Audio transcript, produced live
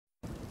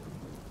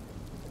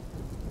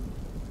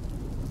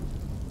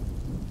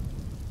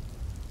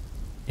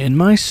In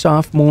my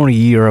sophomore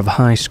year of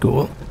high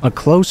school, a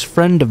close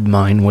friend of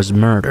mine was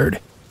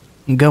murdered.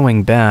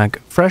 Going back,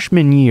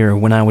 freshman year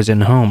when I was in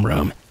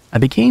homeroom, I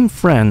became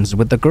friends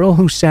with the girl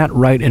who sat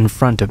right in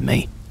front of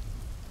me.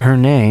 Her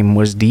name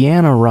was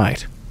Deanna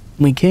Wright.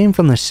 We came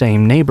from the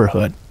same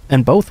neighborhood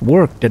and both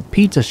worked at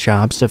pizza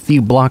shops a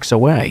few blocks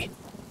away.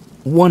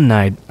 One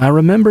night, I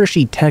remember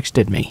she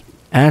texted me,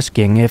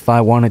 asking if I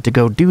wanted to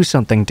go do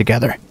something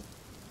together.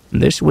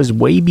 This was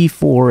way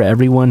before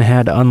everyone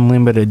had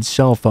unlimited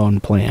cell phone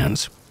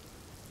plans.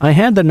 I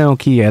had the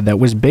Nokia that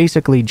was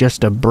basically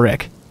just a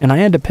brick, and I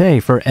had to pay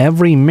for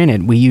every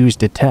minute we used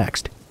to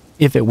text.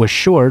 If it was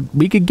short,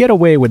 we could get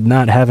away with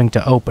not having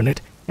to open it,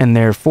 and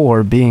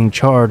therefore being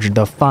charged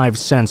the 5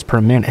 cents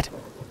per minute.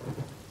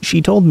 She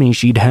told me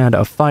she'd had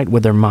a fight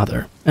with her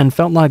mother, and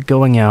felt like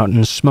going out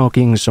and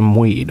smoking some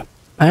weed.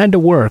 I had to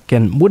work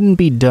and wouldn't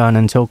be done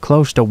until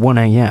close to 1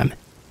 a.m.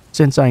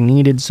 Since I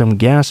needed some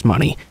gas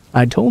money,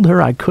 I told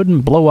her I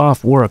couldn't blow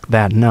off work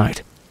that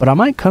night, but I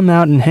might come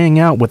out and hang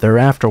out with her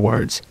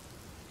afterwards.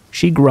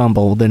 She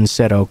grumbled and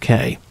said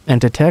okay, and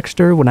to text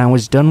her when I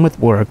was done with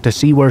work to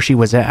see where she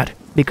was at,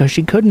 because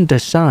she couldn't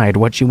decide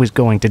what she was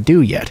going to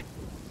do yet.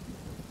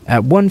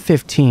 At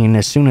 1:15,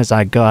 as soon as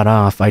I got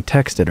off, I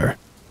texted her,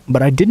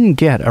 but I didn't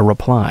get a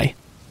reply.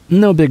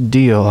 No big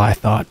deal, I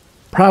thought.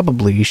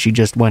 Probably she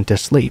just went to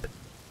sleep.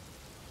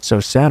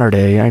 So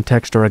Saturday, I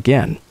text her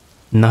again.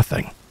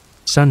 Nothing.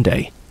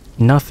 Sunday.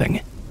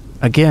 Nothing.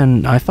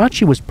 Again, I thought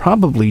she was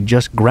probably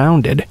just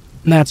grounded.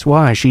 That's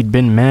why she'd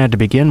been mad to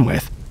begin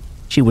with.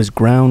 She was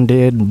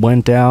grounded,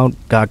 went out,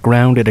 got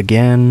grounded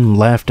again,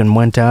 left and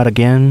went out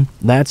again.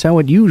 That's how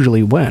it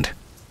usually went.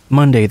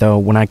 Monday, though,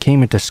 when I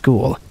came into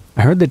school,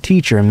 I heard the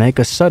teacher make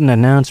a sudden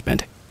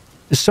announcement.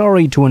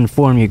 Sorry to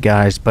inform you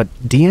guys, but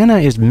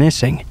Deanna is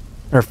missing.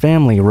 Her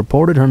family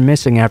reported her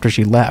missing after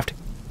she left.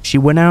 She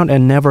went out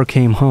and never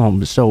came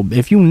home, so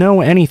if you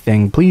know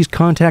anything, please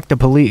contact the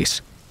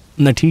police.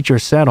 The teacher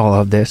said all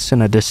of this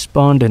in a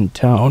despondent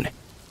tone.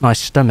 My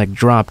stomach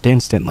dropped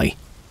instantly.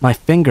 My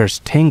fingers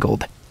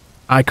tingled.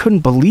 I couldn't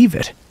believe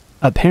it.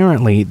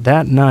 Apparently,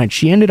 that night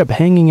she ended up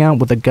hanging out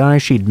with a guy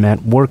she'd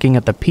met working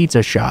at the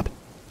pizza shop.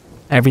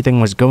 Everything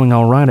was going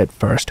alright at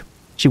first.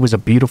 She was a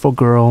beautiful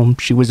girl,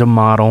 she was a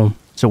model,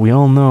 so we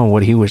all know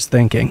what he was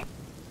thinking.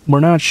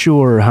 We're not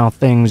sure how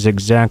things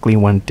exactly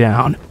went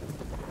down,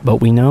 but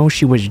we know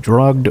she was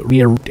drugged,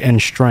 raped, and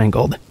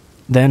strangled.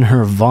 Then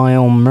her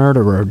vile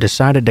murderer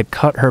decided to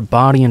cut her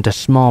body into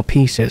small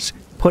pieces,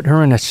 put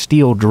her in a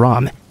steel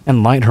drum,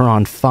 and light her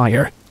on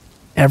fire.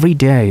 Every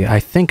day I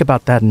think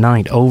about that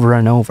night over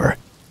and over.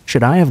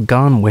 Should I have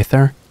gone with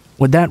her?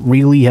 Would that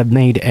really have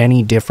made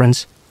any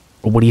difference?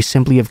 Or would he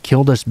simply have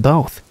killed us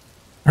both?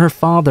 Her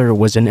father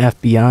was an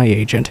FBI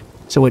agent,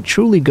 so it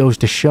truly goes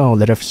to show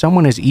that if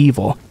someone is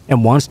evil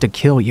and wants to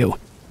kill you,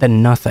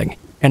 then nothing,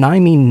 and I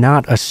mean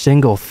not a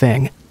single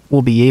thing,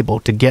 will be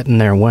able to get in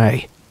their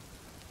way.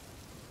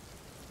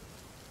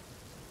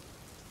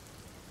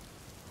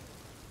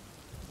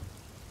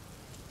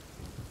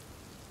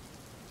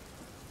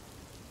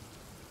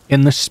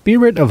 In the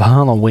spirit of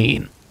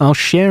Halloween, I'll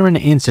share an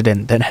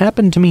incident that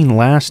happened to me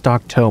last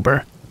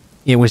October.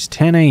 It was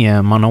 10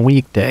 a.m. on a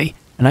weekday,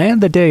 and I had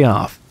the day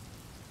off.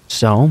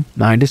 So,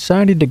 I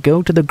decided to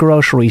go to the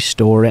grocery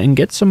store and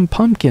get some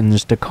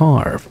pumpkins to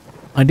carve.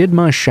 I did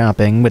my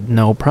shopping with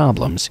no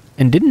problems,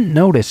 and didn't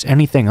notice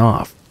anything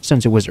off,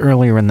 since it was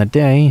earlier in the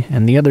day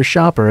and the other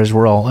shoppers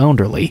were all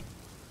elderly.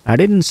 I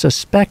didn't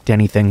suspect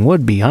anything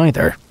would be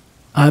either.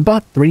 I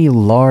bought 3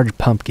 large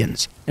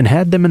pumpkins and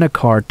had them in a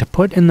cart to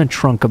put in the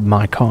trunk of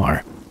my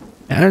car.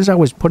 As I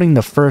was putting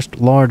the first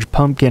large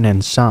pumpkin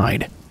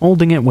inside,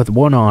 holding it with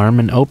one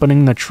arm and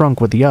opening the trunk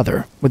with the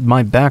other, with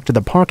my back to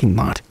the parking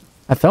lot,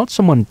 I felt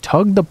someone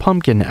tug the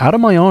pumpkin out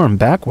of my arm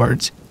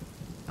backwards.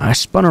 I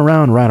spun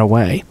around right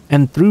away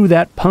and threw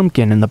that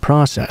pumpkin in the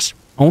process,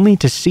 only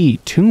to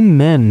see 2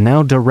 men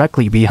now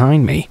directly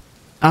behind me.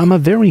 I'm a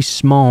very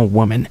small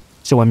woman,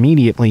 so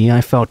immediately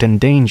I felt in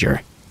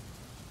danger.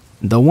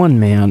 The one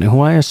man, who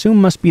I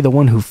assume must be the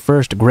one who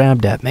first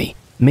grabbed at me,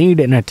 made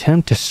an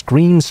attempt to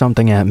scream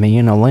something at me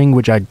in a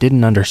language I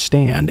didn't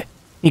understand.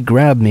 He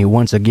grabbed me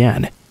once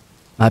again.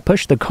 I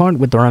pushed the cart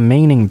with the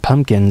remaining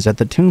pumpkins at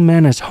the 2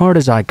 men as hard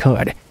as I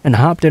could and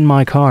hopped in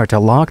my car to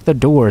lock the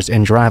doors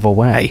and drive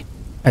away.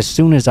 As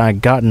soon as I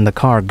got in the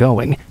car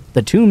going,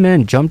 the 2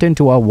 men jumped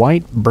into a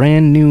white,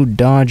 brand new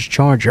Dodge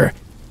Charger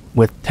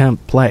with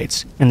temp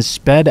plates and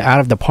sped out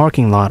of the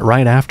parking lot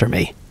right after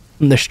me.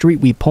 The street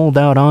we pulled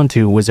out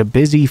onto was a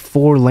busy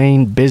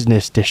 4-lane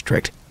business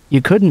district.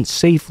 You couldn't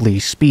safely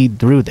speed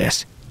through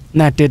this.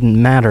 That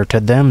didn't matter to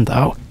them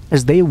though,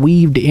 as they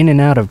weaved in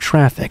and out of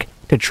traffic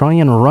to try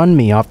and run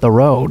me off the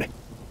road.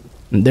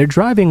 Their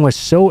driving was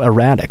so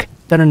erratic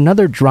that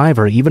another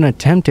driver even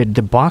attempted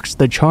to box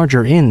the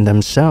Charger in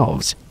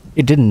themselves.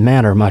 It didn't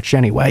matter much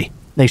anyway.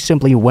 They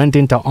simply went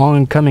into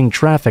oncoming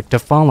traffic to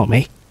follow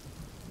me.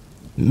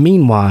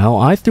 Meanwhile,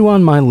 I threw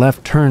on my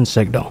left turn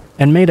signal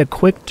and made a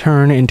quick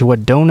turn into a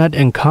donut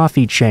and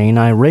coffee chain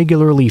I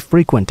regularly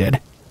frequented.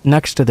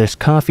 Next to this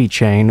coffee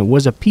chain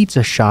was a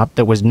pizza shop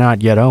that was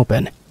not yet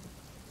open.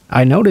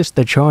 I noticed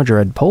the Charger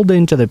had pulled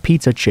into the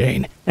pizza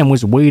chain and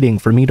was waiting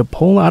for me to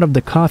pull out of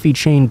the coffee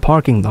chain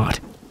parking lot.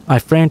 I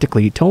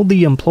frantically told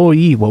the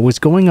employee what was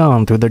going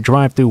on through the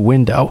drive-thru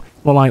window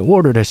while I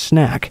ordered a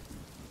snack.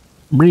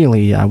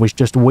 Really, I was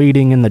just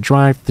waiting in the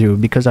drive-thru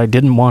because I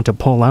didn't want to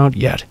pull out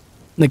yet.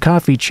 The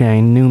coffee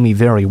chain knew me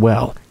very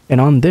well,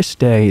 and on this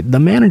day, the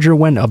manager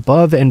went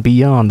above and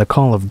beyond the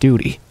call of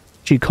duty.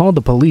 She called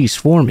the police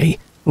for me,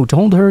 who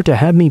told her to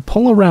have me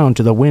pull around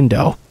to the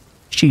window.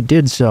 She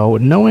did so,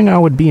 knowing I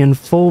would be in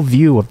full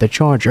view of the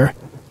Charger.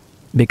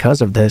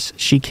 Because of this,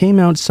 she came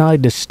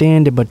outside to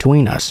stand in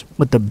between us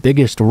with the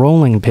biggest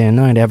rolling pin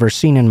I'd ever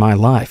seen in my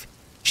life.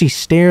 She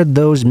stared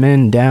those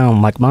men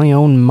down like my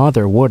own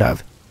mother would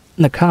have.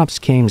 The cops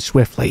came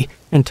swiftly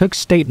and took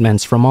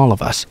statements from all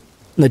of us.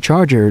 The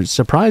Charger,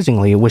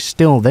 surprisingly, was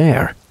still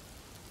there.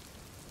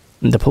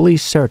 The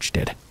police searched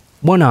it.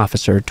 One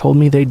officer told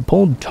me they'd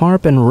pulled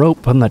tarp and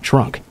rope from the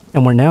trunk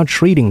and were now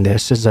treating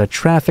this as a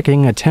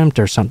trafficking attempt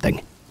or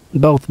something.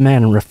 Both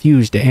men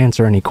refused to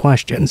answer any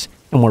questions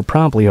and were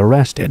promptly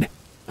arrested.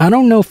 I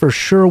don't know for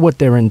sure what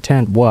their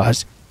intent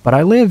was, but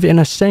I live in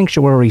a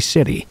sanctuary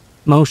city,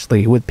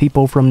 mostly with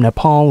people from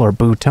Nepal or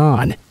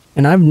Bhutan,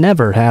 and I've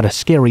never had a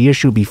scary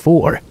issue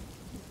before.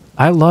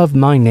 I love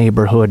my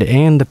neighborhood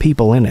and the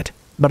people in it,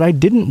 but I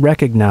didn't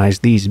recognize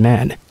these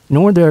men,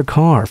 nor their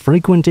car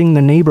frequenting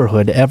the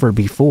neighborhood ever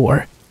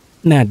before.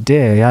 That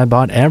day, I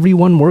bought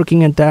everyone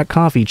working at that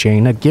coffee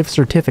chain a gift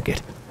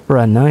certificate for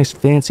a nice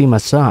fancy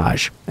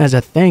massage as a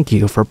thank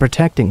you for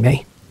protecting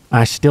me.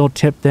 I still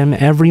tip them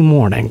every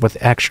morning with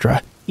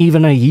extra,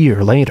 even a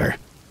year later.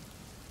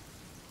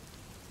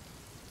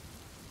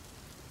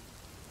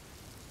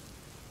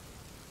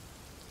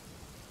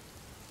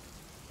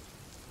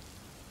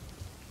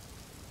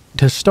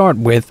 To start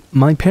with,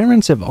 my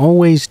parents have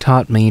always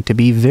taught me to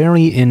be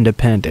very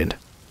independent.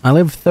 I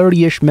live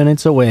 30-ish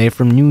minutes away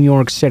from New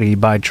York City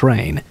by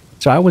train,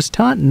 so I was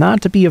taught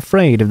not to be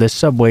afraid of the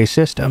subway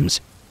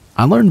systems.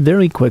 I learned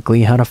very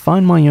quickly how to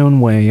find my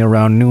own way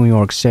around New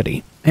York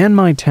City and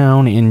my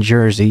town in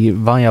Jersey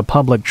via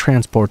public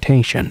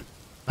transportation.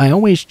 I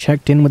always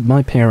checked in with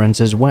my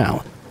parents as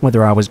well,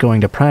 whether I was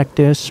going to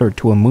practice or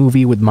to a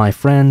movie with my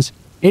friends.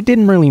 It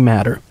didn't really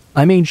matter.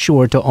 I made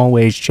sure to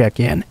always check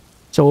in,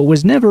 so it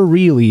was never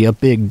really a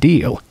big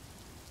deal.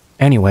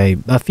 Anyway,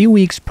 a few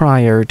weeks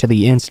prior to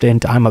the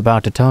incident I'm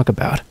about to talk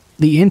about,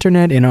 the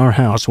internet in our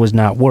house was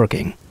not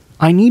working.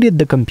 I needed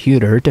the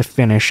computer to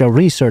finish a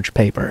research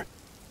paper.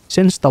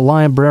 Since the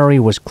library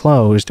was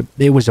closed,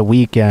 it was a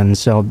weekend,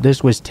 so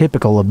this was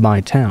typical of my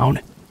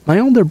town. My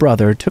older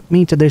brother took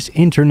me to this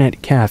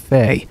internet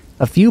cafe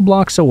a few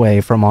blocks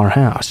away from our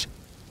house.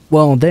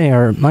 While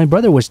there, my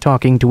brother was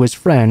talking to his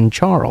friend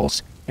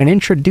Charles and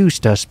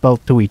introduced us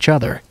both to each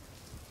other.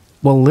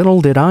 Well, little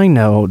did I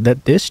know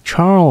that this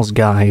Charles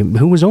guy,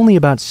 who was only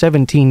about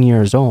 17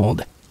 years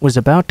old, was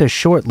about to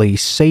shortly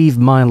save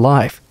my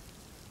life.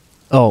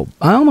 Oh,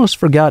 I almost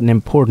forgot an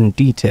important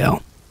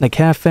detail. The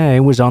cafe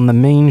was on the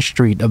main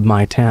street of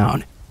my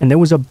town, and there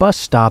was a bus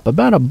stop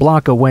about a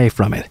block away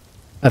from it.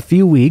 A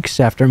few weeks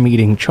after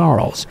meeting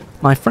Charles,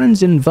 my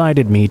friends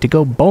invited me to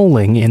go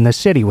bowling in the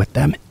city with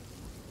them.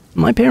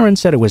 My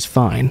parents said it was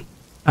fine.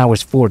 I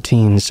was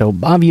 14, so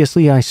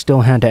obviously I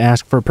still had to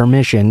ask for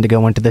permission to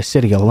go into the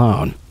city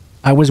alone.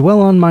 I was well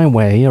on my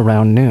way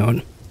around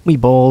noon. We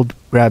bowled,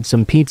 grabbed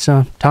some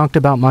pizza, talked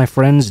about my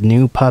friend's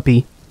new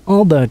puppy,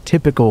 all the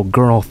typical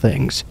girl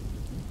things.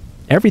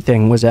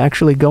 Everything was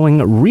actually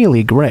going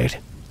really great.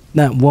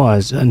 That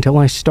was until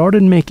I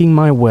started making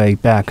my way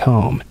back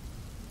home.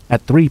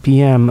 At 3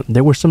 p.m.,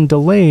 there were some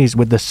delays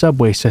with the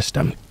subway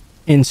system.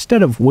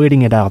 Instead of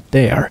waiting it out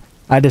there,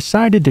 I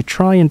decided to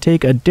try and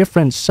take a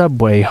different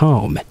subway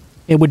home.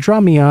 It would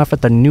drop me off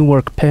at the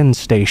Newark Penn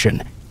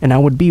Station, and I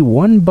would be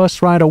one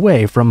bus ride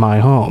away from my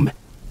home.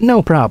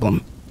 No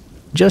problem.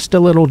 Just a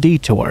little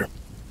detour.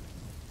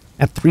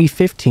 At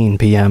 3:15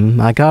 p.m.,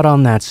 I got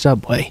on that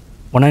subway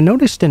when I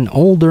noticed an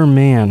older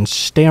man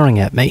staring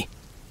at me.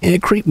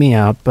 It creeped me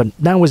out, but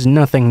that was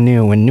nothing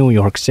new in New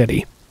York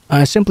City.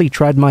 I simply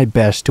tried my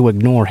best to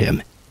ignore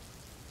him.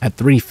 At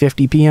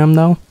 3:50 p.m.,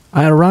 though,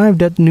 I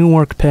arrived at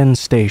Newark Penn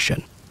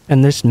Station,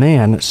 and this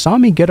man saw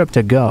me get up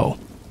to go.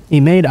 He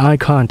made eye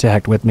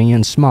contact with me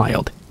and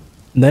smiled,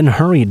 then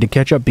hurried to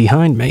catch up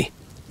behind me.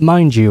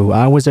 Mind you,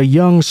 I was a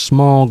young,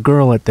 small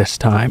girl at this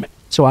time,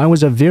 so I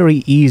was a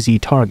very easy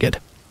target.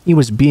 He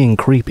was being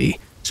creepy,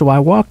 so I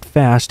walked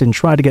fast and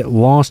tried to get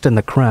lost in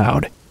the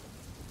crowd.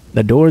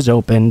 The doors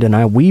opened and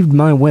I weaved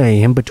my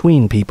way in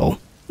between people.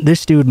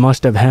 This dude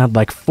must have had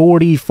like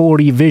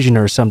 40/40 vision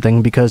or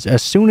something, because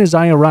as soon as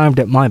I arrived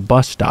at my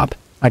bus stop,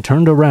 I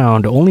turned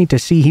around only to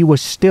see he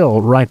was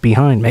still right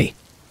behind me.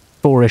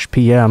 4-ish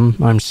p.m.,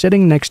 I'm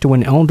sitting next to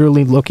an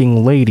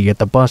elderly-looking lady at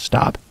the bus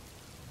stop.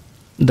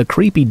 The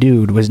creepy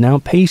dude was now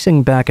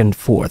pacing back and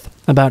forth,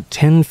 about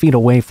 10 feet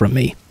away from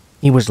me.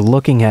 He was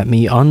looking at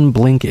me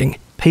unblinking,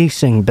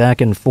 pacing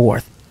back and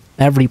forth.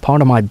 Every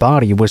part of my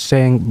body was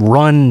saying,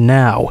 "Run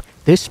now.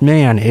 This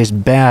man is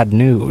bad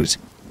news."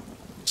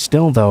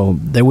 Still though,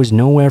 there was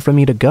nowhere for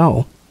me to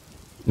go.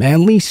 At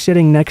least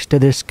sitting next to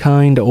this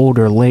kind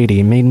older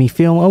lady made me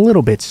feel a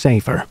little bit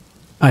safer.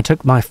 I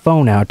took my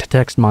phone out to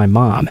text my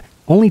mom,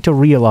 only to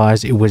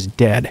realize it was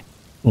dead.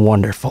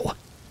 Wonderful.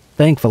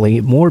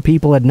 Thankfully, more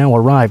people had now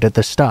arrived at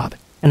the stop,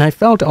 and I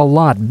felt a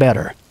lot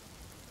better.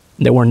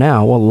 There were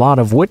now a lot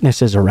of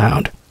witnesses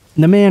around.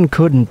 The man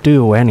couldn't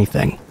do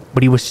anything,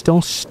 but he was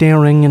still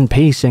staring and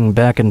pacing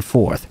back and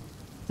forth.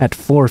 At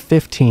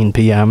 4:15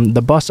 p.m.,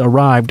 the bus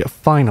arrived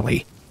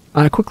finally.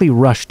 I quickly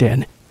rushed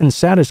in and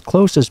sat as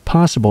close as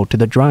possible to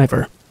the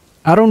driver.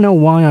 I don't know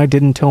why I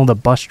didn't tell the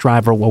bus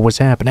driver what was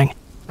happening.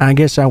 I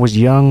guess I was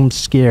young,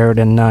 scared,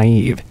 and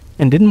naive,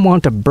 and didn't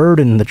want to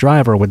burden the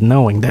driver with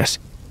knowing this.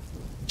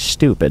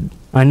 Stupid.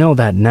 I know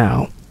that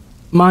now.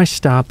 My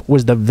stop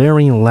was the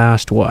very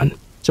last one,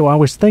 so I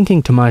was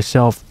thinking to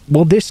myself,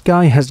 well, this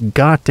guy has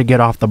got to get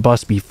off the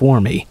bus before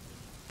me.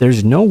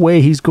 There's no way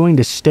he's going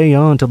to stay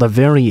on till the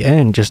very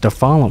end just to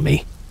follow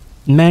me.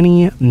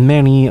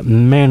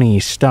 Many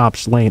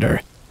stops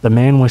later, the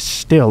man was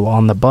still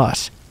on the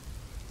bus.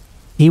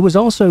 He was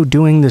also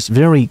doing this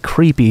very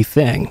creepy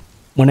thing.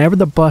 Whenever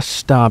the bus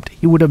stopped,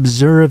 he would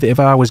observe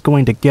if I was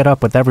going to get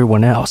up with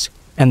everyone else,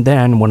 and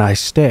then when I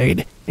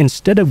stayed,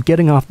 instead of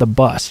getting off the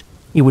bus,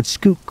 he would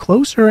scoot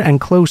closer and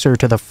closer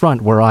to the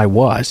front where I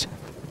was.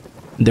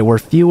 There were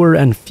fewer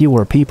and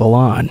fewer people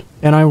on,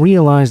 and I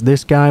realized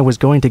this guy was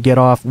going to get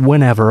off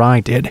whenever I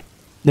did.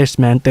 This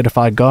meant that if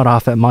I got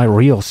off at my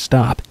real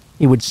stop,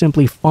 he would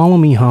simply follow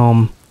me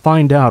home,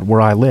 find out where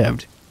I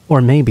lived,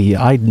 or maybe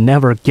I'd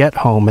never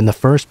get home in the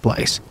first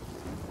place.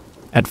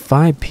 At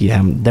 5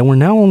 p.m., there were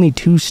now only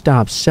 2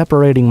 stops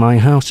separating my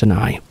house and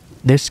I.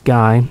 This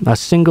guy, a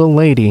single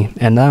lady,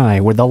 and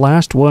I were the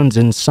last ones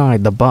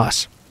inside the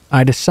bus.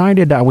 I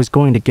decided I was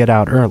going to get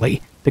out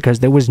early,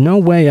 because there was no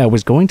way I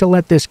was going to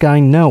let this guy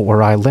know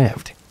where I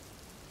lived.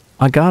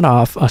 I got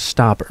off a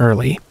stop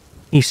early.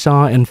 He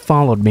saw and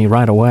followed me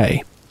right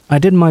away. I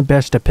did my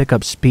best to pick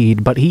up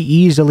speed, but he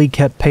easily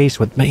kept pace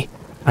with me.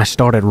 I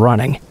started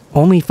running,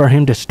 only for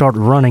him to start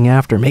running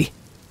after me.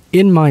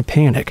 In my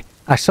panic,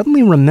 I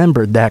suddenly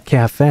remembered that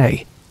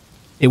cafe.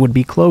 It would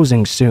be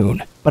closing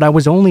soon, but I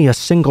was only a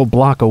single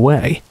block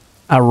away.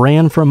 I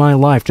ran for my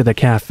life to the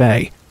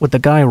cafe, with the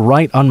guy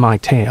right on my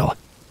tail.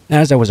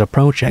 As I was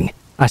approaching,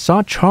 I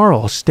saw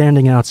Charles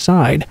standing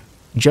outside,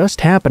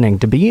 just happening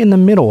to be in the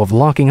middle of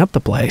locking up the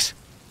place.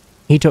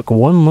 He took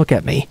one look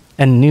at me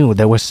and knew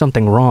there was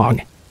something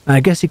wrong. I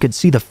guess he could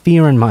see the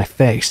fear in my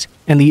face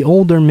and the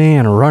older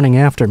man running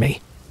after me.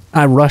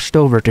 I rushed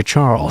over to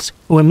Charles,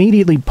 who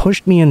immediately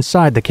pushed me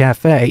inside the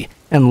cafe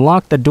and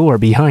locked the door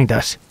behind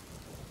us.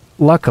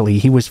 Luckily,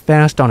 he was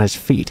fast on his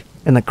feet,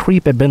 and the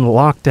creep had been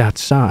locked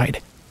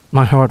outside.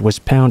 My heart was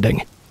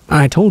pounding.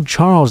 I told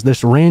Charles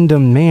this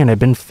random man had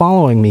been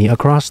following me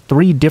across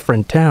 3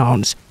 different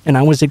towns, and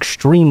I was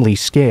extremely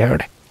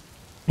scared.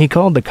 He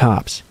called the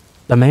cops.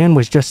 The man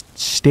was just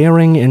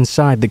staring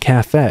inside the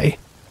cafe.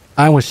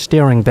 I was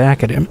staring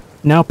back at him,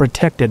 now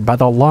protected by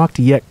the locked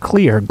yet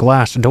clear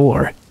glass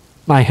door.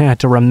 I had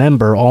to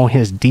remember all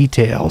his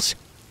details.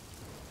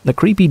 The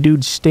creepy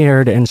dude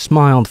stared and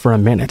smiled for a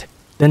minute,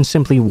 then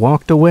simply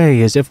walked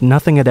away as if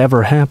nothing had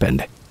ever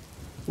happened.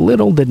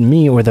 Little did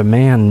me or the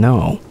man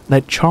know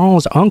that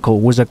Charles' uncle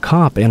was a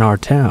cop in our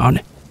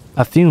town.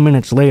 A few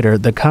minutes later,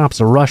 the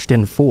cops rushed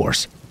in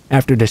force.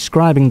 After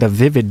describing the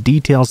vivid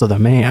details of the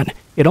man,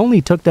 it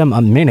only took them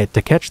a minute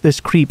to catch this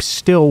creep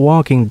still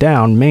walking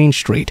down Main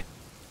Street.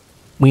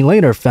 We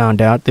later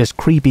found out this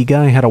creepy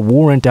guy had a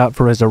warrant out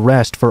for his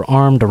arrest for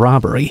armed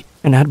robbery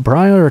and had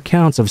prior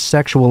accounts of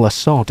sexual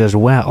assault as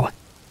well.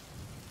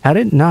 Had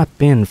it not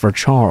been for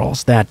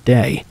Charles that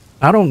day,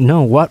 I don't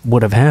know what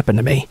would have happened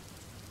to me.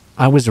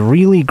 I was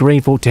really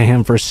grateful to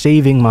him for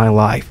saving my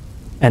life,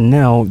 and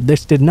no,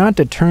 this did not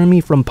deter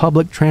me from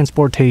public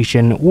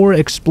transportation or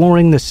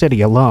exploring the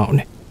city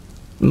alone.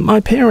 My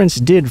parents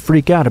did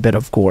freak out a bit,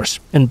 of course,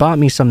 and bought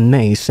me some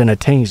mace and a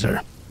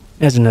taser.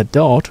 As an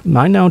adult,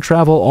 I now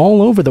travel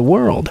all over the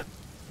world.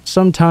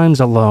 Sometimes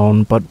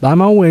alone, but I'm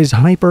always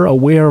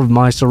hyper-aware of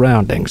my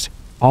surroundings,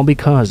 all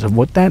because of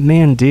what that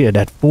man did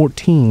at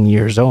 14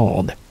 years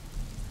old.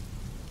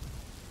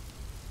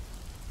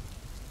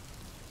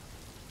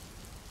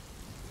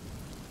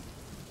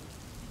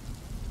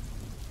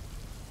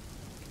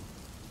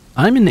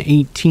 I'm an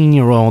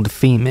 18-year-old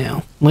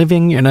female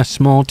living in a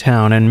small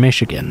town in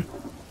Michigan.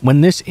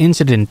 When this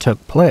incident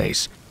took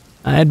place,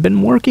 I had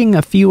been working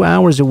a few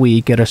hours a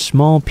week at a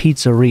small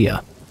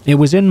pizzeria. It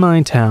was in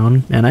my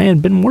town, and I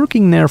had been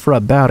working there for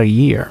about a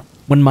year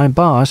when my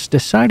boss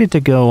decided to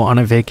go on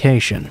a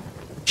vacation.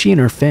 She and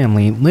her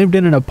family lived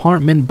in an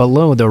apartment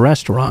below the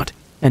restaurant,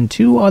 and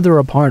 2 other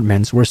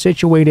apartments were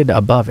situated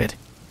above it.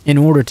 In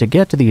order to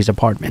get to these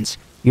apartments,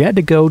 you had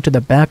to go to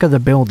the back of the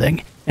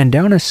building and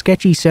down a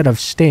sketchy set of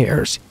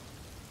stairs.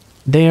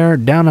 There,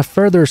 down a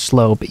further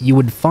slope, you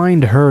would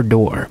find her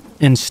door,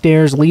 and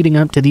stairs leading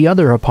up to the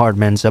other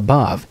apartments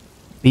above.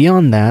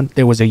 Beyond that,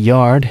 there was a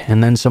yard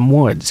and then some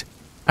woods.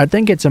 I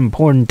think it's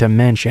important to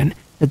mention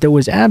that there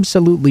was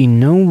absolutely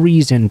no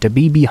reason to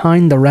be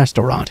behind the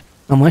restaurant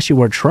unless you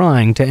were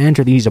trying to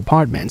enter these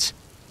apartments.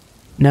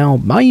 Now,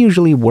 I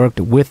usually worked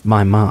with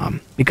my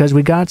mom because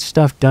we got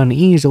stuff done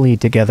easily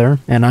together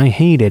and I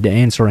hated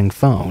answering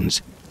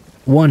phones.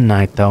 One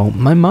night though,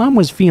 my mom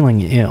was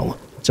feeling ill,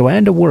 so I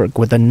had to work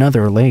with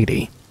another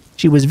lady.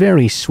 She was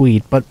very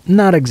sweet but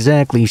not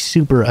exactly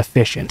super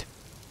efficient.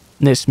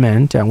 This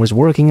meant I was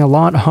working a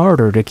lot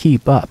harder to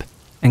keep up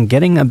and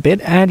getting a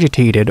bit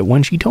agitated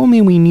when she told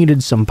me we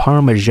needed some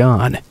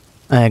Parmesan.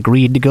 I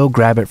agreed to go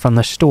grab it from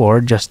the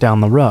store just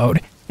down the road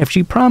if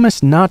she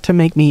promised not to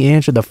make me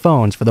answer the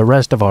phones for the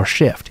rest of our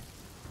shift.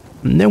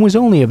 There was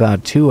only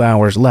about 2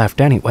 hours left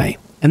anyway,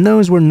 and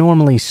those were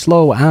normally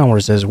slow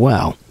hours as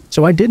well,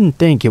 so I didn't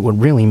think it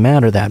would really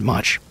matter that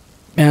much.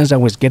 As I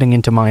was getting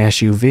into my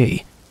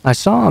SUV, I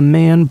saw a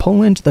man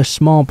pull into the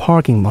small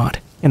parking lot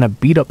in a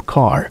beat-up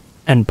car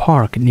and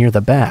park near the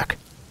back.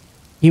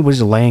 He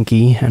was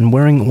lanky and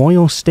wearing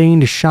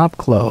oil-stained shop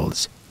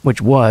clothes,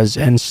 which was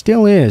and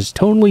still is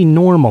totally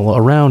normal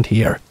around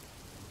here.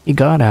 He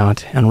got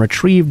out and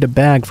retrieved a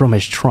bag from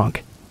his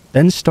trunk,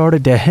 then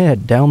started to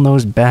head down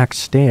those back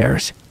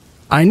stairs.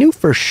 I knew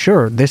for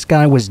sure this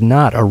guy was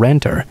not a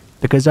renter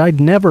because I'd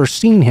never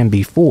seen him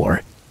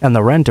before, and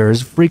the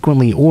renters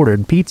frequently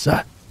ordered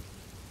pizza.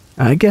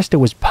 I guessed it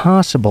was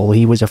possible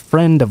he was a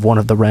friend of one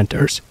of the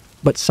renters,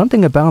 but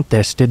something about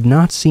this did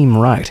not seem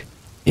right.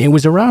 It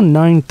was around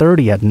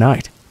 9:30 at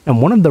night,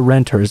 and one of the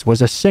renters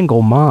was a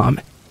single mom.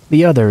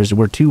 The others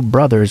were two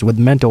brothers with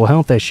mental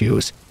health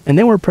issues, and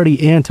they were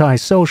pretty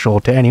antisocial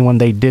to anyone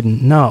they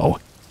didn't know.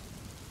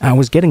 I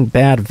was getting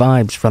bad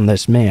vibes from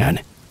this man.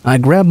 I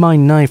grabbed my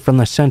knife from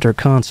the center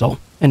console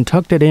and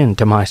tucked it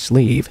into my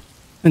sleeve.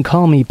 And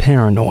call me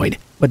paranoid,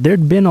 but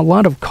there'd been a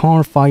lot of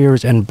car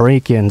fires and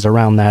break-ins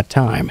around that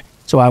time,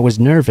 so I was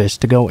nervous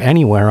to go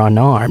anywhere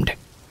unarmed.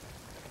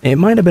 It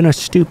might have been a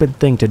stupid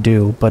thing to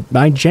do, but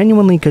I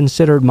genuinely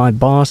considered my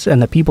boss and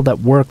the people that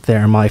worked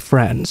there my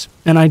friends,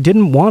 and I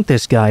didn't want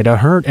this guy to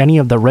hurt any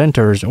of the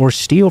renters or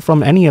steal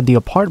from any of the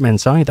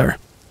apartments either.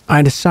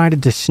 I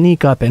decided to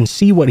sneak up and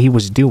see what he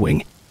was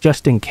doing,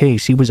 just in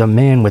case he was a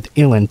man with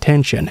ill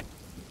intention.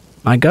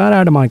 I got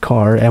out of my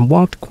car and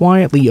walked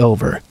quietly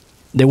over.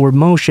 There were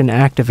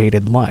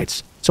motion-activated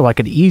lights, so I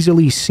could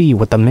easily see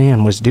what the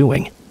man was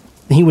doing.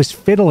 He was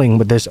fiddling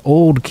with this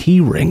old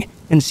keyring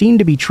and seemed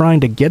to be trying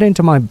to get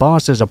into my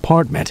boss's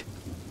apartment.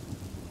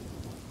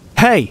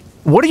 "Hey,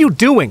 what are you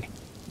doing?"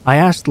 I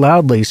asked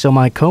loudly so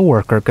my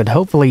coworker could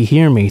hopefully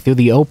hear me through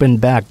the open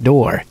back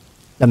door.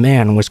 The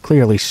man was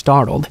clearly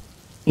startled.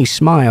 He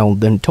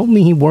smiled and told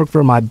me he worked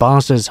for my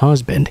boss's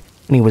husband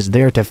and he was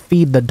there to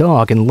feed the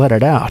dog and let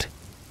it out.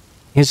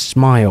 His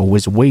smile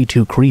was way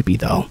too creepy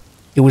though.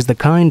 It was the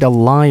kind a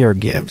liar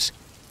gives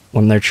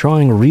when they're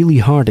trying really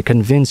hard to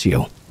convince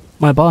you.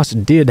 My boss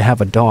did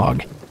have a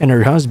dog, and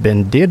her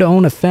husband did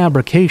own a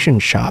fabrication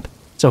shop,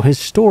 so his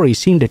story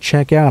seemed to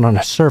check out on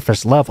a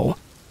surface level,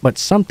 but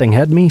something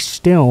had me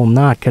still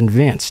not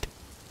convinced.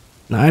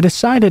 I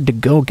decided to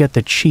go get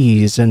the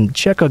cheese and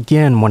check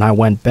again when I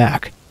went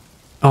back.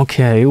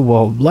 "Okay,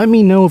 well, let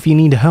me know if you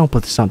need help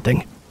with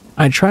something."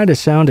 I tried to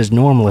sound as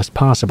normal as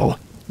possible,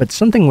 but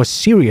something was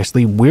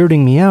seriously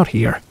weirding me out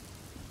here.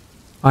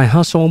 I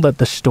hustled at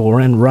the store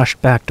and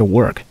rushed back to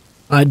work.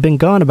 I'd been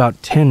gone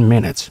about 10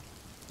 minutes,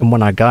 and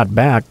when I got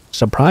back,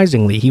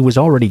 surprisingly, he was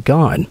already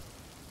gone.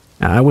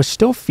 I was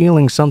still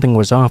feeling something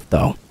was off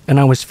though, and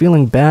I was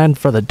feeling bad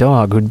for the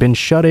dog who'd been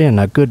shut in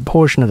a good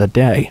portion of the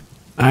day.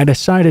 I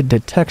decided to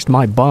text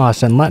my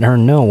boss and let her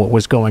know what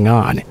was going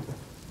on.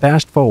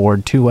 Fast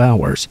forward 2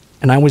 hours,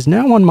 and I was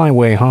now on my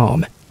way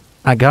home.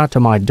 I got to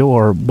my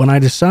door when I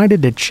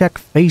decided to check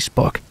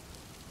Facebook.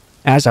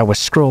 As I was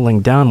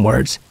scrolling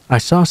downwards, I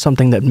saw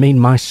something that made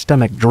my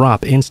stomach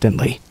drop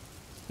instantly.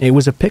 It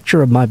was a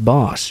picture of my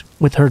boss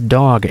with her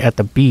dog at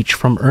the beach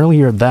from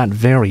earlier that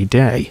very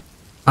day.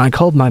 I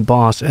called my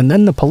boss and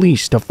then the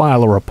police to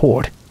file a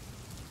report.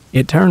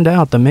 It turned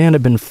out the man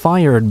had been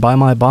fired by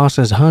my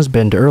boss's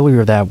husband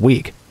earlier that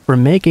week for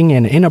making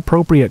an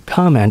inappropriate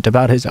comment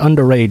about his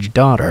underage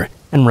daughter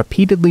and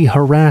repeatedly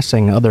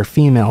harassing other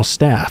female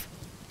staff.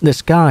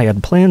 This guy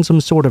had planned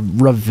some sort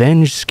of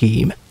revenge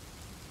scheme.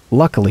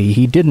 Luckily,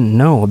 he didn't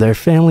know their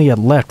family had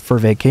left for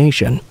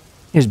vacation.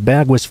 His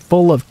bag was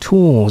full of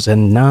tools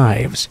and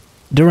knives.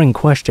 During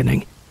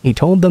questioning, he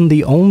told them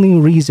the only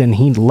reason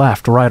he'd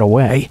left right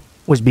away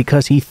was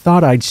because he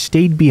thought I'd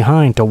stayed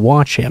behind to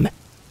watch him.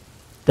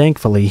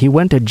 Thankfully, he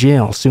went to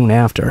jail soon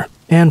after,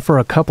 and for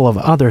a couple of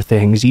other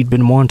things he'd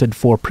been wanted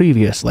for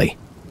previously.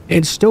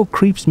 It still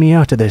creeps me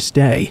out to this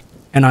day,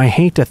 and I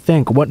hate to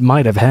think what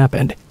might have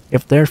happened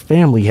if their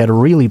family had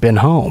really been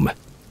home.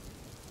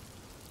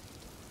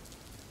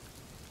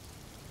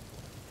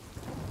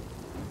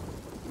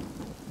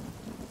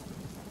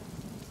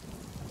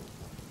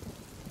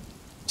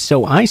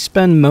 So I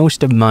spend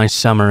most of my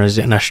summers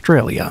in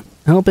Australia,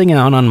 helping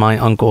out on my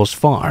uncle's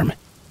farm.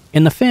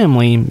 In the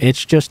family,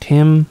 it's just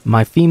him,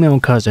 my female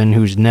cousin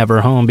who's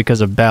never home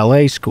because of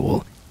ballet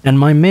school, and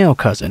my male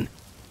cousin.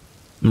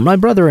 My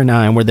brother and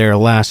I were there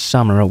last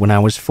summer when I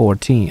was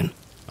 14.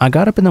 I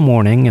got up in the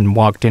morning and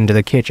walked into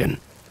the kitchen.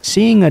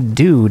 seeing a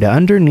dude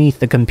underneath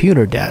the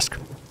computer desk.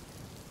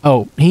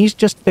 "Oh, he's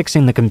just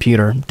fixing the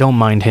computer, don't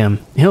mind him.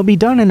 He'll be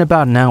done in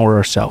about an hour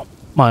or so,"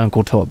 my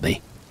uncle told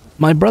me.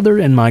 My brother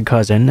and my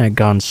cousin had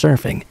gone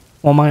surfing,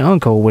 while my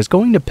uncle was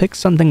going to pick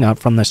something up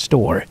from the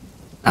store.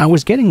 I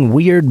was getting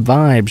weird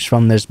vibes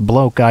from this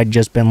bloke I'd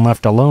just been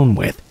left alone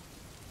with.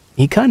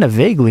 He kinda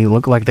vaguely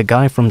looked like the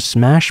guy from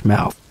Smash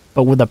Mouth,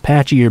 but with a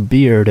patchier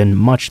beard and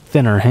much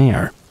thinner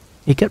hair.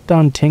 He kept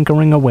on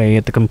tinkering away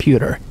at the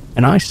computer,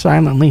 and I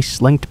silently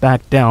slinked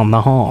back down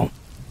the hall.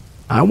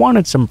 I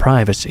wanted some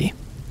privacy.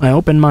 I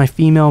opened my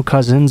female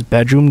cousin's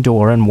bedroom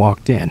door and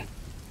walked in.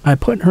 I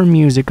put her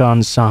music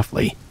on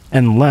softly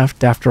and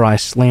left after I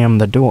slammed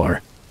the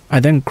door. I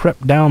then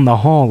crept down the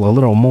hall a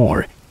little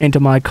more into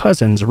my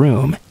cousin's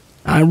room.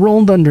 I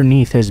rolled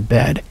underneath his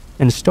bed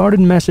and started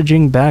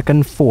messaging back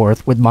and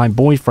forth with my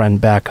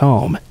boyfriend back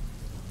home.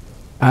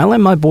 I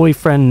let my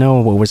boyfriend know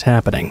what was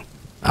happening.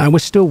 I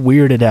was still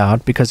weirded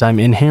out because I'm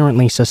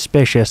inherently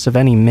suspicious of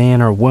any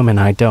man or woman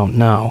I don't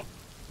know.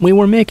 We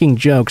were making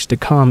jokes to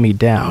calm me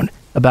down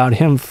about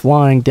him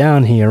flying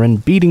down here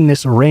and beating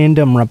this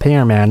random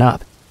repairman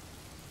up.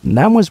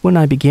 That was when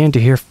I began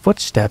to hear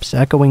footsteps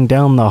echoing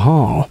down the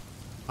hall.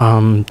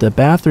 The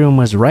bathroom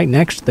was right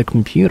next to the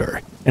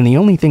computer, and the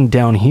only thing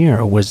down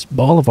here was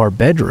all of our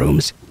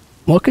bedrooms.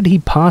 What could he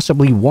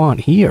possibly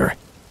want here?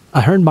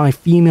 I heard my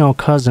female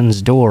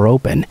cousin's door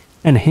open,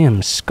 and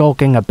him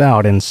skulking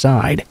about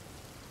inside.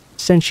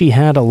 Since she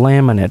had a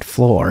laminate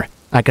floor,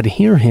 I could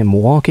hear him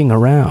walking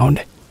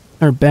around.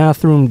 Her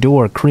bathroom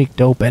door creaked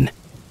open.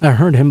 I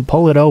heard him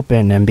pull it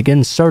open and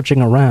begin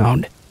searching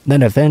around,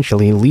 then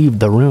eventually leave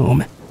the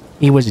room.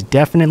 He was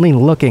definitely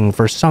looking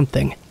for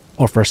something,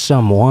 or for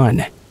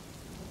someone.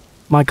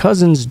 My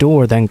cousin's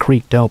door then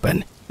creaked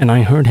open, and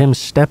I heard him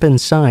step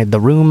inside the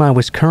room I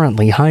was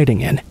currently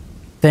hiding in.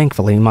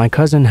 Thankfully, my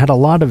cousin had a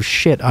lot of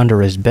shit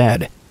under his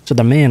bed, so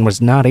the man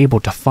was not able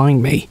to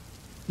find me.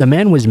 The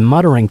man was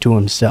muttering to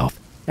himself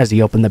as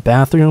he opened the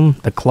bathroom,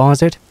 the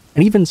closet,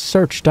 and even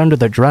searched under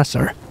the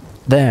dresser.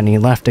 Then he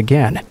left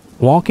again,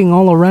 walking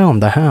all around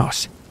the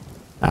house.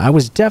 I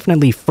was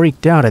definitely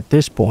freaked out at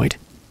this point,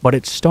 but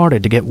it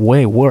started to get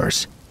way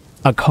worse.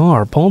 A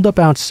car pulled up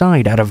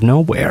outside out of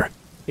nowhere.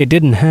 It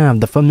didn't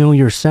have the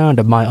familiar sound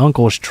of my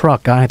uncle's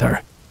truck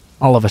either.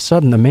 All of a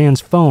sudden, the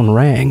man's phone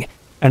rang,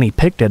 and he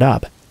picked it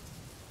up.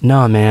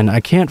 "Nah, man, I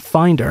can't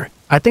find her.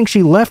 I think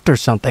she left or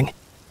something."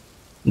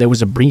 There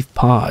was a brief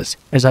pause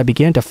as I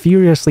began to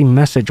furiously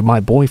message my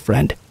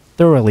boyfriend,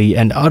 thoroughly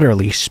and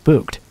utterly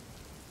spooked.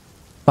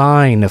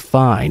 Fine,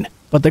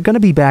 but they're gonna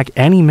be back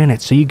any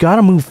minute, so you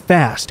gotta move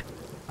fast."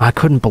 I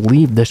couldn't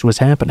believe this was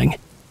happening.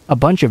 A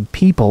bunch of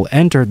people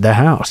entered the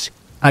house.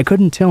 I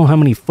couldn't tell how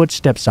many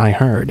footsteps I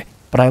heard,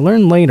 but I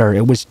learned later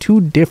it was 2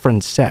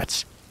 different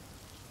sets.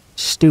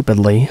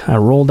 Stupidly, I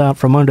rolled out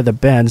from under the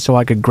bed so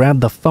I could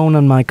grab the phone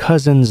on my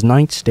cousin's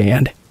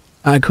nightstand.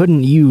 I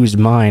couldn't use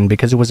mine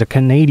because it was a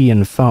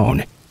Canadian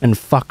phone, and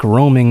fuck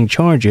roaming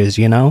charges,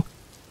 you know?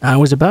 I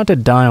was about to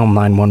dial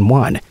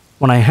 911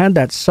 when I had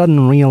that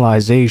sudden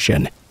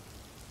realization.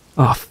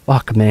 Oh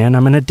fuck, man,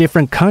 I'm in a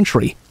different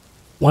country.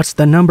 What's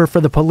the number for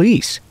the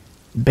police?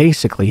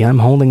 Basically, I'm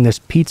holding this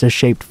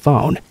pizza-shaped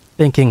phone,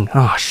 thinking,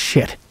 oh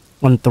shit,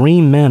 when 3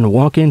 men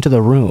walk into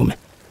the room.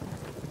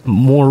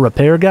 "More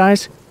repair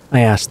guys?" I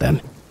asked them,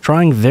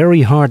 trying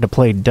very hard to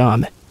play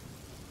dumb.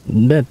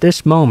 At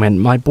this moment,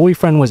 my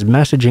boyfriend was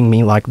messaging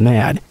me like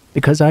mad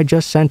because I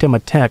just sent him a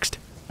text,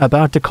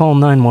 about to call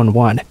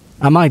 911.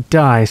 I might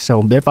die,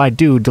 so if I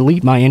do,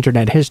 delete my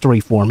internet history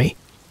for me.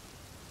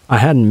 I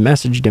hadn't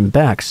messaged him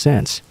back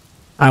since.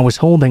 I was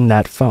holding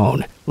that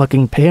phone,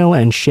 looking pale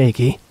and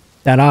shaky.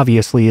 That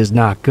obviously is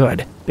not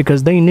good,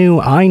 because they knew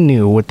I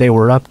knew what they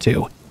were up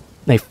to.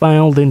 They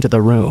filed into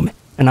the room,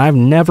 and I've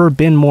never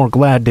been more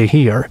glad to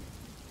hear,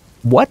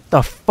 "What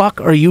the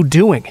fuck are you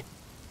doing?"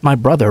 My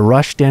brother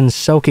rushed in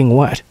soaking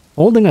wet,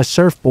 holding a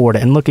surfboard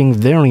and looking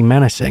very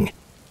menacing.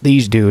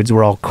 These dudes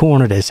were all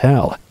cornered as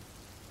hell.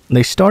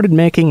 They started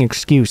making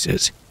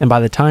excuses, and by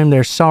the time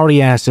their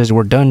sorry asses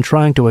were done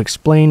trying to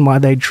explain why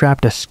they'd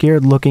trapped a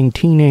scared-looking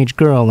teenage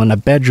girl in a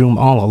bedroom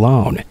all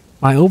alone,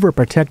 my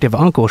overprotective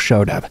uncle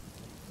showed up,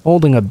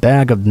 holding a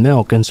bag of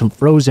milk and some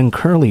frozen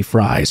curly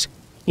fries.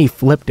 He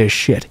flipped his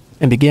shit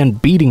and began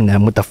beating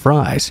them with the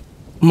fries.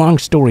 Long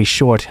story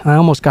short, I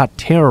almost got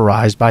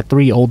terrorized by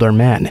 3 older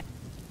men.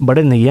 But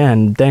in the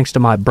end, thanks to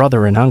my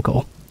brother and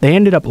uncle, they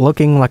ended up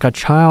looking like a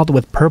child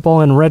with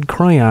purple and red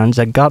crayons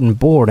had gotten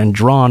bored and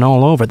drawn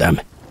all over them.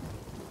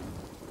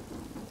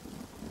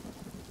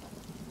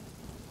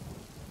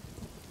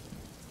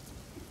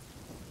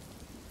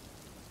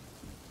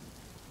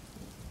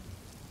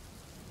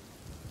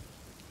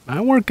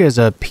 I work as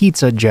a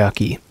pizza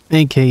jockey,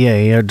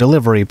 aka a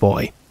delivery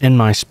boy, in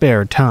my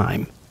spare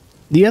time.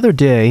 The other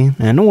day,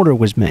 an order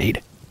was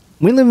made.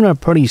 We live in a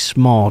pretty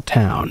small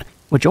town,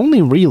 which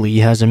only really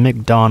has a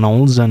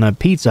McDonald's and a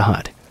Pizza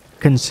Hut,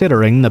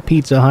 considering the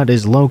Pizza Hut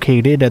is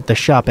located at the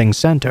shopping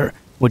center,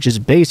 which is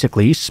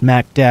basically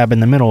smack dab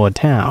in the middle of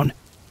town.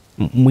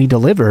 We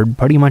delivered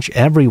pretty much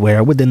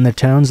everywhere within the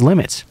town's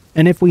limits,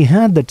 and if we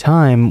had the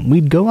time,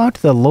 we'd go out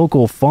to the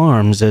local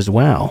farms as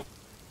well.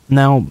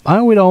 Now,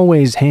 I would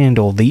always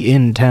handle the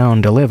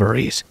in-town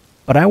deliveries,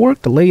 but I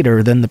worked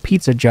later than the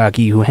pizza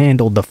jockey who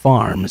handled the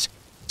farms,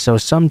 so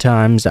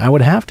sometimes I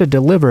would have to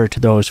deliver to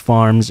those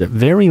farms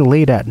very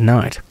late at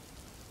night.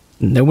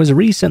 There was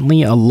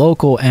recently a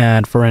local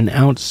ad for an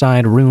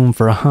outside room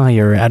for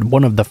hire at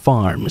one of the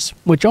farms,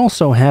 which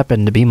also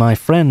happened to be my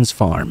friend's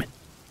farm.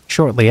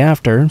 Shortly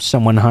after,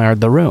 someone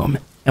hired the room,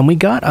 and we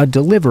got a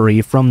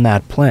delivery from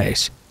that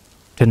place.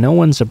 To no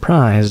one's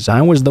surprise,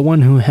 I was the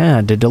one who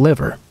had to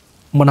deliver.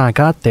 When I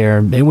got there,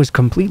 it was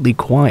completely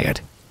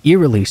quiet,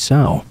 eerily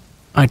so.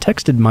 I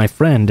texted my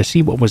friend to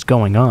see what was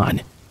going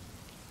on.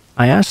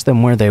 I asked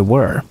them where they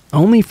were,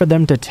 only for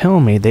them to tell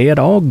me they had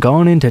all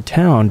gone into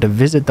town to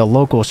visit the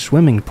local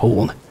swimming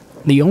pool.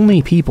 The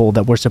only people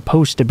that were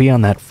supposed to be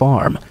on that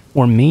farm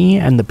were me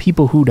and the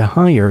people who'd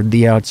hired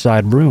the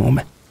outside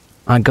room.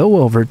 I go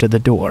over to the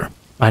door.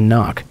 I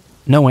knock.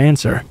 No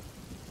answer.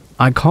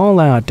 I call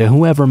out to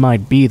whoever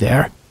might be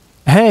there.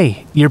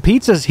 "Hey, your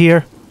pizza's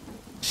here."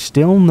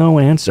 Still no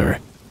answer.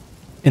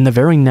 In the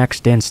very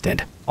next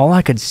instant, all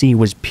I could see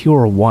was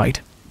pure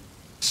white.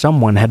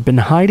 Someone had been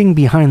hiding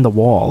behind the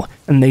wall,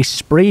 and they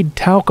sprayed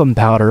talcum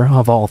powder,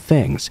 of all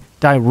things,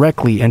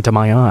 directly into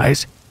my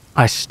eyes.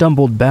 I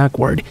stumbled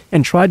backward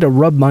and tried to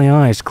rub my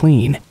eyes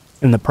clean.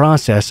 In the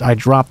process, I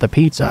dropped the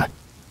pizza.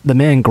 The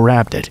man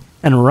grabbed it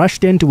and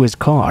rushed into his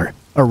car,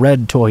 a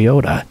red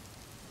Toyota.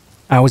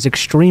 I was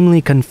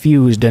extremely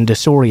confused and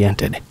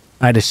disoriented.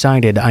 I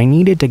decided I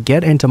needed to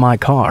get into my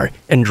car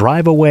and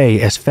drive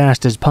away as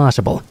fast as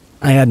possible.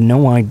 I had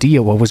no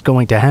idea what was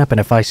going to happen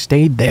if I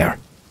stayed there.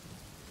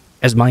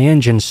 As my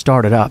engine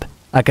started up,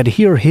 I could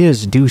hear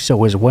his do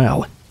so as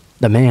well.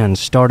 The man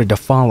started to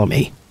follow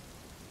me.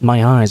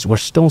 My eyes were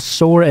still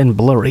sore and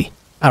blurry.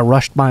 I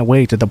rushed my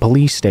way to the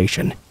police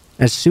station.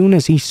 As soon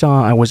as he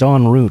saw I was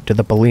en route to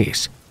the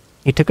police,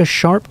 he took a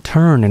sharp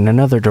turn in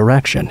another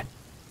direction.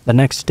 The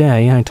next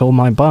day, I told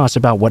my boss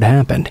about what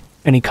happened,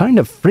 and he kind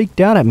of freaked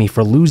out at me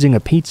for losing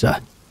a pizza.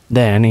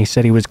 Then he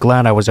said he was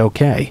glad I was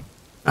okay.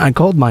 I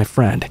called my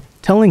friend,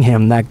 telling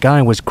him that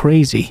guy was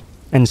crazy,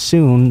 and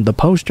soon the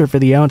poster for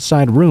the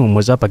outside room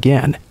was up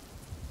again.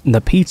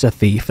 The pizza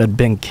thief had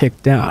been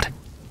kicked out.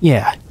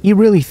 Yeah, he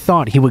really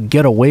thought he would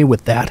get away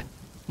with that.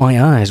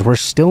 My eyes were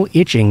still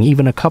itching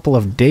even a couple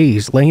of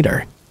days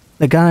later.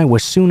 The guy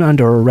was soon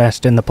under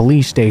arrest in the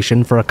police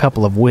station for a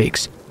couple of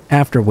weeks,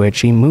 after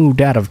which he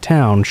moved out of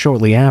town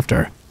shortly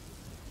after.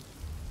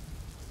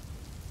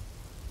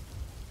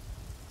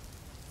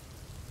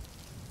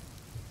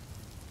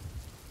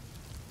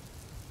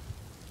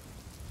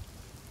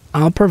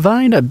 I'll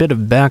provide a bit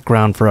of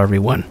background for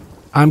everyone.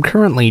 I'm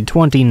currently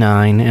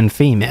 29 and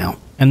female,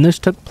 and this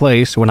took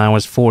place when I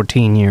was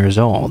 14 years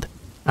old.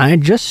 I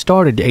had just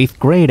started 8th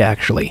grade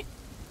actually.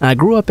 I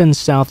grew up in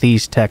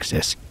southeast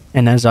Texas,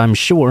 and as I'm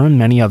sure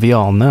many of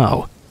y'all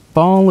know,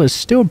 fall is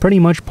still pretty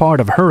much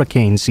part of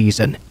hurricane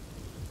season.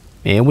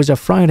 It was a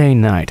Friday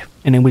night,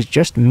 and it was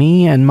just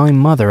me and my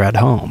mother at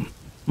home.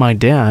 My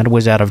dad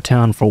was out of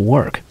town for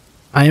work.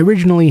 I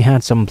originally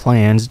had some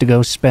plans to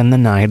go spend the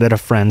night at a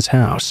friend's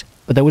house,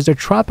 but there was a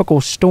tropical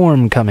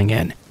storm coming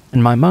in,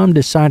 and my mom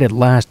decided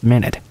last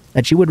minute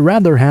that she would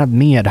rather have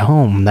me at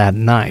home that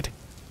night.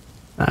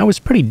 I was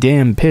pretty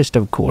damn pissed,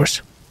 of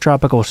course.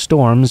 Tropical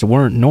storms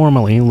weren't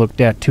normally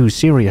looked at too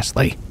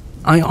seriously.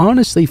 I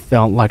honestly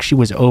felt like she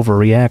was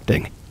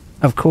overreacting.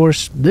 Of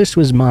course, this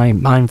was my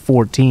I'm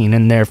 14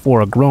 and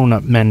therefore a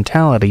grown-up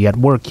mentality at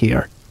work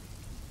here.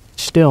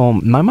 Still,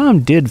 my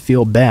mom did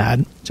feel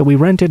bad, so we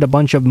rented a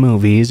bunch of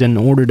movies and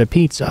ordered a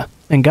pizza,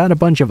 and got a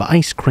bunch of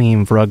ice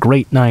cream for a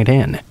great night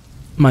in.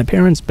 My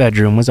parents'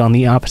 bedroom was on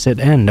the opposite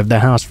end of the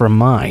house from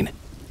mine.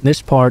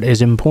 This part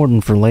is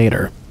important for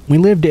later. We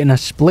lived in a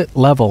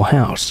split-level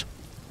house.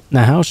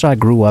 The house I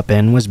grew up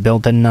in was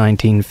built in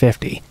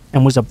 1950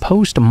 and was a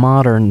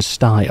post-modern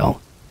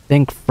style.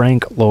 Think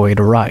Frank Lloyd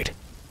Wright.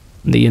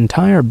 The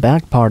entire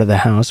back part of the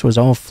house was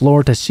all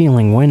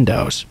floor-to-ceiling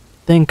windows.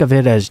 Think of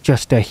it as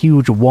just a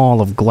huge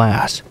wall of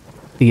glass.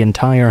 The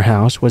entire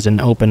house was an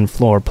open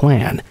floor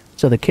plan,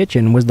 so the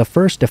kitchen was the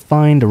first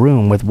defined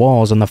room with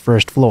walls on the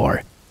first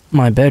floor.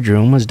 My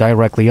bedroom was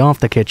directly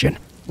off the kitchen,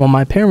 while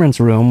my parents'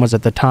 room was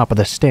at the top of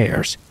the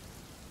stairs.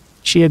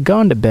 She had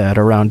gone to bed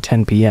around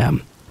 10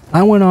 p.m.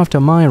 I went off to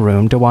my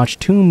room to watch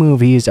 2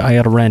 movies I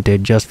had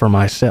rented just for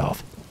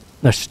myself.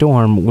 The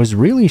storm was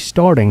really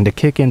starting to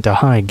kick into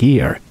high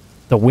gear.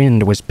 The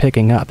wind was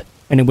picking up,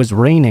 and it was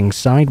raining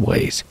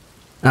sideways.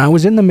 I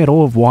was in the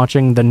middle of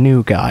watching The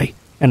New Guy,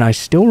 and I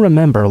still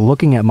remember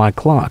looking at my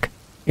clock.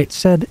 It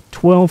said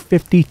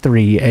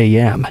 12:53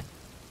 a.m.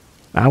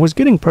 I was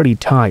getting pretty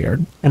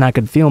tired, and I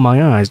could feel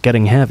my eyes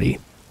getting heavy.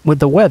 With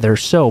the weather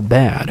so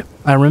bad,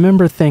 I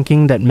remember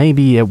thinking that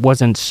maybe it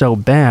wasn't so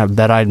bad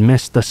that I'd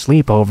missed the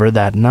sleepover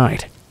that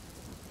night.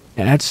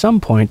 At some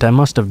point I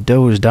must have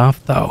dozed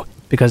off though,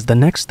 because the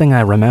next thing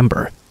I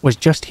remember was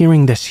just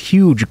hearing this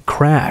huge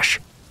crash.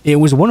 It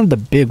was one of the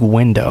big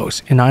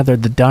windows in either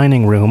the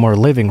dining room or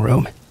living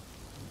room.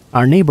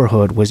 Our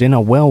neighborhood was in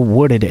a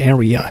well-wooded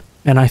area,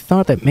 and I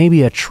thought that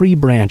maybe a tree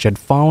branch had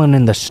fallen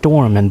in the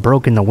storm and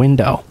broken the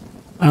window.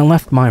 I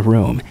left my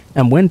room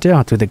and went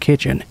out to the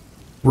kitchen.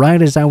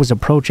 Right as I was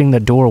approaching the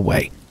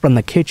doorway from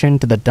the kitchen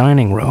to the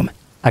dining room,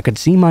 I could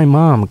see my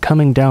mom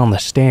coming down the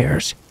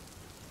stairs.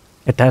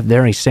 At that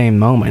very same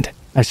moment,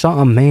 I saw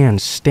a man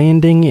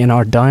standing in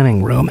our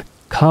dining room,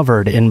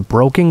 covered in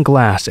broken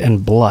glass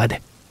and blood.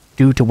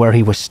 Due to where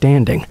he was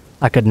standing,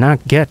 I could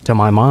not get to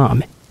my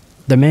mom.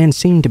 The man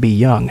seemed to be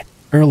young,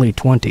 early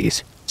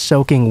 20s,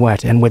 soaking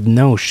wet and with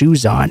no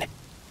shoes on.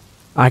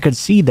 I could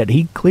see that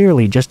he'd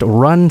clearly just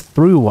run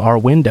through our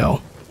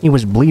window. He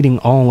was bleeding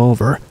all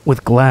over,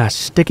 with glass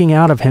sticking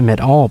out of him at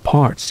all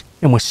parts,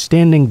 and was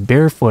standing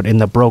barefoot in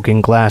the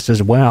broken glass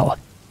as well.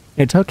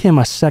 It took him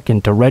a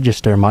second to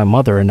register my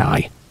mother and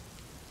I.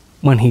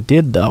 When he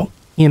did, though,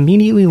 he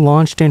immediately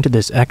launched into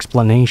this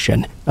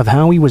explanation of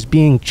how he was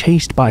being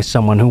chased by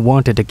someone who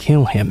wanted to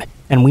kill him,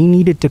 and we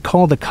needed to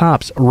call the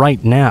cops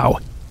right now.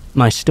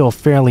 My still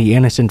fairly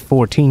innocent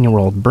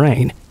 14-year-old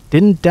brain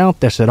didn't doubt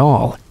this at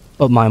all,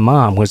 but my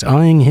mom was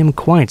eyeing him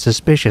quite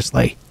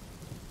suspiciously.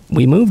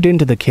 We moved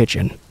into the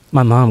kitchen.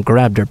 My mom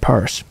grabbed her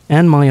purse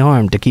and my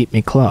arm to keep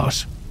me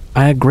close.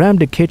 I had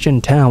grabbed a kitchen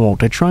towel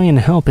to try and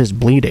help his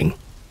bleeding.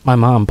 My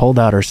mom pulled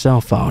out her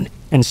cell phone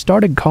and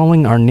started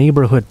calling our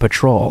neighborhood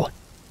patrol.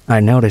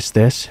 I noticed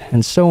this,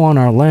 and so on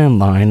our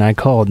landline I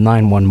called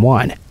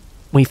 911.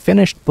 We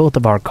finished both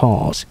of our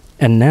calls,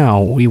 and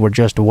now we were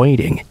just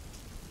waiting.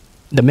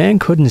 The man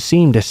couldn't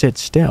seem to sit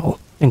still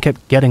and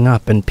kept getting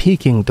up and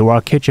peeking through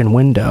our kitchen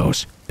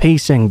windows,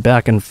 pacing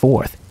back and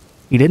forth.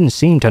 He didn't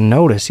seem to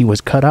notice he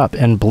was cut up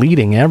and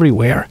bleeding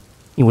everywhere.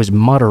 He was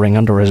muttering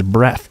under his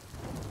breath.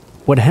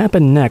 What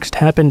happened next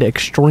happened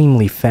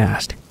extremely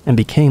fast and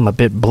became a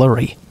bit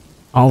blurry.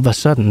 All of a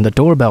sudden, the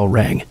doorbell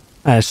rang.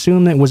 I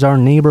assumed it was our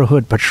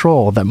neighborhood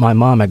patrol that my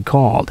mom had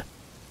called.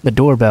 The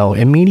doorbell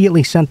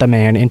immediately sent the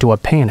man into a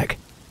panic.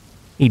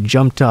 He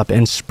jumped up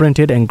and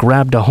sprinted and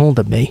grabbed a hold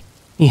of me.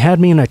 He had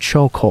me in a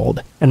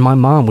chokehold, and my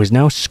mom was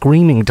now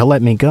screaming to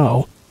let me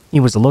go. He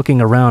was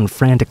looking around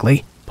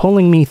frantically,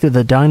 pulling me through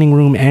the dining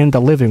room and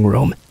the living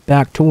room,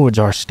 back towards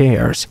our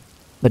stairs.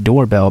 The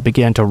doorbell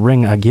began to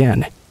ring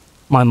again.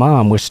 My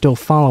mom was still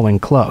following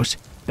close,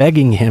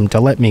 begging him to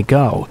let me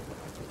go.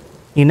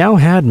 He now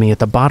had me at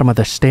the bottom of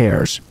the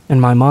stairs,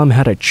 and my mom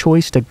had a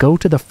choice to go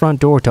to the front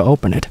door to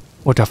open it,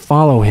 or to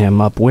follow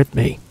him up with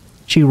me.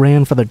 She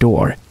ran for the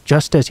door,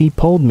 just as he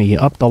pulled me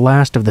up the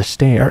last of the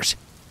stairs.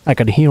 I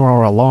could hear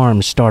our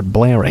alarms start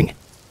blaring.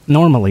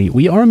 Normally,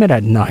 we arm it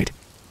at night,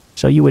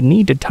 so you would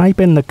need to type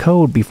in the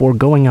code before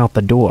going out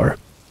the door.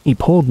 He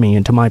pulled me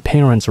into my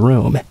parents'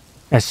 room.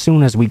 As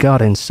soon as we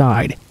got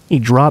inside, he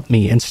dropped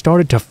me and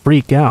started to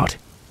freak out.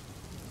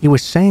 He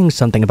was saying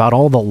something about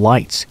all the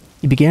lights.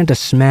 He began to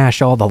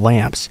smash all the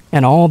lamps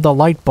and all the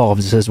light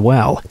bulbs as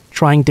well,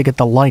 trying to get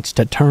the lights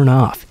to turn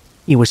off.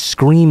 He was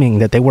screaming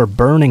that they were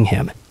burning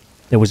him.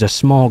 There was a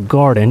small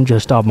garden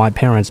just off my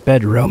parents'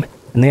 bedroom,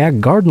 and they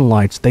had garden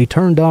lights they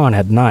turned on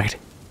at night.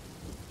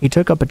 He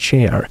took up a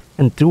chair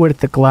and threw it at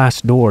the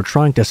glass door,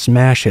 trying to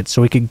smash it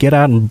so he could get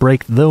out and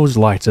break those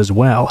lights as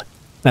well.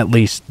 At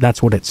least,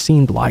 that's what it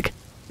seemed like.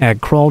 I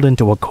had crawled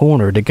into a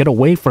corner to get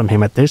away from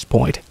him at this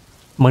point.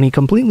 When he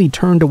completely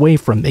turned away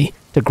from me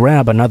to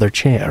grab another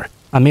chair,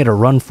 I made a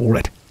run for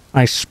it.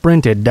 I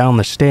sprinted down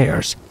the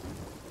stairs.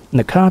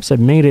 The cops had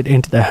made it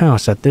into the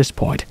house at this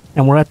point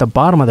and were at the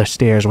bottom of the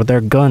stairs with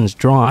their guns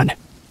drawn.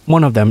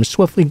 One of them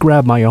swiftly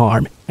grabbed my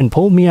arm and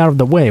pulled me out of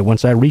the way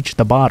once I reached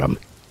the bottom.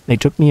 They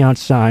took me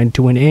outside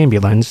to an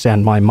ambulance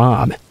and my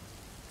mom.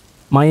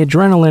 My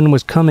adrenaline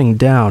was coming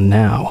down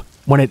now.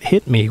 When it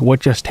hit me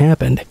what just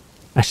happened,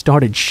 I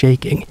started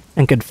shaking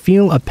and could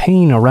feel a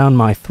pain around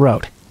my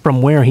throat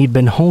from where he'd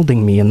been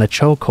holding me in the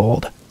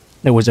chokehold.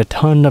 There was a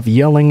ton of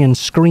yelling and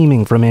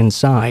screaming from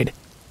inside.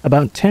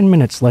 About 10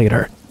 minutes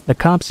later, the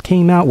cops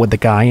came out with the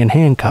guy in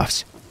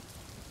handcuffs.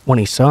 When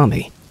he saw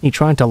me, he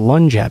tried to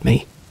lunge at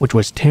me, which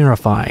was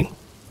terrifying.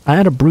 I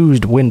had a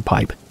bruised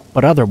windpipe,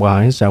 but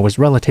otherwise I was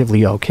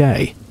relatively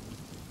okay.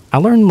 I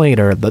learned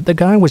later that the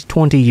guy was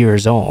 20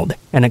 years old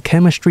and a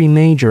chemistry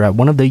major at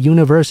one of the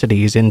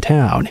universities in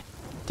town.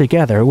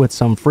 Together with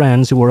some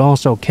friends who were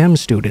also chem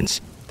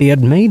students, they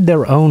had made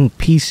their own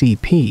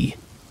PCP.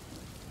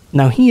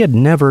 Now, he had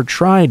never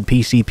tried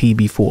PCP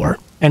before,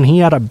 and he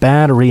had a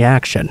bad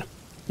reaction.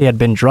 He had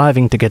been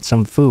driving to get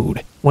some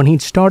food when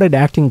he'd started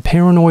acting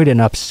paranoid and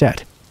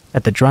upset.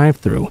 At the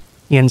drive-thru,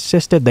 he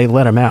insisted they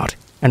let him out,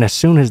 and as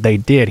soon as they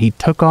did, he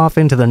took off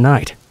into the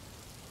night.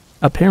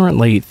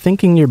 Apparently,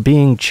 thinking you're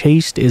being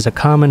chased is a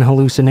common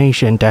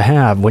hallucination to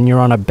have when you're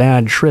on a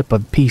bad trip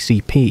of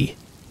PCP.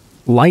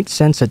 Light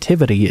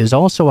sensitivity is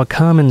also a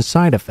common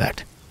side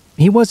effect.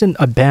 He wasn't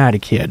a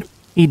bad kid.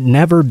 He'd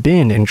never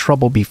been in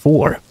trouble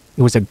before.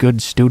 He was a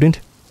good student,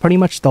 pretty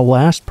much the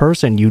last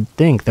person you'd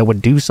think that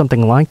would do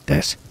something like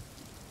this.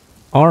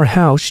 Our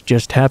house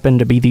just happened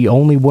to be the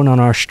only one on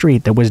our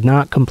street that was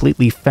not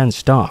completely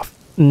fenced off,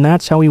 and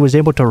that's how he was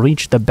able to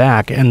reach the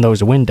back and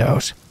those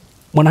windows.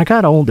 When I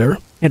got older,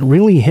 it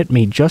really hit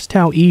me just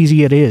how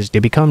easy it is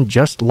to become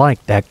just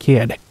like that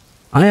kid.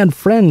 I had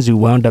friends who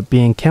wound up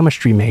being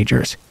chemistry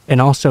majors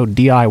and also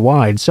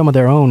DIY'd some of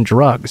their own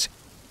drugs.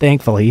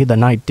 Thankfully, the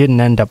night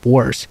didn't end up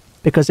worse,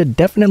 because it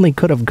definitely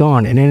could have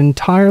gone in an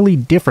entirely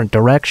different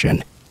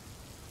direction.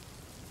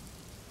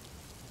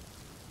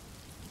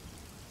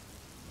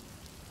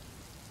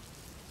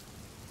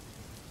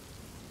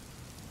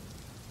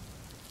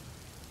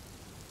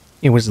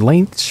 It was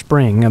late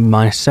spring of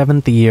my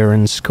 7th year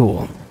in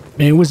school.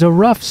 It was a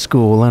rough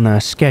school in a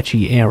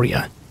sketchy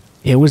area.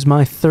 It was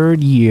my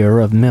 3rd year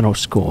of middle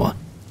school.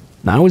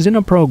 I was in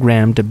a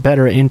program to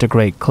better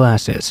integrate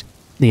classes.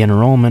 The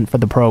enrollment for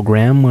the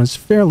program was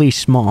fairly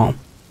small,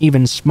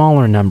 even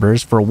smaller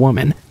numbers for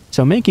women,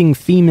 so making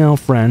female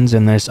friends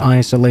in this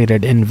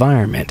isolated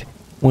environment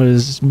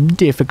was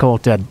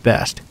difficult at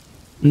best.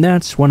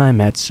 That's when I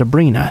met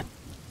Sabrina.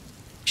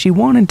 She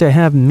wanted to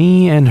have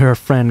me and her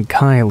friend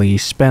Kylie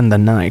spend the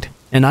night,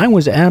 and I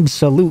was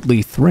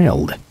absolutely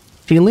thrilled.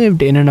 She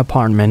lived in an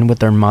apartment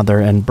with her mother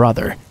and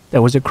brother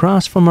that was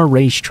across from a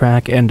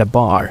racetrack and a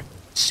bar.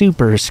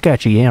 Super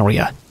sketchy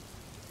area.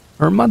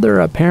 Her mother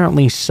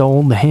apparently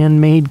sold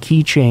handmade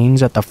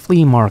keychains at the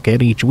flea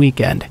market each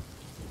weekend.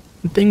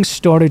 Things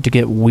started to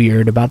get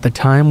weird about the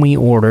time we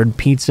ordered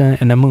pizza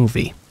and a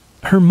movie.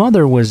 Her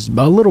mother was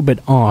a little bit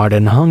odd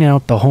and hung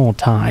out the whole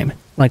time,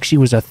 like she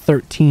was a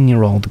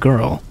 13-year-old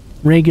girl,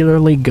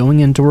 regularly going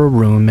into her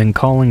room and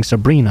calling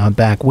Sabrina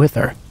back with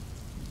her.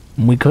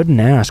 We couldn't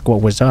ask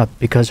what was up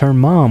because her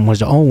mom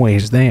was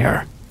always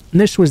there.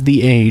 This was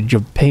the age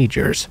of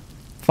pagers.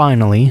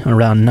 Finally,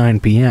 around 9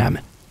 p.m.,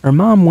 her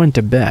mom went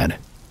to bed.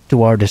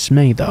 To our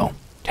dismay, though,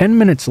 10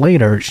 minutes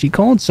later, she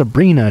called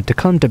Sabrina to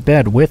come to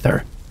bed with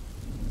her.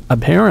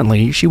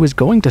 Apparently, she was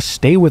going to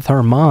stay with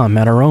her mom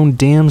at her own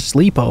damn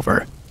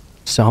sleepover.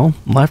 So,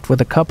 left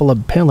with a couple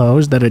of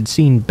pillows that had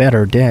seen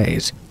better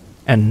days,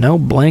 and no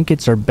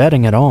blankets or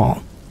bedding at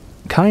all.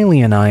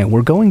 Kylie and I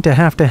were going to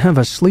have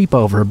a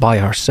sleepover by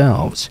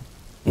ourselves.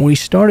 We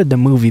started the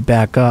movie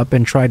back up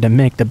and tried to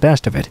make the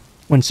best of it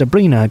when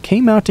Sabrina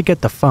came out to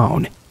get the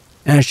phone.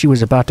 As she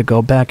was about to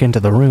go back into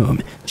the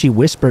room, she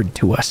whispered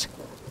to us,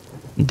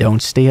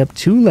 "Don't stay up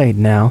too late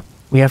now.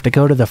 We have to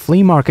go to the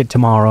flea market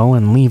tomorrow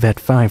and leave at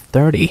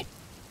 5:30.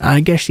 I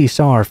guess she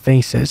saw our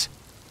faces.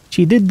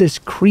 She did this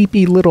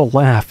creepy little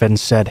laugh and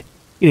said,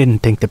 "You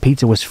didn't think the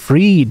pizza was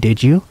free,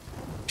 did you?"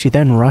 She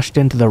then rushed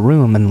into the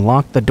room and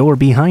locked the door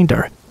behind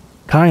her.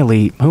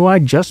 Kylie, who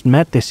I'd just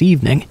met this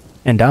evening,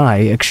 and I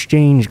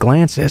exchanged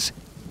glances.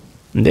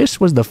 This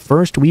was the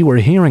first we were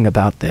hearing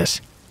about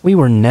this. We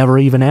were never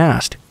even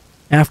asked.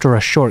 After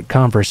a short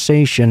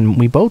conversation,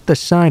 we both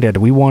decided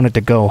we wanted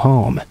to go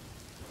home.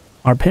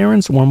 Our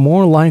parents were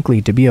more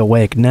likely to be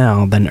awake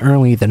now than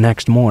early the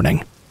next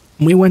morning.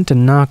 We went to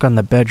knock on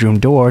the bedroom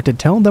door to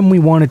tell them we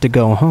wanted to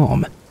go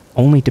home,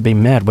 only to be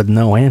met with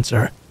no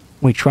answer.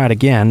 We tried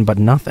again, but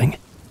nothing.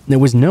 There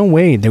was no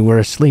way they were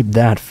asleep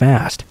that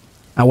fast.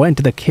 I went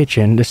to the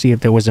kitchen to see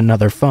if there was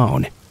another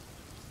phone.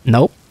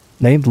 Nope.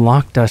 They'd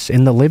locked us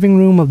in the living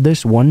room of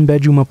this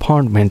one-bedroom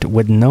apartment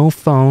with no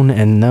phone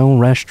and no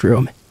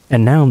restroom,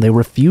 and now they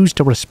refused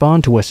to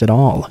respond to us at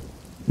all.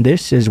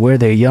 This is where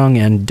the young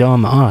and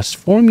dumb us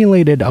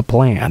formulated a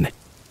plan.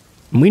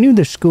 We knew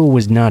the school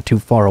was not too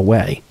far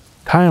away.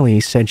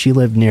 Kylie said she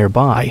lived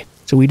nearby,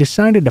 so we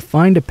decided to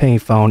find a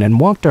payphone and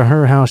walk to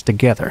her house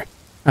together.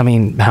 I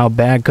mean, how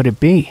bad could it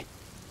be?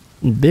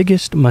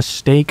 Biggest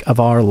mistake of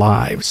our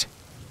lives.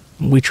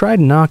 We tried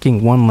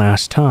knocking one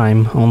last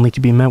time, only to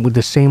be met with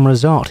the same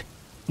result.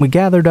 We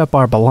gathered up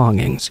our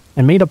belongings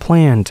and made a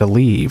plan to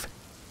leave.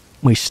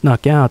 We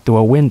snuck out through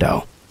a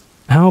window.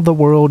 How the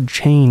world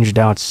changed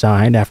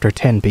outside after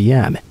 10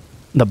 p.m.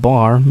 The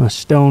bar, a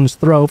stone's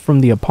throw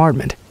from the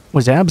apartment,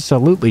 was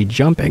absolutely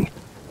jumping.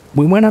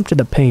 We went up to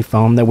the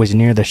payphone that was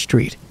near the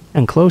street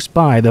and close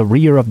by the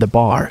rear of the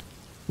bar.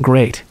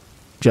 Great.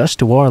 Just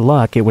to our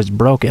luck, it was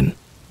broken.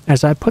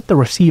 As I put the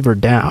receiver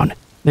down,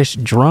 this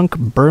drunk,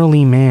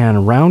 burly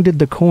man rounded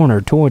the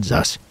corner towards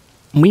us.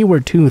 We were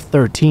two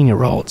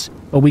 13-year-olds,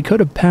 but we could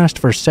have passed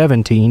for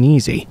 17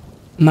 easy.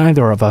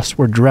 Neither of us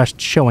were dressed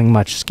showing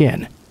much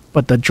skin,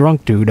 but the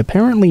drunk dude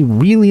apparently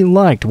really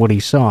liked what he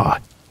saw.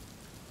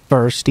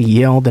 First, he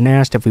yelled and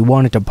asked if we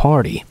wanted to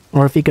party,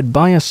 or if he could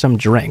buy us some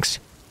drinks.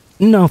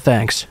 "No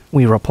thanks,"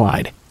 we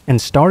replied, and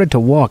started to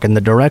walk in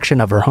the direction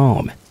of her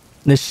home.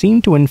 This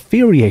seemed to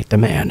infuriate the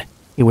man.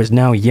 He was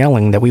now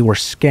yelling that we were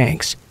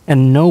skanks,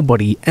 and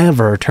nobody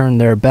ever turned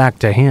their back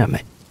to him.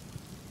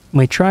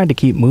 We tried to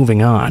keep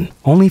moving on,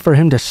 only for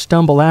him to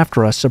stumble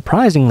after us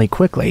surprisingly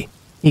quickly.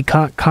 He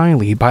caught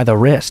Kylie by the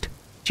wrist.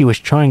 She was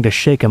trying to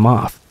shake him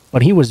off,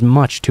 but he was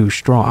much too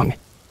strong.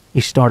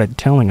 He started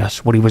telling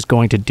us what he was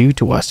going to do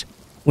to us.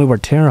 We were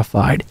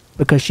terrified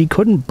because she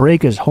couldn't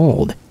break his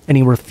hold, and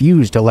he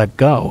refused to let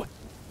go.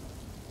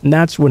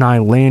 That's when I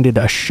landed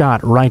a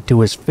shot right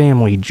to his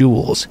family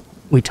jewels.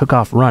 We took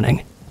off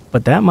running,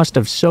 but that must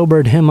have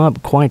sobered him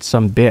up quite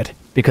some bit,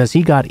 because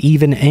he got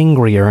even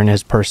angrier in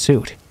his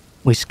pursuit.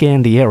 We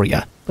scanned the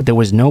area, but there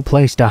was no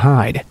place to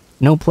hide.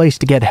 no place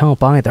to get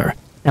help either,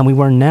 and we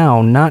were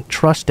now not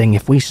trusting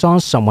if we saw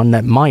someone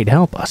that might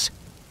help us.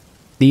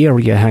 The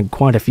area had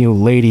quite a few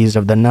ladies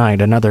of the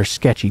night and other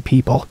sketchy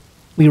people.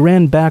 We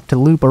ran back to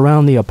loop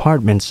around the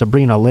apartment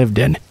Sabrina lived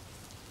in,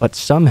 but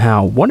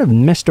somehow one of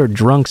Mr.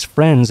 Drunk's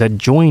friends had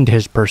joined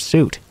his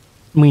pursuit.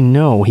 We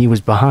know he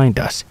was behind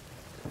us.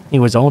 He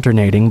was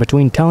alternating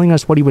between telling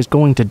us what he was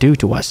going to do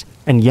to us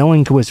and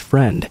yelling to his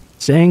friend,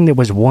 saying there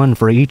was one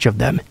for each of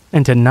them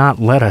and to not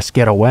let us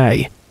get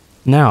away.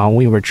 Now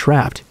we were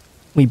trapped.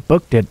 We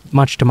booked it,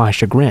 much to my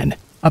chagrin,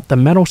 up the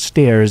metal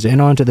stairs and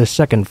onto the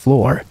second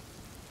floor.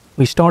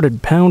 We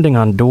started pounding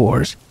on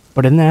doors,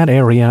 but in that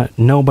area,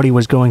 nobody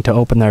was going to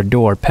open their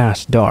door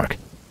past dark.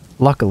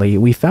 Luckily,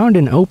 we found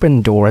an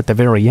open door at the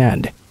very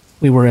end.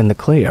 We were in the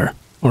clear,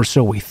 or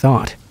so we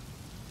thought.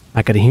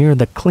 I could hear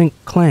the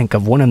clink-clank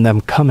of one of them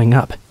coming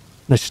up.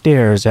 The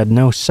stairs had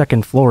no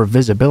second-floor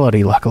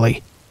visibility,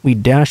 luckily. We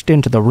dashed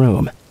into the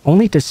room,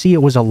 only to see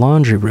it was a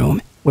laundry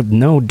room, with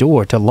no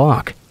door to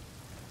lock.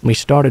 We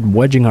started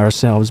wedging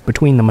ourselves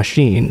between the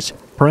machines,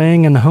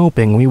 praying and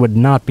hoping we would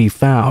not be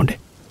found.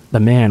 The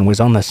man was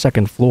on the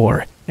second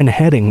floor and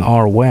heading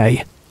our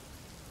way.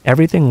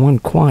 Everything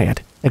went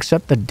quiet,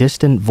 except the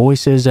distant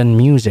voices and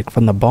music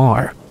from the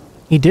bar.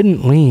 He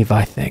didn't leave,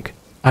 I think.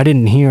 I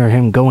didn't hear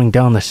him going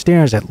down the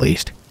stairs, at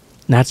least.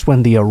 That's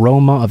when the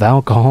aroma of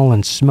alcohol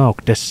and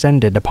smoke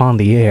descended upon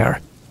the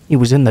air. He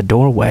was in the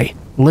doorway,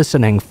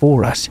 listening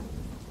for us.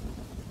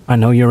 "I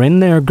know you're in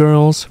there,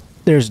 girls.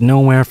 There's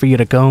nowhere for you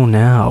to go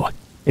now.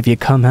 If you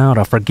come out,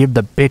 I'll forgive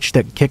the bitch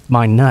that kicked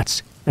my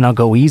nuts, and I'll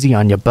go easy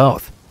on you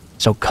both.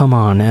 So come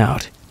on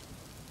out."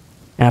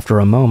 After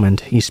a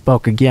moment, he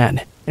spoke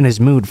again, and his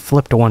mood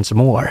flipped once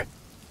more.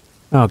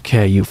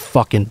 "Okay, you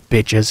fucking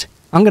bitches.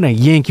 I'm gonna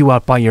yank you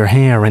out by your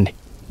hair and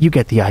you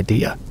get the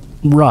idea.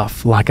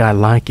 Rough like I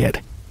like it."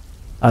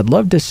 I'd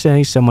love to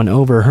say someone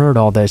overheard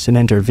all this and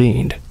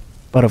intervened,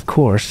 but of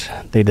course,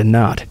 they did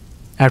not.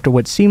 After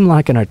what seemed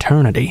like an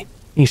eternity,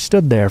 he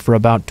stood there for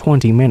about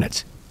 20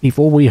 minutes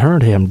before we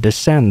heard him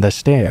descend the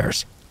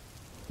stairs.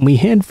 We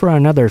hid for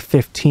another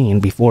 15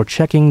 before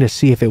checking to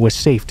see if it was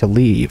safe to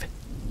leave.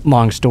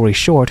 Long story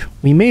short,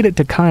 we made it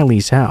to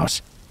Kylie's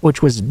house,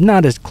 which was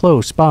not as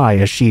close by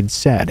as she'd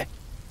said.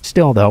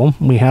 Still though,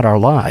 we had our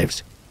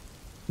lives.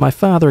 My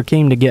father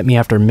came to get me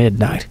after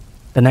midnight.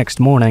 The next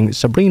morning,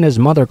 Sabrina's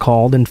mother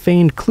called and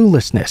feigned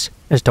cluelessness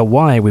as to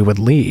why we would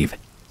leave.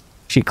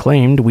 She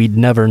claimed we'd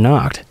never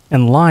knocked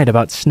and lied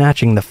about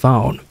snatching the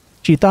phone.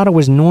 She thought it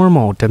was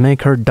normal to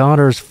make her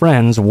daughter's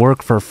friends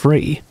work for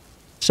free.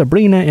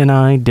 Sabrina and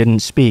I didn't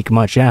speak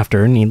much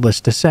after,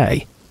 needless to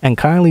say, and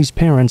Kylie's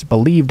parents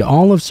believed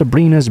all of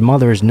Sabrina's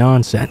mother's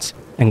nonsense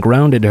and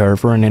grounded her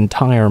for an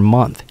entire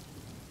month.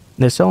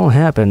 This all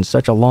happened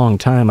such a long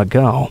time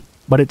ago,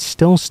 but it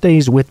still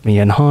stays with me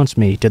and haunts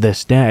me to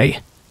this day.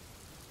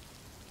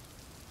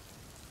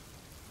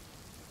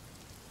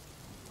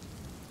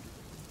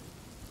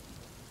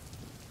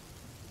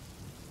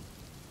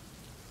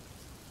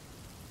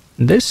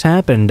 This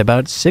happened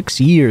about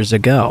 6 years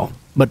ago,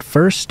 but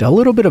first, a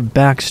little bit of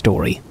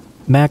backstory.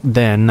 Back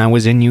then, I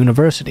was in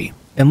university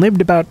and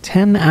lived about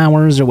 10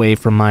 hours away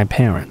from my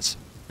parents.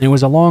 It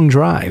was a long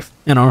drive,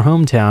 and our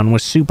hometown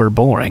was super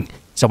boring,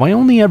 so I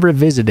only ever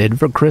visited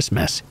for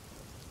Christmas.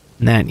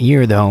 That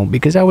year, though,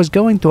 because I was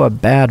going through a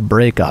bad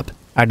breakup,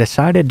 I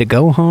decided to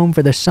go home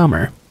for the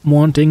summer,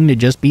 wanting to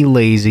just be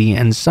lazy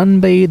and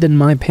sunbathe in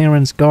my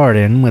parents'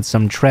 garden with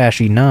some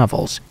trashy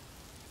novels.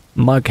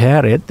 Luck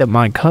had it that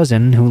my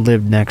cousin, who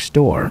lived next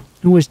door,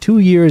 who was 2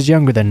 years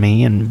younger than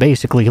me and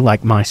basically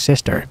like my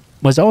sister,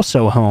 was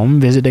also home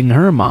visiting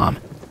her mom.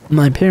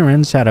 My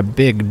parents had a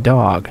big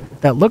dog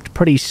that looked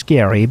pretty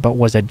scary but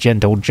was a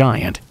gentle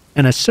giant,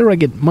 and a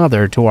surrogate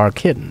mother to our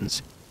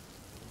kittens.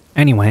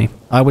 Anyway,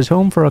 I was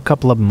home for a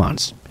couple of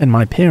months, and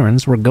my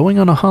parents were going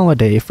on a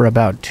holiday for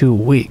about 2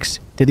 weeks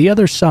to the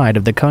other side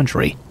of the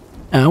country.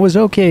 I was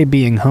okay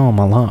being home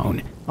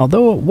alone,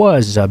 although it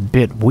was a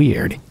bit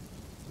weird.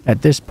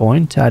 At this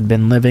point, I'd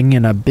been living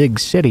in a big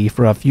city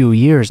for a few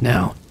years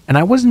now, and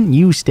I wasn't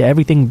used to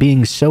everything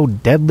being so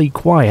deadly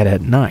quiet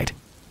at night.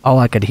 All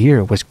I could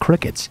hear was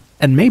crickets,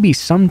 and maybe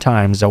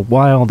sometimes a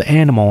wild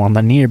animal on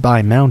the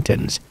nearby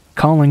mountains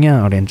calling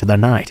out into the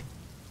night.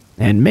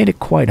 It made it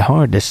quite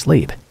hard to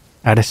sleep.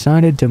 I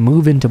decided to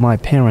move into my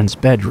parents'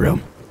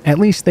 bedroom. At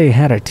least they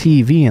had a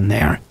TV in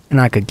there,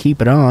 and I could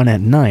keep it on at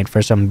night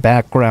for some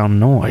background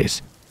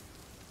noise.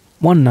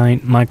 One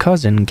night, my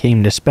cousin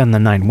came to spend the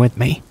night with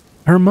me.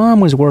 Her mom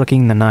was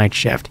working the night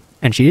shift,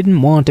 and she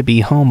didn't want to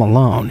be home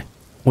alone.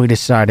 We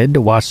decided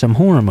to watch some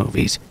horror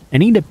movies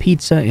and eat a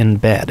pizza in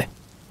bed.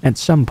 At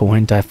some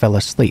point, I fell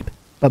asleep,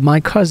 but my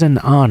cousin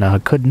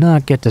Anna could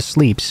not get to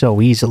sleep so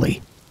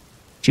easily.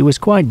 She was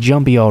quite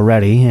jumpy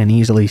already and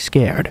easily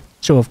scared,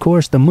 so of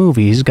course the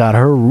movies got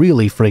her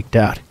really freaked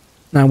out.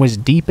 I was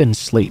deep in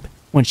sleep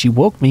when she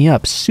woke me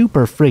up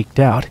super freaked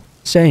out,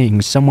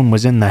 saying someone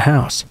was in the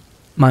house.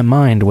 My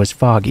mind was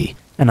foggy,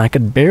 and I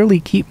could barely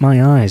keep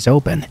my eyes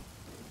open.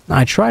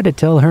 I tried to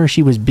tell her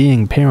she was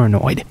being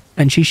paranoid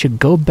and she should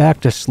go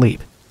back to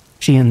sleep.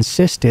 She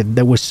insisted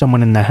there was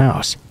someone in the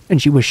house,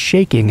 and she was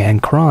shaking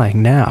and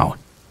crying now.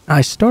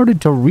 I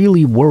started to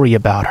really worry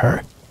about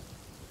her.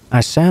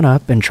 I sat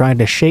up and tried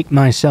to shake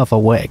myself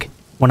awake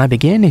when I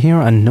began to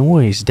hear a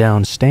noise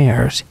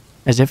downstairs,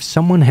 as if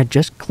someone had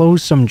just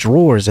closed some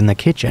drawers in the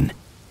kitchen.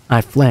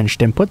 I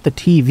flinched and put the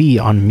TV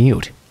on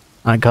mute.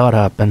 I got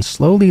up and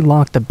slowly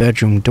locked the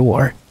bedroom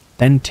door,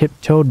 then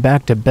tiptoed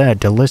back to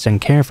bed to listen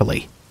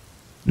carefully.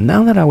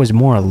 Now that I was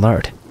more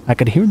alert, I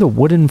could hear the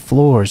wooden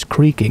floors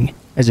creaking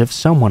as if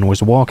someone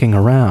was walking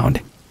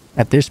around.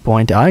 At this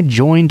point, I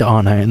joined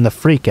Anna in the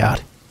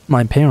freakout.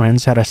 My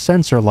parents had a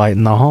sensor light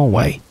in the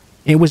hallway.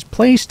 It was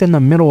placed in the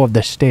middle of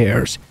the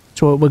stairs,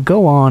 so it would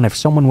go on if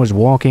someone was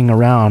walking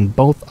around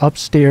both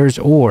upstairs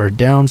or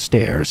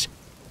downstairs.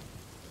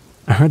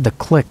 I heard the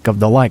click of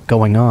the light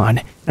going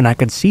on, and I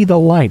could see the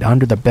light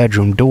under the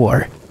bedroom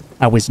door.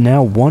 I was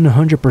now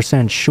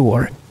 100%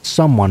 sure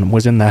someone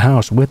was in the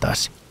house with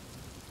us.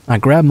 I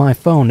grabbed my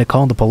phone to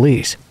call the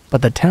police,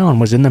 but the town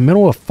was in the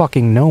middle of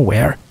fucking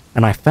nowhere,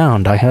 and I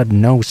found I had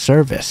no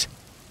service.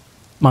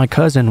 My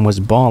cousin was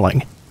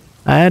bawling.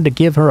 I had to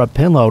give her a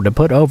pillow to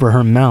put over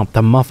her mouth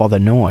to muffle the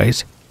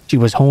noise. She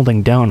was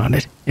holding down on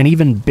it and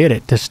even bit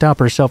it to stop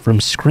herself from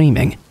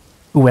screaming.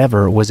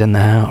 Whoever was in the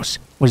house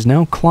was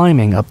now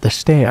climbing up the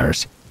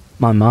stairs.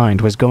 My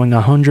mind was going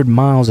 100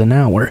 miles an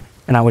hour,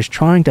 and I was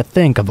trying to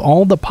think of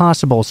all the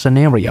possible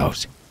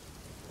scenarios.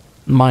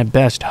 My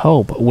best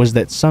hope was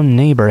that some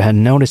neighbor had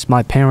noticed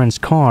my parents'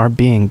 car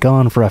being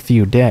gone for a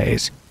few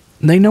days.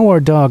 They know our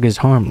dog is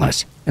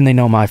harmless, and they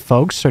know my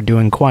folks are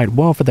doing quite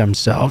well for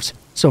themselves,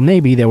 so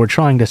maybe they were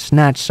trying to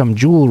snatch some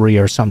jewelry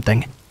or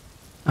something.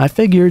 I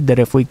figured that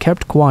if we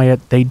kept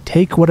quiet, they'd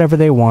take whatever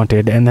they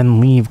wanted and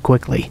then leave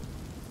quickly.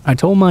 I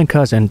told my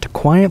cousin to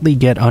quietly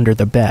get under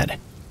the bed.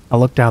 I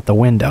looked out the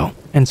window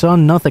and saw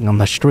nothing on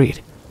the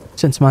street.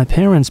 Since my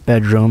parents'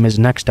 bedroom is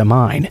next to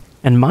mine,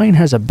 and mine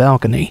has a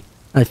balcony,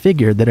 I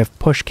figured that if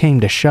push came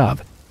to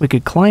shove, we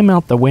could climb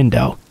out the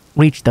window,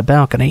 reach the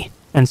balcony,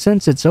 and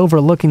since it's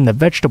overlooking the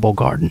vegetable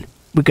garden,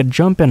 we could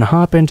jump and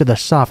hop into the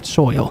soft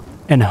soil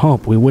and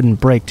hope we wouldn't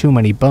break too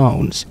many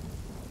bones.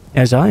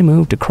 As I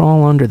moved to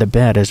crawl under the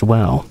bed as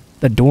well,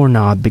 the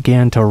doorknob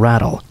began to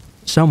rattle.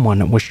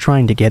 Someone was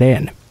trying to get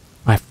in.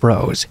 I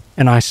froze,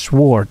 and I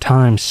swore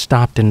time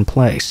stopped in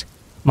place.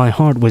 My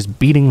heart was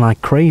beating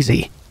like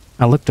crazy.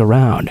 I looked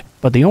around,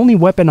 but the only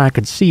weapon I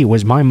could see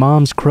was my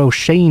mom's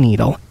crochet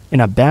needle in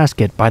a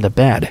basket by the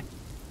bed.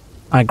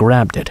 I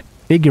grabbed it,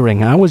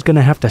 figuring I was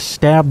gonna have to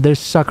stab this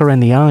sucker in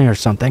the eye or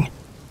something.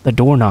 The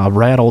doorknob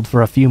rattled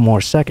for a few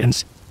more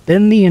seconds,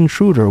 then the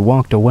intruder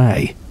walked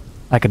away.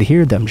 I could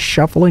hear them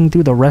shuffling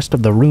through the rest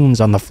of the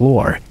rooms on the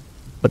floor,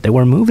 but they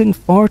were moving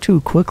far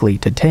too quickly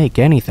to take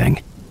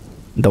anything.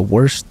 The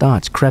worst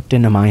thoughts crept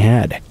into my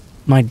head.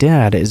 My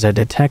dad is a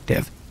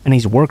detective, and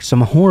he's worked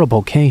some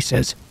horrible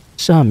cases,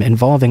 some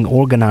involving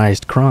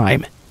organized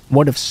crime.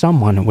 What if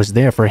someone was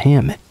there for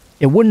him?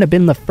 It wouldn't have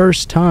been the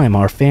first time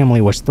our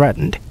family was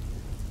threatened.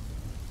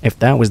 If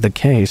that was the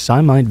case,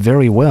 I might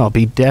very well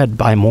be dead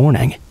by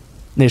morning.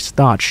 This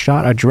thought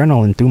shot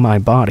adrenaline through my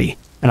body,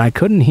 and I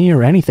couldn't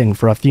hear anything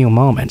for a few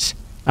moments.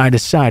 I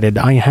decided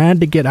I had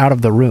to get out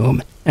of the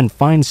room and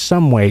find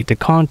some way to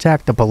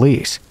contact the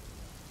police.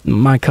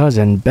 My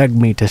cousin begged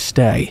me to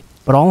stay,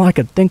 but all I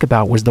could think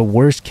about was the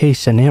worst-case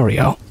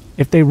scenario.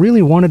 If they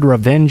really wanted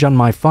revenge on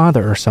my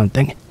father or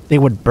something, they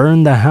would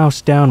burn the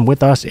house down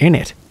with us in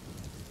it.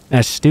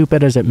 As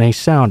stupid as it may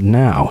sound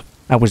now,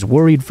 I was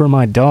worried for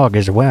my dog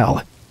as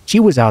well. She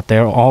was out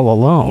there all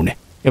alone.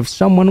 If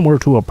someone were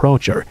to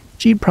approach her,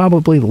 she'd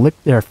probably lick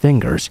their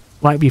fingers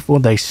right before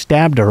they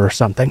stabbed her or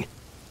something.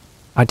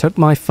 I took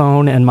my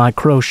phone and my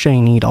crochet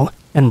needle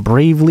and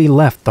bravely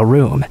left the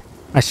room.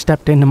 I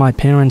stepped into my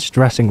parents'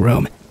 dressing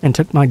room and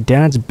took my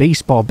dad's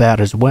baseball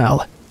bat as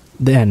well.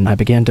 Then I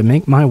began to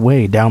make my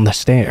way down the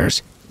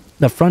stairs.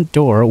 The front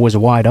door was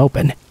wide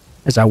open.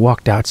 As I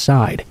walked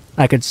outside,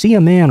 I could see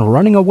a man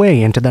running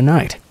away into the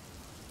night.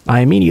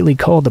 I immediately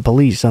called the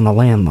police on the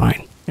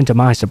landline, and to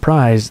my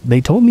surprise, they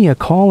told me a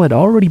call had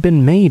already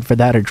been made for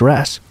that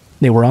address.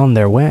 They were on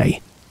their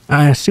way.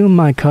 I assumed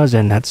my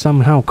cousin had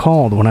somehow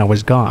called when I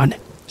was gone,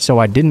 so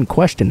I didn't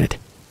question it.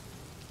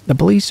 The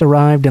police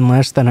arrived in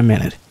less than a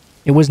minute.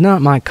 It was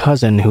not my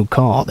cousin who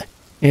called.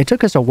 It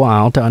took us a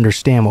while to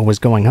understand what was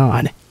going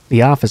on.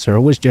 The officer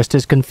was just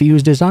as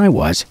confused as I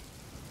was.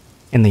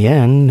 In the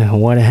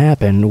end, what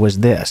happened was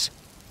this.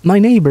 My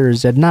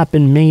neighbors had not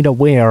been made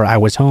aware I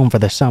was home for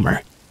the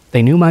summer.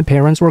 They knew my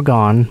parents were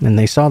gone, and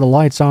they saw the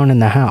lights on in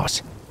the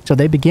house, so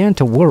they began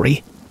to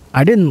worry.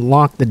 I didn't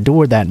lock the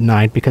door that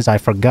night because I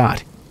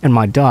forgot, and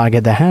my dog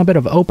had the habit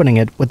of opening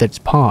it with its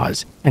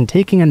paws and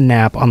taking a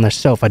nap on the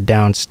sofa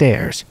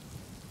downstairs.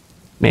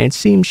 It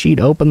seemed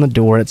she'd opened the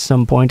door at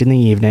some point in the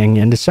evening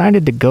and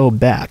decided to go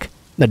back.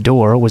 The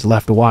door was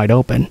left wide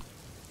open.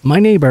 My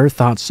neighbor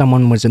thought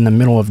someone was in the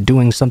middle of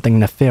doing something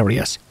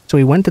nefarious, so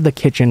he went to the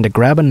kitchen to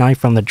grab a knife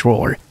from the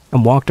drawer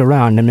and walked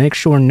around to make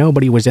sure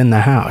nobody was in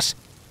the house.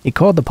 He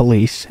called the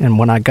police, and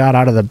when I got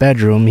out of the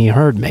bedroom, he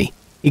heard me.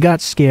 He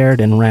got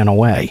scared and ran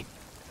away.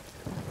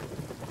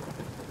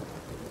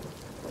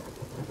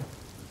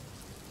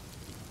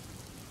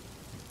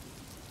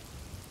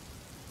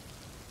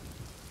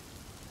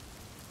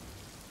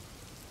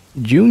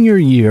 Junior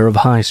year of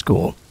high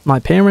school, my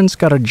parents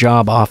got a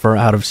job offer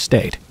out of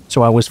state,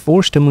 so I was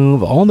forced to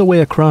move all the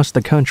way across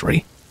the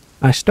country.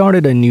 I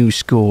started a new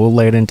school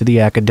late into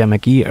the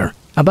academic year,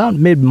 about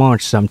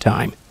mid-March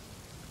sometime.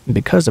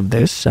 Because of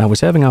this, I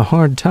was having a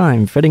hard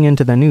time fitting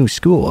into the new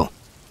school.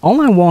 All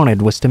I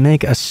wanted was to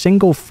make a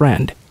single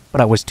friend,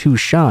 but I was too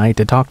shy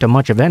to talk to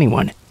much of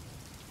anyone.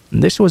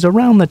 This was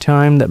around the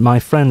time that my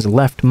friends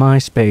left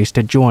MySpace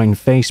to join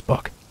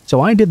Facebook,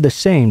 so I did the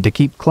same to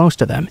keep close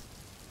to them.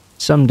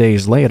 Some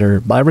days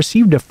later, I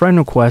received a friend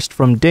request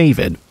from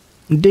David.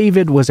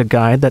 David was a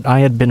guy that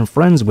I had been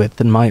friends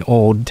with in my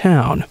old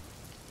town.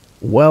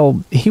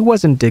 Well, he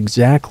wasn't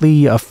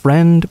exactly a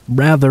friend,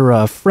 rather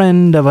a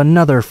friend of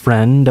another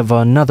friend of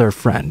another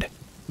friend.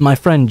 My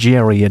friend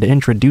Jerry had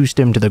introduced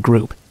him to the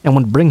group and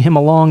would bring him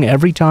along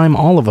every time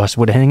all of us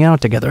would hang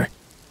out together.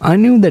 I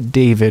knew that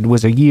David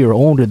was a year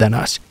older than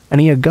us,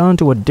 and he had gone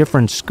to a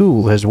different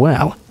school as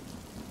well.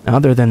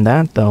 Other than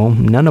that, though,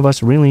 none of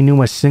us really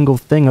knew a single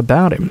thing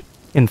about him.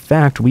 In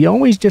fact, we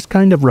always just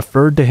kind of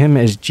referred to him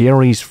as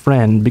Jerry's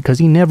friend because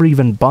he never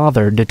even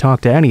bothered to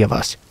talk to any of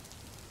us.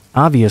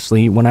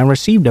 Obviously, when I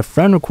received a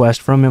friend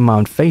request from him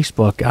on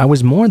Facebook, I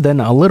was more than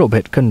a little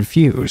bit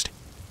confused.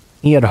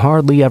 He had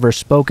hardly ever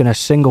spoken a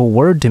single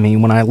word to me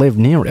when I lived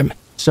near him,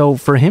 so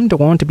for him to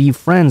want to be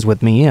friends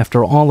with me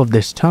after all of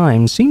this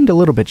time seemed a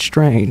little bit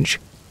strange.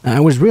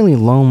 I was really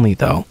lonely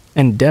though,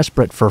 and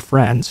desperate for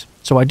friends,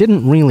 so I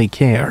didn't really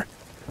care.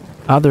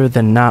 Other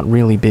than not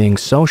really being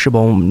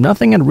sociable,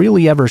 nothing had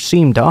really ever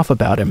seemed off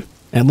about him,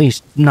 at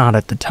least not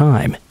at the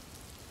time.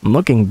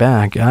 Looking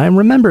back, I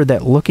remember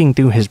that looking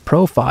through his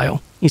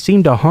profile, he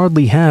seemed to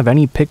hardly have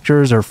any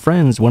pictures or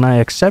friends when I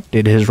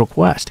accepted his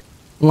request.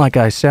 Like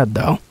I said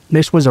though,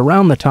 this was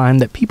around the time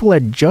that people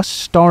had just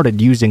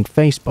started using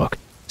Facebook,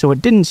 so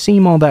it didn't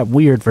seem all that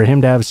weird for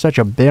him to have such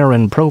a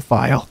barren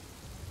profile.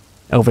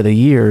 Over the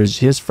years,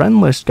 his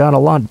friend list got a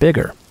lot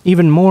bigger,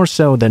 even more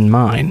so than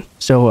mine,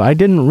 so I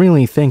didn't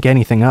really think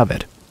anything of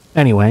it.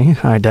 Anyway,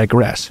 I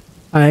digress.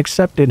 I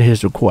accepted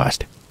his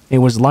request. It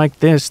was like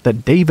this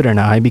that David and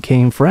I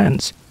became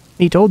friends.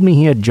 He told me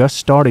he had just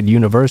started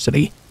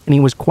university, and he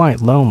was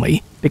quite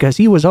lonely, because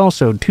he was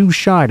also too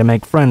shy to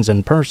make friends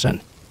in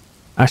person.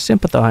 I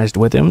sympathized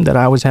with him that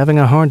I was having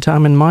a hard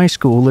time in my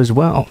school as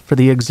well, for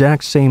the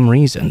exact same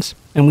reasons,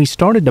 and we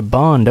started to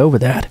bond over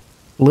that.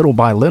 Little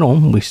by little,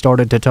 we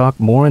started to talk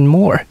more and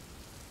more.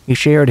 He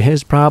shared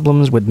his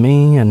problems with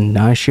me, and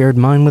I shared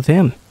mine with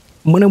him.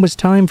 When it was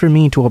time for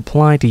me to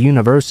apply to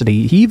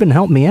university, he even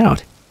helped me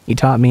out. He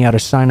taught me how to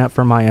sign up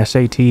for my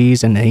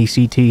SATs and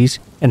ACTs,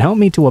 and helped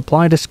me to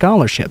apply to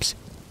scholarships.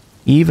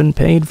 He even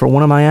paid for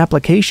one of my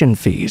application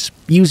fees,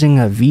 using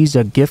a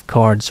Visa gift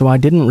card so I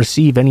didn't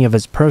receive any of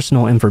his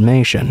personal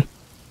information.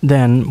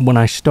 Then, when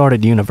I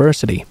started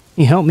university,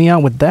 he helped me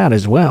out with that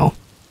as well.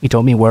 He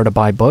told me where to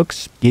buy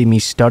books, gave me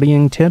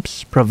studying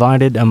tips,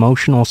 provided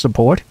emotional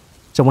support.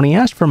 So when he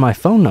asked for my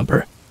phone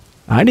number,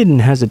 I didn't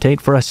hesitate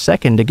for a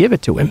second to give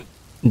it to him.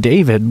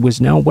 David was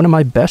now one of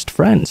my best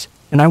friends,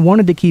 and I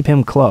wanted to keep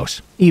him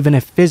close, even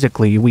if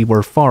physically we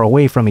were far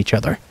away from each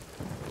other.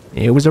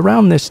 It was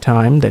around this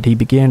time that he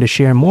began to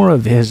share more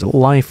of his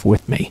life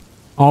with me.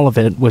 All of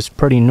it was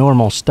pretty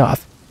normal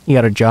stuff. He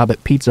had a job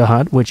at Pizza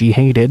Hut, which he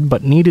hated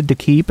but needed to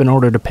keep in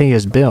order to pay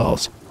his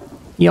bills.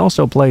 He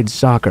also played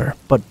soccer,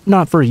 but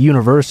not for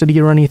university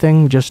or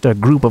anything, just a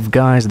group of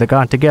guys that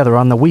got together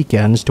on the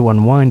weekends to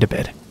unwind a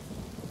bit.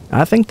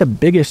 I think the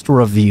biggest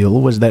reveal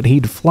was that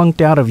he'd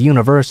flunked out of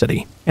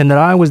university, and that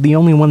I was the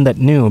only one that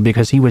knew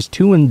because he was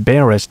too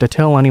embarrassed to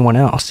tell anyone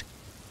else.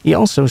 He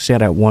also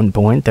said at one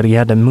point that he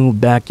had to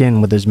move back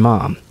in with his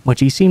mom,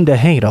 which he seemed to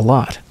hate a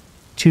lot.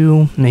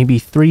 2, maybe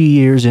 3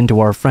 years into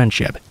our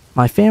friendship,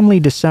 my family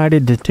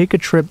decided to take a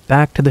trip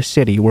back to the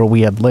city where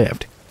we had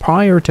lived,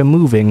 prior to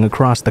moving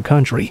across the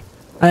country.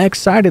 I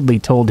excitedly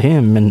told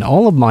him and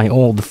all of my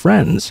old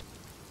friends.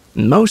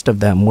 Most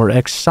of them were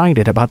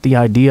excited about the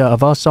idea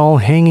of us all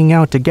hanging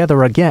out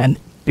together again,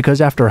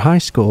 because after high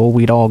school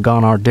we'd all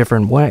gone our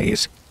different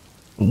ways.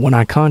 When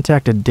I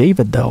contacted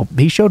David though,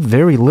 he showed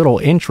very little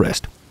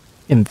interest.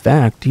 In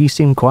fact, he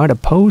seemed quite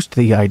opposed to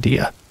the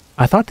idea.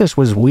 I thought this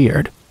was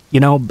weird. You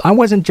know, I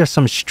wasn't just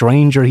some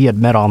stranger he had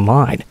met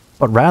online,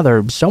 but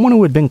rather someone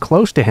who had been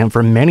close to him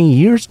for many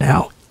years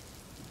now.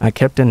 I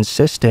kept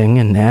insisting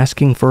and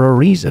asking for a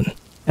reason,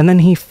 and then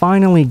he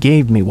finally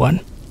gave me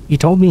one. He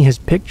told me his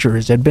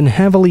pictures had been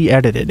heavily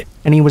edited,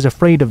 and he was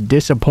afraid of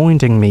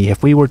disappointing me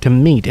if we were to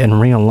meet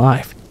in real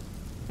life.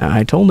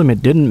 I told him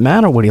it didn't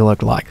matter what he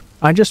looked like.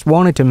 I just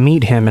wanted to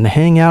meet him and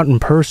hang out in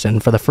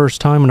person for the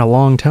first time in a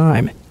long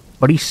time.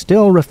 But he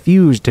still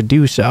refused to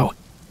do so.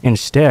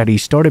 Instead, he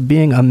started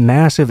being a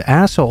massive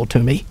asshole to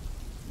me.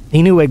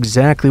 He knew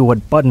exactly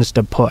what buttons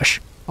to push,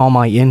 all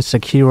my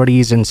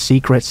insecurities and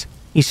secrets.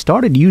 He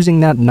started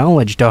using that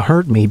knowledge to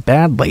hurt me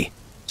badly,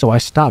 so I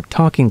stopped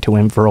talking to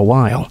him for a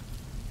while.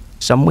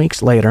 Some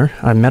weeks later,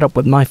 I met up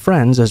with my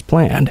friends as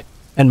planned,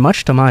 and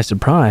much to my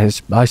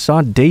surprise, I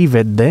saw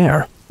David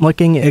there,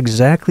 looking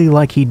exactly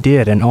like he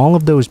did in all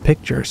of those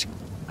pictures.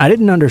 I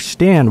didn't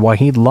understand why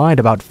he'd lied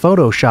about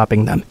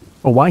photoshopping them,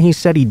 or why he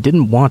said he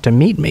didn't want to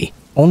meet me,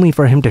 only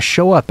for him to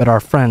show up at our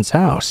friend's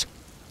house.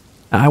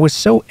 I was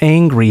so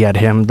angry at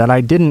him that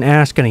I didn't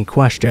ask any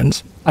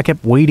questions. I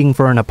kept waiting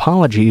for an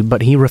apology,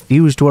 but he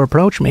refused to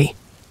approach me.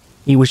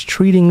 He was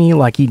treating me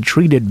like he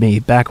treated me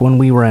back when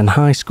we were in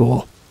high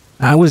school.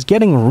 I was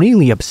getting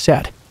really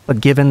upset,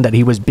 but given that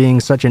he was being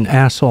such an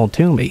asshole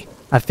to me,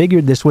 I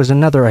figured this was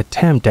another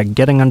attempt at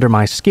getting under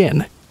my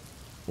skin.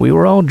 We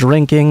were all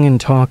drinking and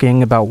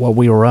talking about what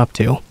we were up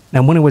to,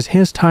 and when it was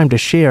his time to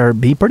share,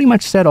 he pretty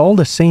much said all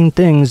the same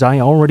things I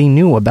already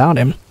knew about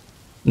him.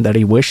 That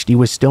he wished he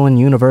was still in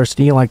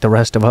university like the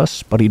rest of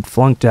us, but he'd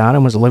flunked out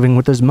and was living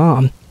with his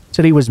mom.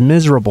 Said he was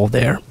miserable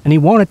there, and he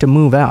wanted to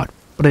move out,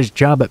 but his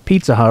job at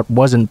Pizza Hut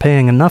wasn't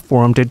paying enough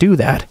for him to do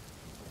that.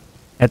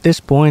 At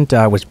this point,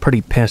 I was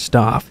pretty pissed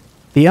off.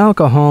 The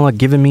alcohol had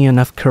given me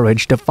enough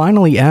courage to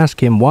finally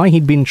ask him why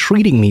he'd been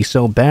treating me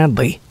so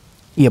badly.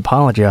 He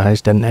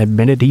apologized and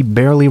admitted he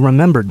barely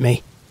remembered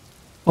me.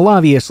 Well,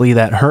 obviously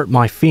that hurt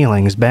my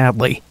feelings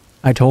badly.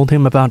 I told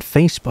him about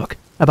Facebook,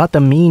 about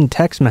the mean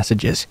text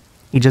messages.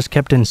 He just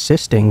kept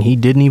insisting he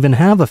didn't even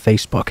have a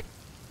Facebook.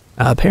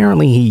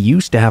 Apparently he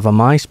used to have a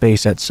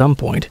MySpace at some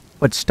point,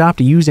 but stopped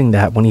using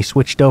that when he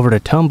switched over to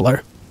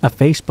Tumblr. A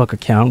Facebook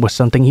account was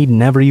something he'd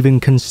never even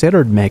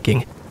considered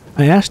making.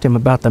 I asked him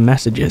about the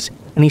messages,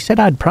 and he said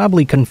I'd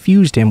probably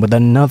confused him with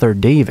another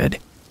David.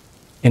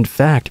 In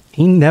fact,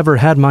 he never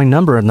had my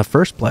number in the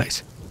first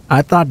place.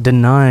 I thought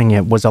denying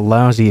it was a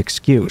lousy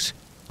excuse,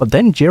 but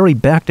then Jerry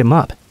backed him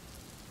up.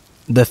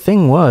 The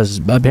thing was,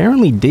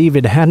 apparently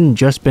David hadn't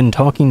just been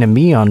talking to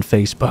me on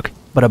Facebook,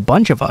 but a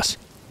bunch of us.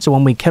 So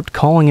when we kept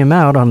calling him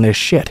out on this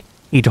shit,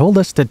 he told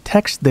us to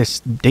text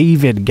this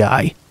David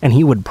guy, and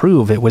he would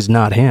prove it was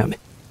not him.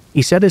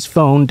 He set his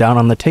phone down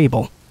on the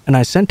table, and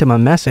I sent him a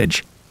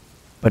message.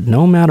 But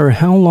no matter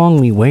how long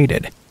we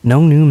waited,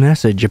 no new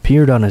message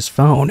appeared on his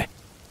phone.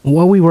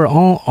 While we were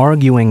all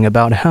arguing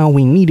about how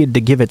we needed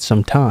to give it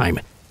some time,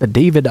 the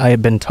David I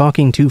had been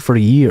talking to for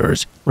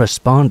years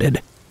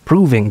responded,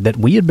 proving that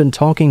we had been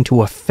talking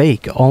to a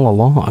fake all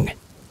along.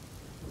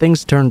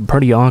 Things turned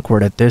pretty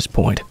awkward at this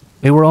point.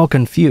 We were all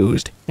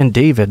confused, and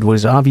David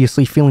was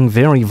obviously feeling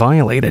very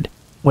violated.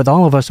 With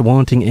all of us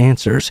wanting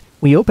answers,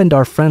 we opened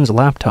our friend's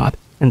laptop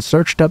and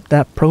searched up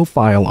that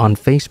profile on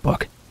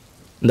Facebook.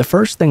 The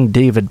first thing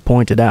David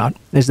pointed out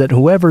is that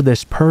whoever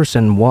this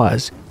person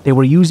was, they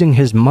were using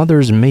his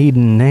mother's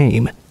maiden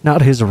name,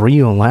 not his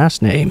real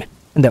last name,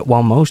 and that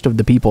while most of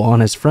the people on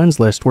his friends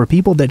list were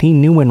people that he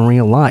knew in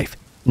real life,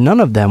 none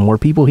of them were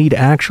people he'd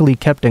actually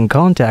kept in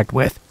contact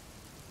with.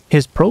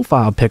 His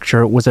profile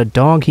picture was a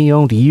dog he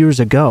owned years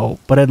ago,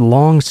 but had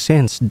long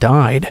since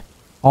died.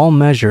 All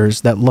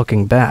measures that,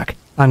 looking back,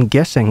 I'm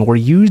guessing were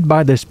used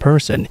by this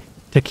person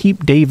to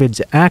keep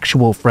David's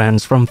actual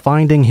friends from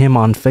finding him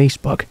on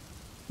Facebook.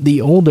 The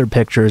older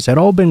pictures had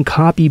all been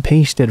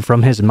copy-pasted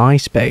from his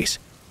MySpace,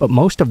 but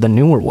most of the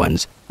newer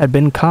ones had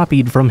been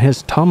copied from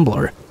his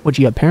Tumblr, which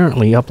he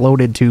apparently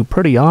uploaded to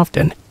pretty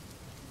often.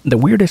 The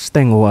weirdest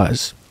thing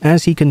was,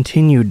 as he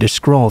continued to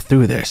scroll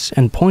through this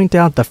and point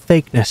out the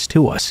fakeness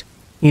to us,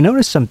 he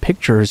noticed some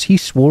pictures he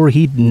swore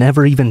he'd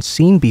never even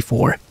seen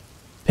before.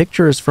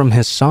 Pictures from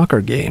his soccer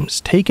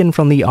games taken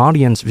from the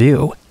audience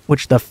view,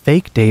 which the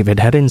fake David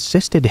had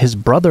insisted his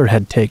brother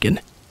had taken.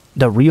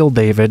 The real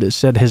David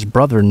said his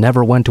brother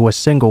never went to a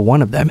single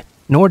one of them,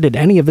 nor did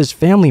any of his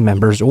family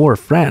members or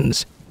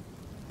friends.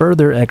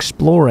 Further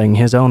exploring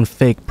his own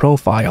fake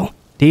profile,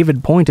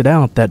 David pointed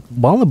out that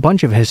while a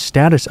bunch of his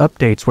status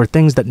updates were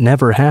things that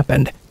never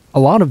happened, a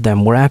lot of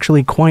them were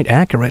actually quite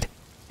accurate,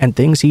 and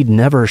things he'd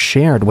never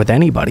shared with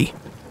anybody.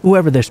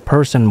 Whoever this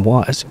person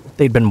was,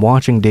 they'd been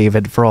watching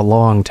David for a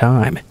long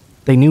time.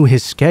 They knew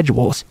his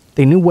schedules,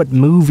 they knew what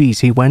movies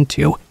he went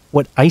to,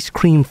 what ice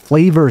cream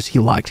flavors he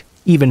liked,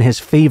 even his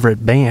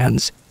favorite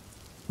bands.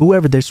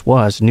 Whoever this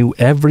was knew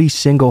every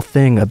single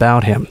thing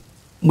about him.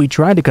 We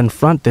tried to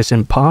confront this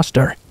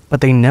imposter, but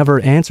they never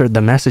answered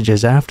the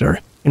messages after,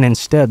 and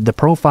instead the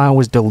profile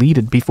was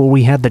deleted before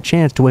we had the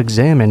chance to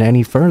examine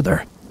any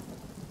further.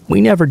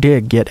 We never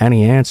did get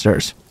any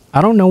answers.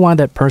 I don't know why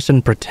that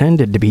person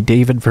pretended to be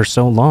David for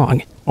so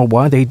long, or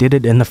why they did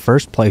it in the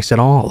first place at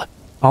all.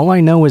 All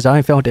I know is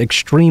I felt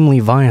extremely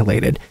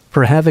violated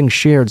for having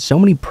shared so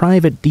many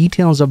private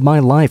details of my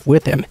life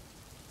with him.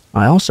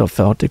 I also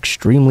felt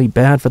extremely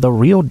bad for the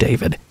real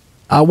David.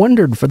 I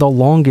wondered for the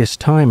longest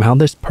time how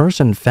this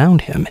person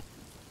found him,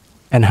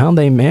 and how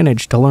they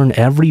managed to learn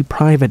every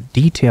private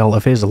detail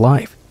of his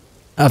life.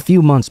 A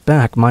few months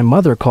back, my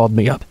mother called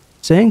me up,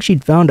 saying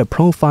she'd found a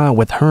profile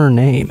with her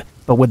name,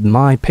 but with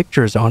my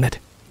pictures on it.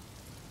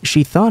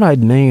 She thought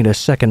I'd made a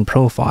second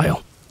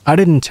profile. I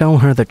didn't tell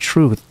her the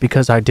truth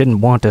because I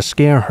didn't want to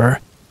scare her,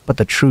 but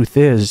the truth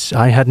is,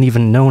 I hadn't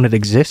even known it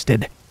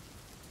existed.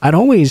 I'd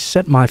always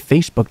set my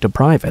Facebook to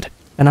private,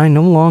 and I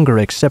no longer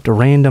accept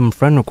random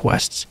friend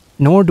requests,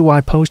 nor do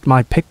I post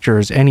my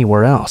pictures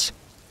anywhere else.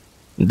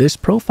 This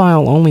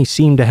profile only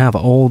seemed to have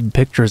old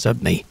pictures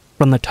of me,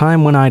 from the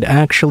time when I'd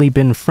actually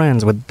been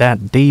friends with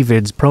that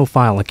David's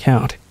profile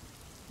account.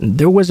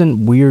 There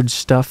wasn't weird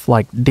stuff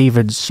like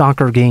David's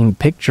soccer game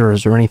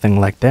pictures or anything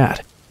like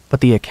that,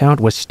 but the account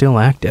was still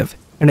active,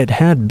 and it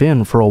had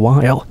been for a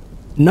while.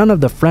 None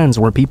of the friends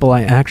were people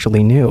I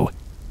actually knew,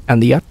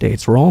 and the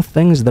updates were all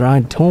things that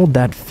I'd told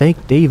that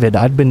fake David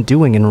I'd been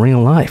doing in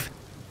real life.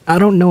 I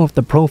don't know if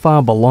the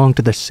profile belonged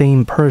to the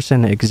same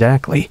person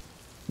exactly,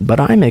 but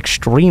I'm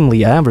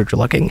extremely average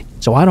looking,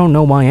 so I don't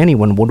know why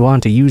anyone would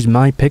want to use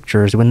my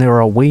pictures when there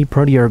are way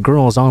prettier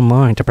girls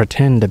online to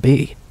pretend to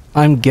be.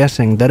 I'm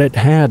guessing that it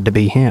had to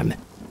be him.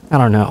 I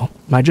don't know,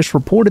 I just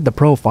reported the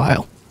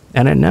profile,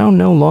 and it now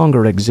no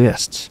longer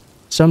exists.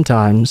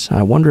 Sometimes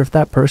I wonder if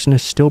that person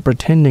is still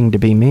pretending to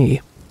be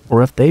me,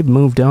 or if they've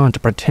moved on to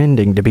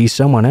pretending to be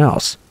someone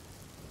else.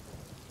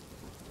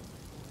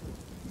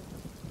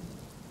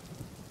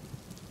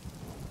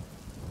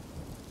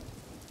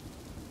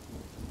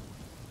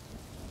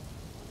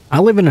 I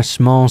live in a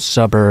small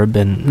suburb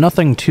and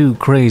nothing too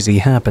crazy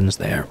happens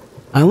there.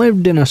 I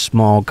lived in a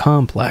small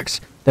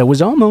complex that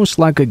was almost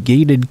like a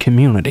gated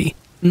community,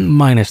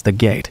 minus the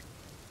gate.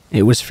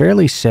 It was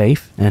fairly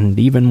safe, and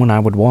even when I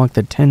would walk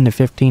the 10 to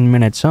 15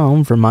 minutes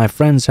home from my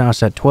friend's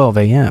house at 12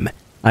 a.m.,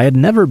 I had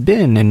never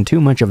been in too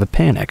much of a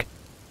panic.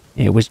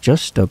 It was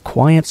just a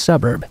quiet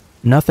suburb,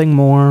 nothing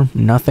more,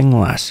 nothing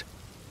less.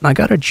 I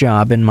got a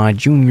job in my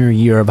junior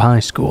year of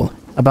high school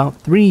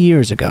about 3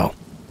 years ago.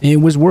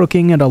 It was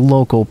working at a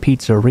local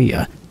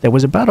pizzeria that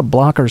was about a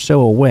block or so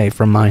away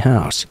from my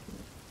house.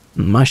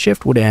 My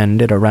shift would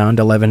end at around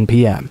 11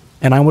 p.m.,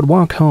 and I would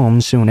walk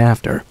home soon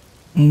after.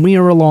 We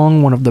are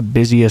along one of the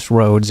busiest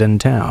roads in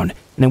town,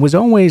 and it was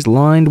always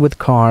lined with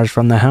cars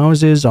from the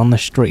houses on the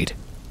street.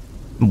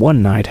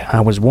 One night,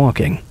 I was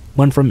walking,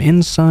 when from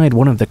inside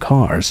one of the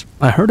cars,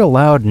 I heard a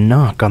loud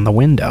knock on the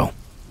window.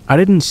 I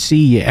didn't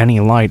see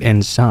any light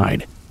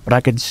inside, but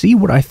I could see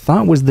what I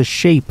thought was the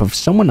shape of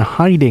someone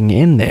hiding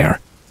in there.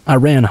 I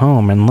ran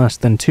home in less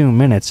than 2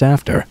 minutes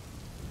after.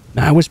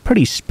 I was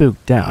pretty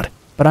spooked out,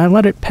 but I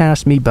let it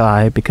pass me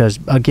by because,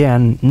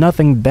 again,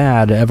 nothing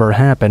bad ever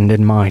happened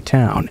in my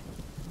town.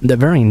 The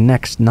very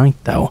next night,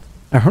 though,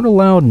 I heard a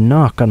loud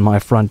knock on my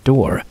front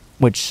door,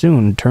 which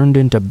soon turned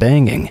into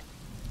banging.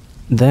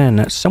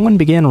 Then, someone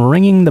began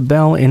ringing the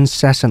bell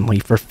incessantly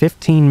for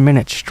 15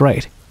 minutes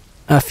straight.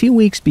 A few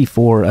weeks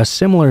before, a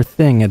similar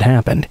thing had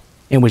happened.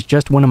 It was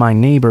just one of my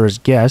neighbor's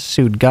guests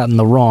who'd gotten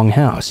the wrong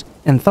house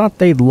and thought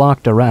they'd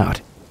locked her out.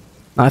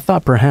 I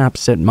thought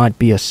perhaps it might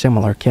be a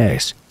similar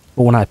case,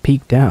 but when I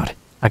peeked out,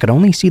 I could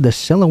only see the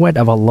silhouette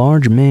of a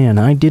large man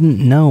I didn't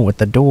know at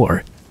the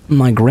door.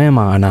 My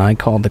grandma and I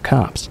called the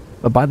cops,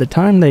 but by the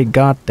time they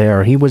got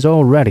there, he was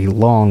already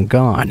long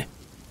gone.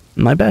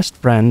 My best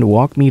friend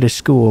walked me to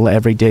school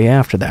every day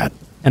after that,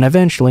 and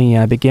eventually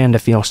I began to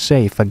feel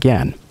safe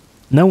again.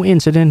 No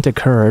incident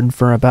occurred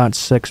for about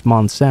 6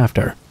 months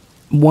after.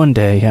 One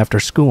day after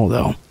school,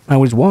 though, I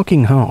was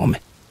walking home.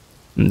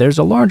 There's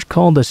a large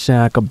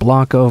cul-de-sac a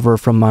block over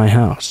from my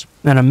house,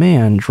 and a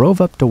man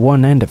drove up to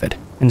one end of it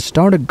and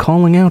started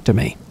calling out to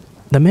me.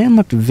 The man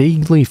looked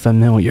vaguely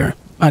familiar.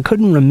 I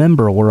couldn't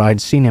remember where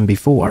I'd seen him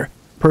before,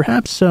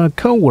 perhaps a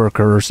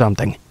coworker or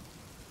something.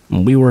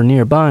 We were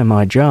nearby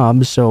my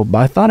job, so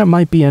I thought it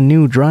might be a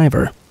new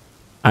driver.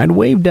 I'd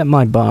waved at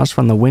my boss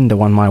from the window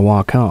on my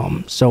walk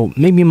home, so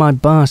maybe my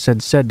boss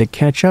had said to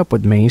catch up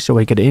with me so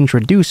he could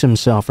introduce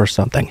himself or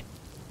something.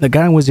 The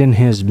guy was in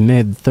his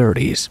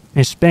mid-30s,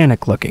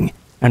 Hispanic looking,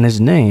 and his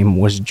name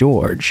was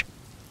George.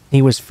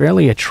 He was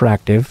fairly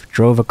attractive,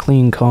 drove a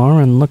clean car,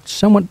 and looked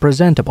somewhat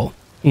presentable.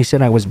 He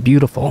said I was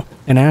beautiful,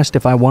 and asked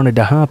if I wanted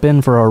to hop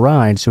in for a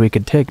ride so he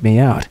could take me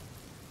out.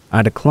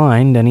 I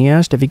declined, and he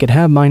asked if he could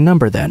have my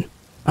number then.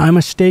 I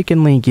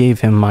mistakenly gave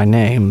him my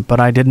name, but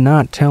I did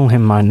not tell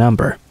him my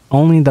number,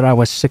 only that I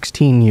was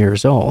 16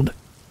 years old.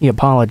 He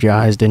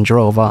apologized and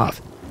drove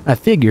off. I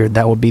figured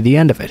that would be the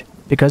end of it,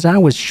 because I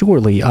was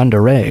surely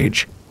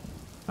underage.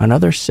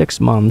 Another 6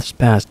 months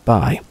passed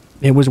by.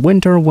 It was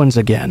winter once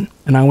again,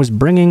 and I was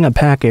bringing a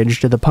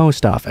package to the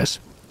post office.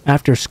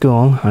 After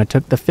school, I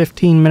took the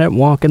 15-minute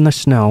walk in the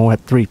snow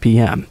at 3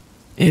 p.m.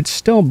 It's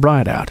still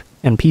bright out,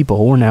 and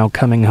people were now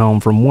coming home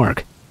from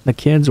work. The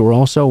kids were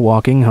also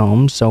walking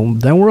home, so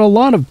there were a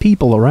lot of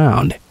people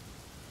around.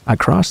 I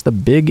crossed the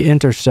big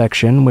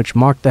intersection which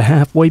marked the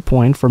halfway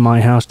point from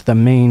my house to the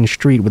main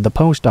street with the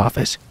post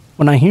office,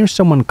 when I hear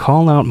someone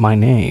call out my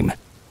name.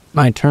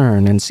 I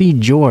turn and see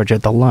George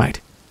at the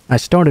light. I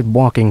started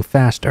walking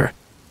faster.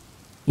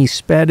 He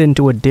sped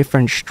into a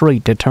different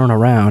street to turn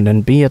around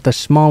and be at the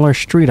smaller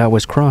street I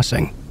was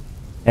crossing.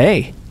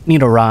 "Hey,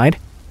 need a ride?"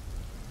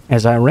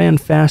 As I ran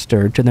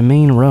faster to the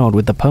main road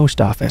with the post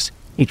office,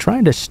 he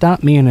tried to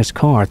stop me in his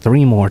car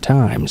 3 more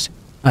times.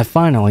 I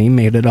finally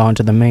made it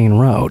onto the main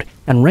road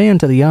and ran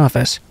to the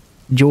office.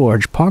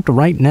 George parked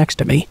right next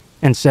to me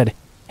and said,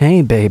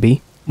 "Hey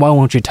baby, why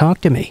won't you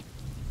talk to me?"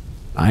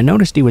 I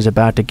noticed he was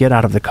about to get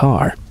out of the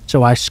car,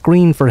 so I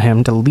screamed for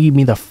him to leave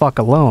me the fuck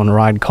alone or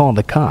I'd call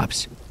the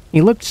cops.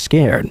 He looked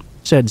scared,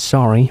 said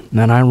sorry,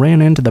 and I ran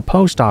into the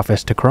post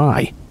office to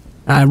cry.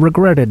 I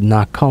regretted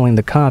not calling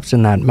the cops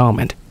in that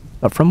moment,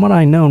 but from what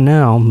I know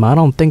now, I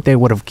don't think they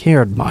would have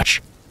cared much.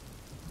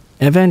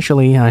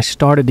 Eventually, I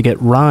started to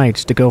get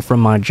rides to go from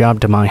my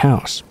job to my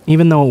house,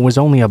 even though it was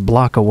only a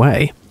block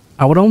away.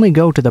 I would only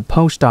go to the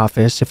post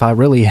office if I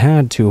really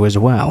had to as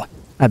well.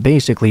 I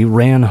basically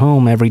ran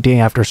home every day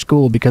after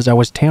school because I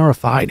was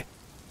terrified.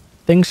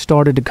 Things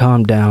started to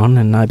calm down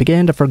and I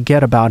began to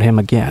forget about him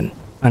again,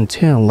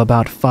 until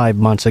about 5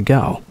 months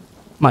ago.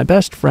 My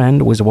best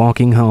friend was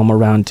walking home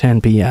around 10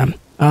 p.m.,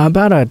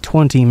 about a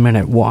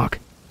 20-minute walk.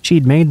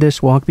 She'd made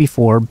this walk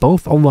before,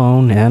 both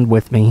alone and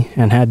with me,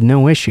 and had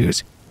no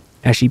issues.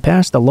 As she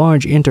passed the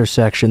large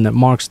intersection that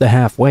marks the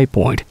halfway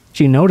point,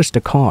 she noticed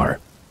a car.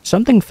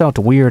 Something felt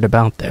weird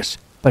about this,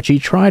 but she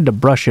tried to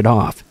brush it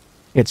off.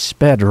 It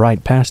sped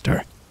right past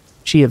her.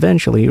 She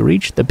eventually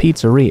reached the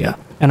pizzeria,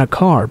 and a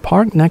car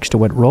parked next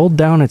to it rolled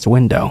down its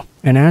window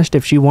and asked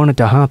if she wanted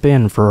to hop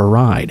in for a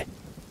ride.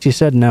 She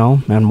said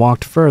no and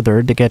walked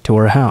further to get to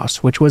her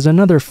house, which was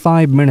another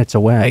 5 minutes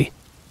away.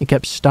 He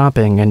kept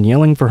stopping and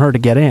yelling for her to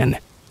get in.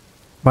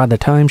 By the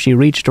time she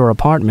reached her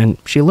apartment,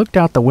 she looked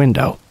out the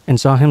window and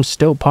saw him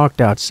still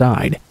parked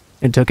outside.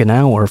 It took an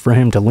hour for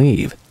him to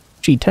leave.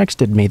 She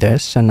texted me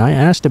this, and I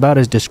asked about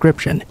his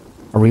description.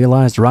 I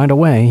realized right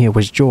away it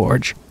was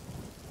George.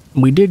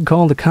 We did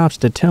call the cops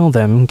to tell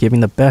them, giving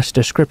the best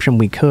description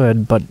we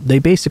could, but they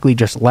basically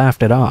just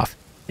laughed it off.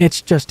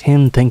 It's just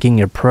him thinking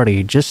you're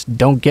pretty, just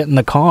don't get in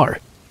the car.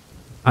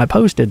 I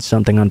posted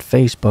something on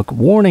Facebook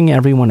warning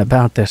everyone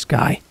about this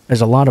guy,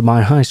 as a lot of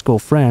my high school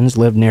friends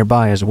lived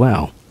nearby as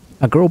well.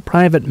 A girl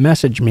private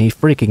messaged me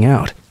freaking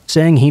out,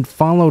 saying he'd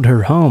followed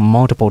her home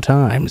multiple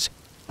times.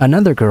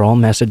 Another girl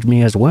messaged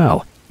me as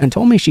well, and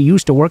told me she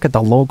used to work at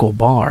the local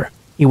bar.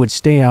 He would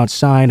stay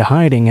outside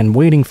hiding and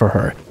waiting for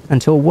her,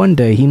 until one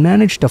day he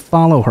managed to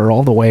follow her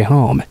all the way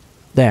home.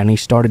 Then he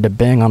started to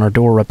bang on her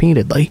door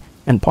repeatedly,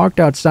 and parked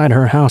outside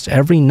her house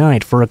every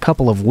night for a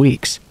couple of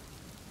weeks.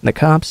 The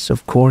cops,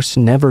 of course,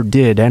 never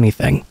did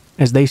anything,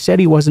 as they said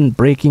he wasn't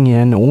breaking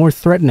in or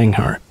threatening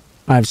her.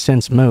 I've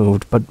since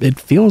moved, but it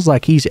feels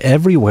like he's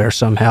everywhere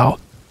somehow.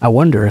 I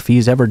wonder if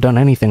he's ever done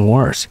anything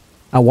worse.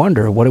 I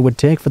wonder what it would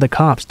take for the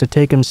cops to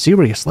take him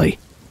seriously.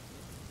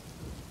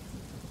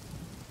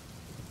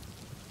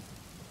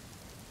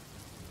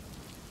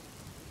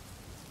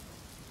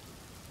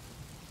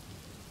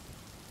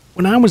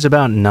 When I was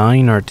about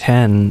 9 or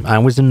 10, I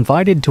was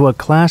invited to a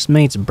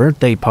classmate's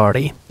birthday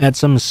party at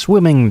some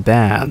swimming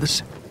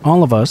baths.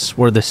 All of us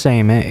were the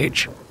same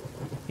age.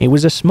 It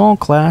was a small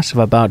class of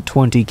about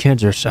 20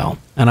 kids or so,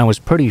 and I was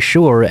pretty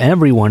sure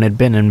everyone had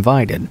been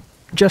invited.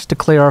 Just to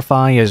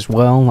clarify as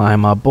well,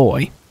 I'm a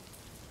boy.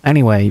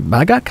 Anyway,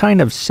 I got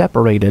kind of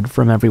separated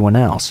from everyone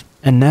else,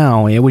 and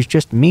now it was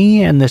just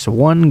me and this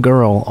one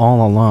girl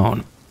all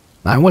alone.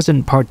 I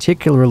wasn't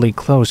particularly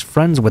close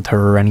friends with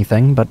her or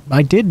anything, but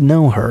I did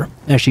know her,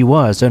 as she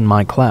was in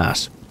my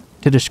class.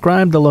 To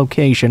describe the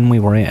location we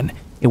were in,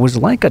 it was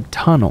like a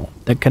tunnel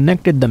that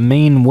connected the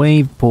main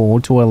wave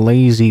pool to a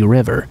lazy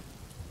river.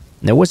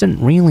 There wasn't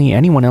really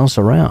anyone else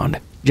around,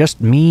 just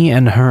me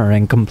and her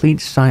in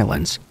complete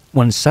silence,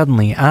 when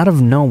suddenly, out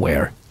of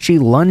nowhere, she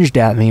lunged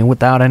at me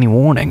without any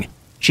warning.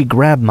 She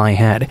grabbed my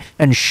head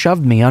and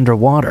shoved me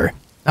underwater.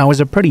 I was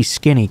a pretty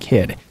skinny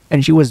kid,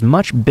 and she was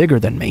much bigger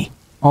than me.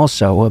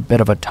 Also a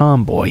bit of a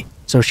tomboy,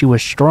 so she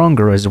was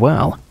stronger as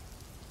well.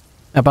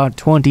 About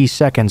 20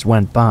 seconds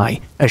went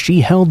by as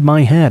she held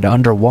my head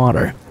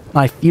underwater.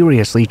 I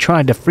furiously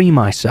tried to free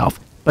myself,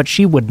 but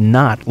she would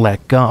not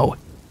let go.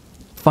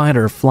 Fight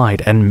or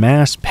flight and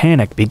mass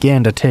panic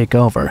began to take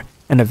over,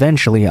 and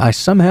eventually I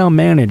somehow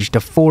managed to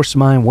force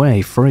my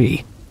way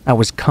free. I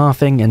was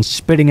coughing and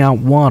spitting out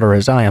water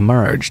as I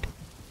emerged.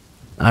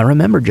 I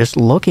remember just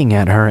looking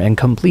at her in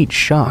complete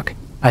shock.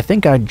 I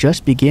think I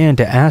just began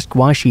to ask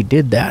why she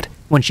did that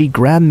when she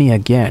grabbed me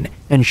again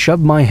and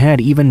shoved my head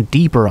even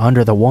deeper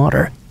under the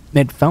water.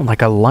 It felt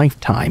like a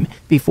lifetime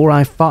before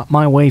I fought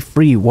my way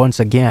free once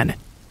again.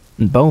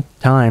 Both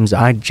times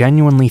I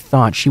genuinely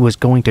thought she was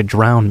going to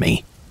drown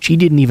me. She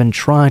didn't even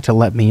try to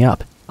let me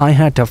up. I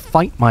had to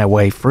fight my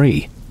way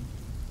free.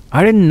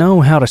 I didn't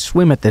know how to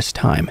swim at this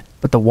time,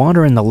 but the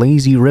water in the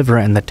lazy river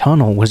and the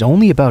tunnel was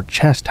only about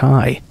chest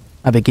high.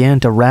 I began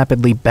to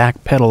rapidly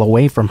backpedal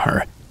away from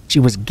her. She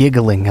was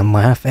giggling and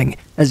laughing,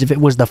 as if it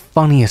was the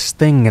funniest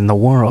thing in the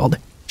world.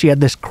 She had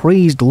this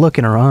crazed look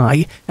in her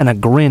eye and a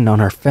grin on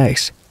her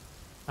face.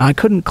 I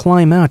couldn't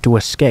climb out to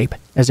escape,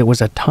 as it was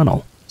a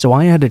tunnel, so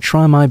I had to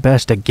try my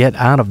best to get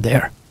out of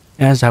there.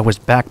 As I was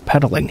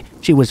backpedaling,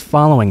 she was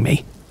following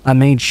me. I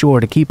made sure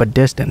to keep a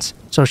distance,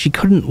 so she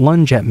couldn't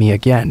lunge at me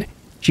again.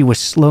 She was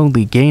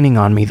slowly gaining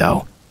on me,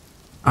 though.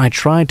 I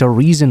tried to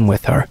reason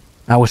with her.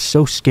 I was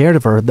so scared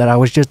of her that I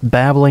was just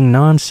babbling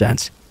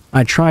nonsense.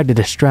 I tried to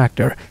distract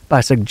her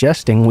by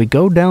suggesting we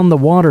go down the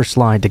water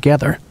slide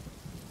together.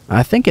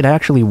 I think it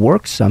actually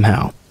worked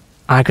somehow.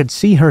 I could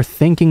see her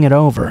thinking it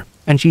over,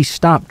 and she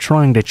stopped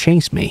trying to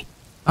chase me.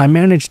 I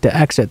managed to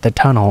exit the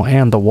tunnel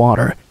and the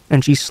water,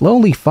 and she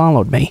slowly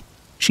followed me.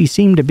 She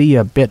seemed to be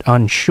a bit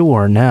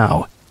unsure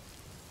now.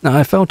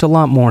 I felt a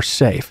lot more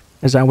safe,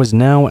 as I was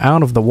now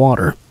out of the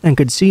water and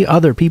could see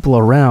other people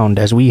around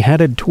as we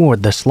headed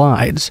toward the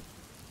slides.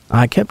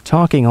 I kept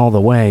talking all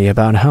the way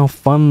about how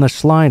fun the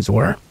slides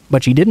were,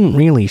 but she didn't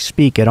really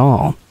speak at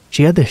all.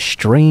 She had this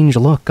strange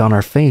look on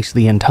her face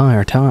the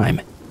entire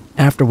time.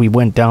 After we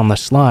went down the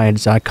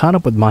slides, I caught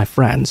up with my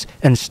friends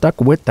and stuck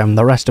with them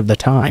the rest of the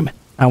time.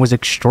 I was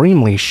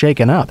extremely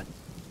shaken up.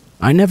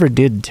 I never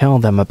did tell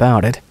them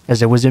about it,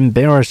 as it was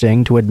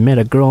embarrassing to admit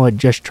a girl had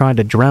just tried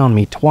to drown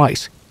me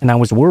twice, and I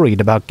was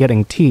worried about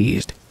getting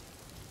teased.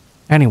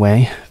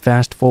 Anyway,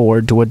 fast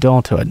forward to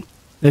adulthood.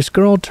 This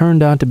girl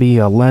turned out to be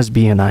a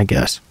lesbian, I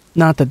guess.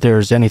 Not that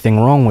there's anything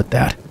wrong with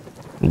that.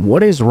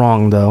 What is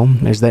wrong, though,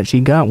 is that she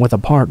got with a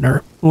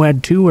partner who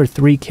had 2 or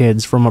 3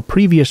 kids from a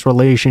previous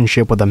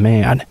relationship with a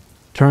man.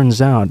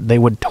 Turns out they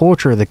would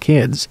torture the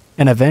kids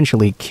and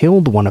eventually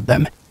killed one of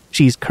them.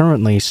 She's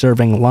currently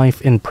serving life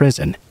in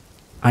prison.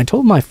 I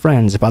told my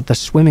friends about the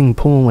swimming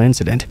pool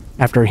incident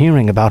after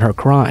hearing about her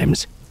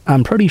crimes.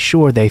 I'm pretty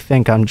sure they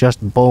think I'm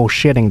just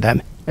bullshitting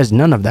them, as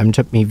none of them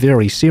took me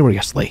very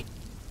seriously.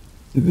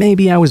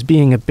 Maybe I was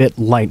being a bit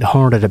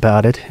lighthearted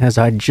about it, as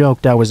I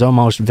joked I was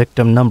almost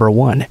victim number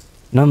 1.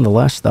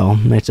 Nonetheless, though,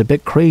 it's a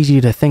bit crazy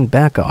to think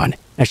back on,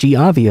 as she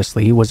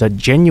obviously was a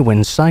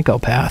genuine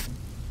psychopath.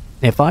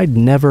 If I'd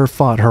never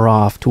fought her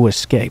off to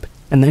escape,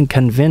 and then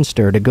convinced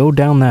her to go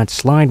down that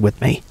slide with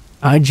me,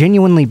 I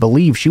genuinely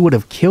believe she would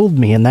have killed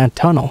me in that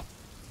tunnel.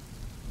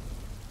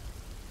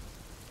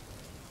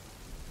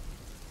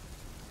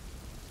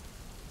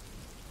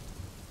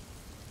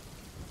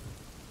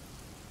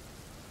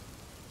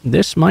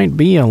 This might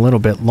be a little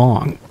bit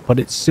long, but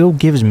it still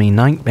gives me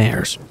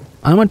nightmares.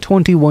 I'm a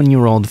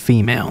 21-year-old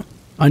female.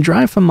 I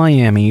drive from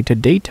Miami to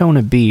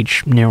Daytona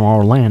Beach near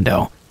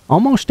Orlando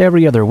almost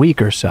every other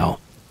week or so.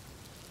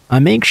 I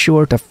make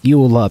sure to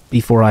fuel up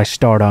before I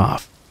start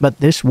off, but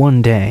this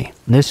one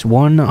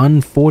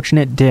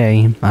unfortunate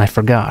day, I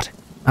forgot.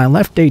 I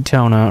left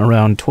Daytona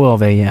around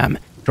 12 a.m.,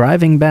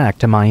 driving back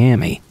to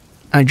Miami.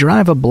 I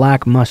drive a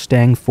black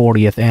Mustang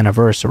 40th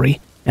anniversary,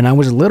 and I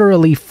was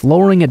literally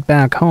flooring it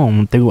back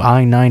home through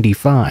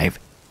I-95.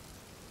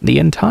 The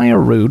entire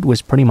route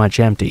was pretty much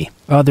empty,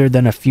 other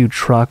than a few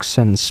trucks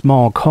and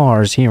small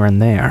cars here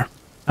and there.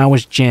 I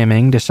was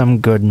jamming to some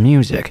good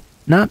music,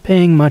 not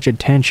paying much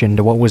attention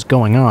to what was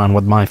going on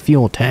with my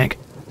fuel tank.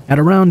 At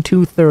around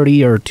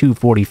 2:30 or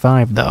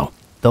 2:45 though,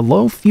 the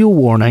low fuel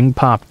warning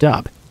popped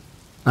up.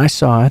 I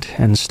saw it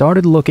and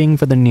started looking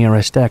for the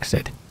nearest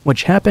exit,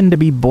 which happened to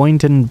be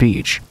Boynton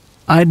Beach.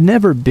 I'd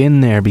never been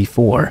there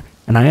before,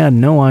 and I had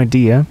no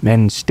idea,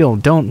 and still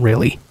don't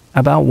really,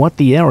 about what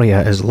the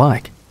area is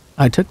like.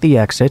 I took the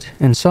exit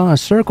and saw a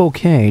Circle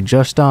K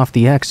just off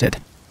the exit.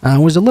 I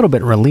was a little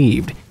bit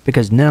relieved,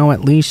 because now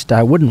at least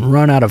I wouldn't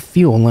run out of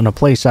fuel in a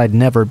place I'd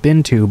never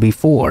been to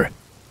before.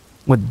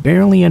 With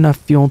barely enough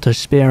fuel to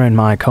spare in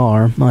my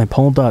car, I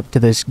pulled up to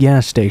this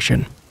gas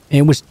station.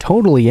 It was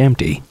totally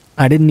empty.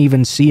 I didn't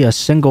even see a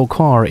single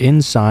car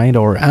inside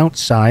or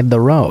outside the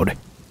road.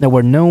 There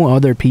were no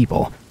other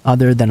people,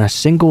 other than a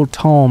single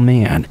tall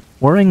man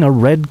wearing a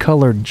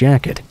red-colored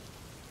jacket.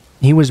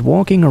 He was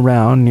walking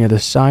around near the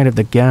side of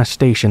the gas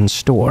station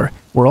store,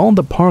 where all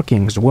the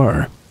parkings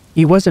were.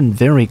 He wasn't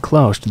very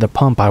close to the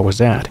pump I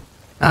was at.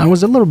 I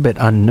was a little bit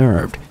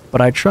unnerved,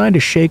 but I tried to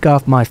shake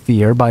off my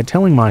fear by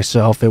telling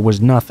myself it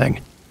was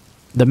nothing.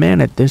 The man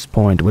at this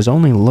point was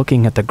only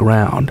looking at the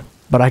ground,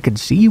 but I could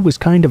see he was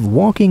kind of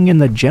walking in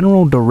the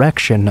general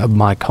direction of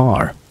my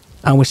car.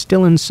 I was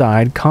still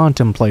inside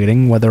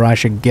contemplating whether I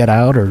should get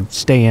out or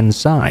stay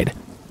inside.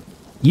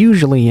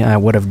 Usually I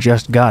would have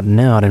just gotten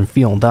out and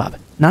fueled up,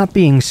 not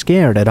being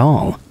scared at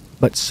all,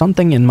 but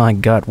something in my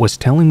gut was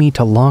telling me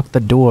to lock the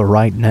door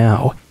right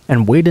now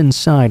and wait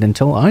inside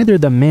until either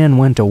the man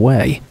went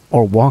away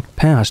or walked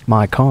past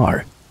my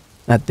car.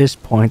 At this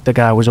point, the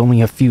guy was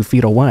only a few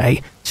feet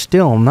away,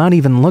 still not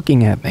even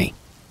looking at me.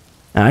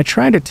 I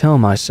tried to tell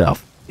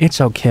myself,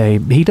 it's okay,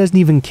 he doesn't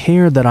even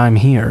care that I'm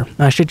here,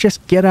 I should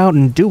just get out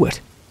and do it.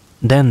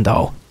 Then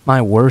though,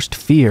 my worst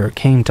fear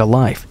came to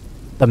life.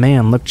 The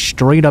man looked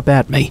straight up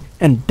at me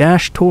and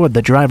dashed toward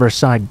the driver's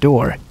side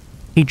door.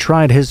 He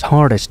tried his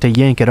hardest to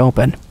yank it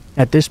open.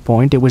 At this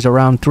point, it was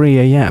around 3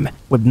 a.m.,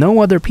 with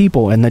no other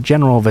people in the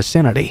general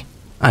vicinity.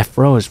 I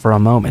froze for a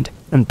moment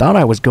and thought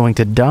I was going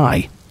to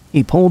die.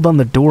 He pulled on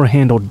the door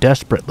handle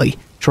desperately,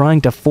 trying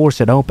to force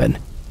it open.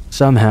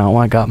 Somehow,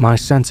 I got my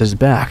senses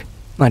back.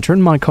 I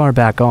turned my car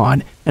back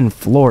on and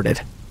floored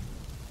it.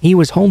 He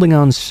was holding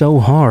on so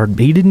hard,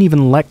 he didn't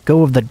even let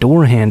go of the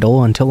door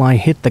handle until I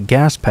hit the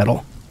gas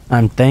pedal.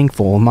 I'm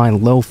thankful my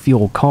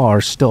low-fuel car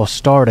still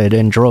started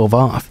and drove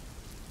off.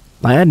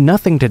 I had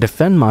nothing to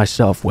defend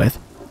myself with,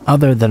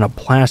 other than a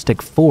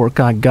plastic fork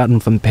I'd gotten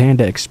from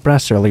Panda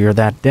Express earlier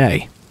that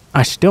day.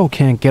 I still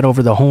can't get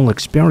over the whole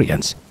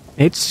experience.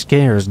 It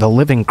scares the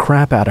living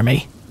crap out of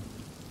me.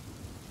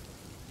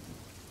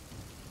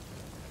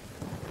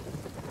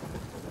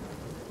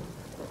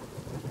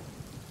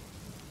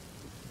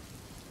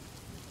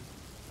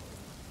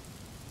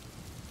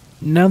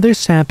 Now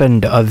this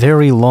happened a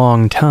very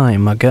long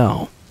time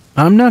ago.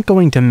 I'm not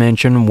going to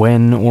mention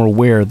when or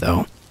where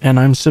though, and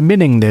I'm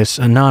submitting this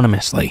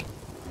anonymously.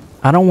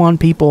 I don't want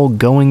people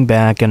going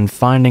back and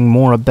finding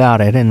more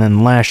about it and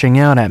then lashing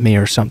out at me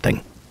or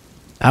something.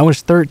 I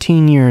was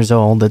 13 years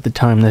old at the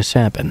time this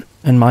happened,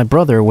 and my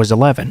brother was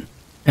 11.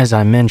 As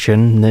I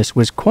mentioned, this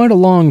was quite a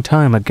long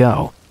time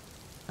ago.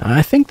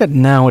 I think that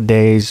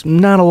nowadays,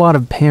 not a lot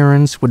of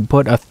parents would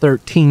put a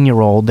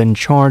 13-year-old in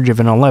charge of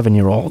an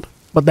 11-year-old,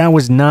 but that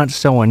was not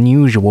so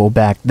unusual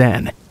back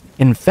then.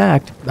 In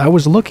fact, I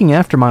was looking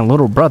after my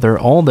little brother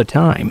all the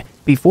time,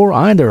 before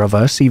either of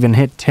us even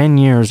hit 10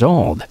 years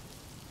old.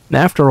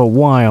 After a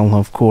while,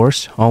 of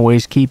course,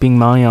 always keeping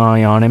my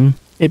eye on him,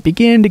 it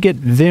began to get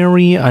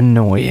very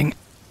annoying.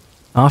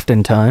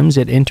 Oftentimes,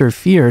 it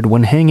interfered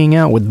when hanging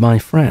out with my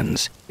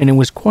friends, and it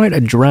was quite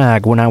a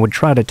drag when I would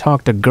try to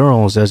talk to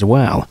girls as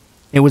well.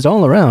 It was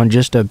all around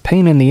just a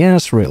pain in the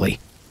ass, really.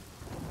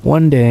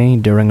 One day,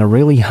 during a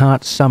really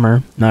hot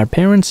summer, our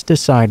parents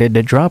decided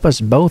to drop us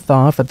both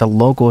off at the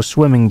local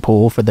swimming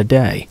pool for the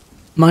day.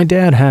 My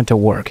dad had to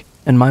work,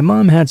 and my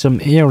mom had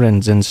some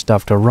errands and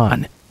stuff to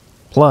run.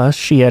 Plus,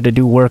 she had to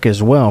do work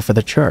as well for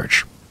the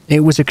church.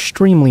 It was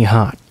extremely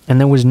hot, and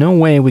there was no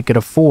way we could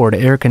afford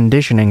air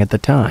conditioning at the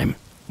time.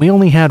 We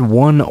only had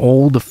one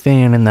old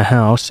fan in the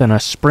house and a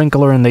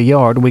sprinkler in the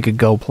yard we could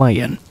go play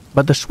in,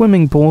 but the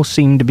swimming pool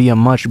seemed to be a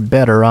much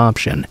better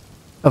option.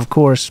 Of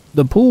course,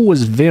 the pool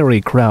was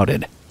very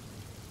crowded.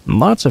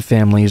 Lots of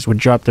families would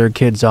drop their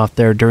kids off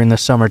there during the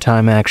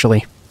summertime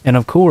actually, and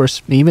of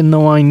course, even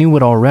though I knew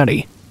it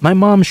already, my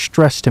mom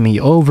stressed to me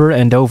over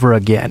and over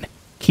again,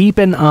 keep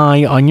an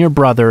eye on your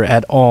brother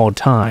at all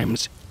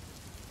times.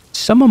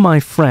 Some of my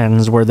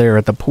friends were there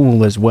at the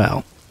pool as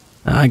well.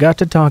 I got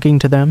to talking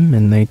to them,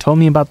 and they told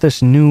me about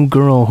this new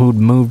girl who'd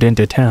moved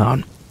into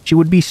town. She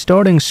would be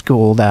starting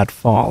school that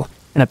fall,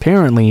 and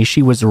apparently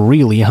she was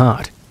really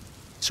hot.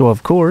 So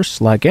of course,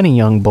 like any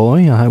young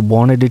boy, I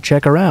wanted to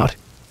check her out.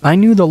 I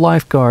knew the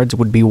lifeguards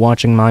would be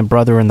watching my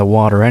brother in the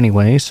water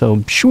anyway,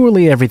 so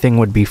surely everything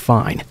would be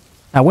fine.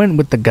 I went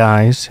with the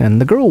guys, and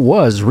the girl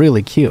was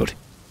really cute.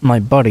 My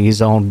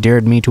buddies all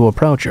dared me to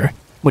approach her,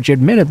 which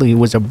admittedly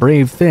was a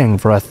brave thing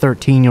for a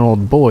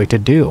 13-year-old boy to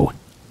do.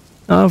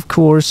 Of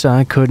course,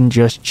 I couldn't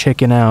just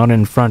chicken out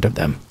in front of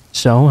them,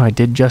 so I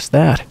did just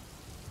that.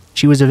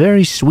 She was a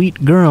very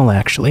sweet girl,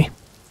 actually.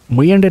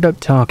 We ended up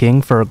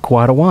talking for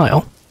quite a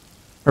while.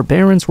 Her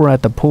parents were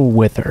at the pool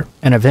with her,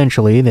 and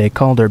eventually they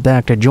called her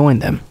back to join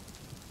them.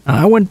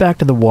 I went back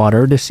to the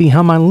water to see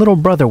how my little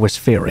brother was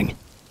faring.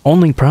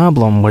 Only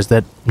problem was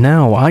that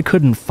now I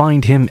couldn't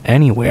find him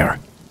anywhere.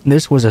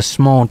 This was a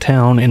small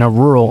town in a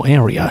rural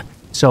area,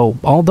 so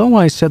although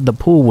I said the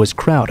pool was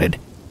crowded,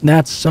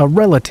 that's a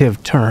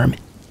relative term.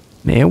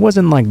 It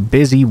wasn't like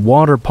busy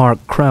water park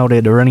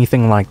crowded or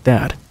anything like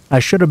that. I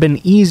should have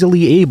been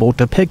easily able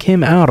to pick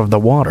him out of the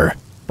water,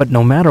 but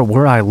no matter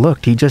where I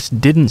looked, he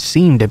just didn't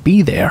seem to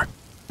be there.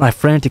 I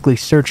frantically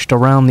searched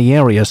around the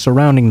area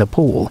surrounding the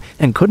pool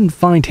and couldn't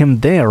find him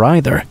there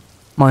either.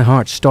 My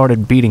heart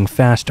started beating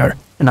faster,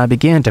 and I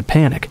began to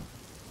panic.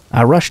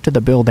 I rushed to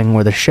the building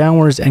where the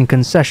showers and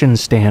concession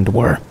stand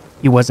were.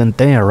 He wasn't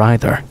there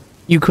either.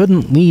 You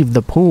couldn't leave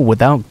the pool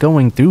without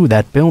going through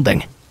that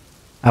building.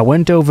 I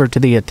went over to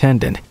the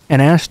attendant and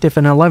asked if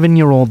an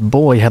 11-year-old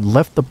boy had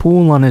left the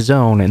pool on his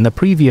own in the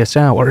previous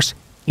hours.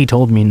 He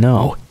told me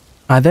no.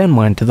 I then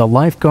went to the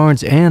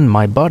lifeguards and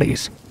my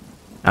buddies.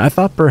 I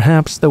thought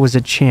perhaps there was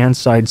a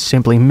chance I'd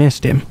simply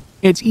missed him.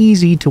 It's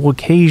easy to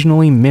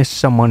occasionally miss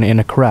someone in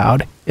a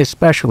crowd,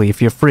 especially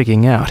if you're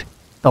freaking out.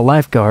 The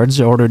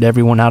lifeguards ordered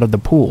everyone out of the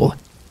pool.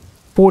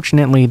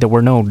 Fortunately, there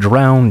were no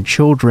drowned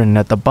children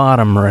at the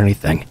bottom or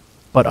anything.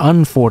 But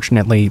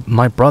unfortunately,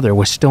 my brother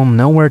was still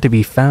nowhere to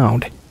be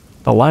found.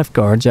 The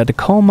lifeguards had to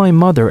call my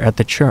mother at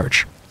the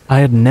church. I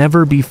had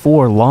never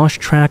before lost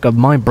track of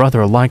my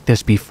brother like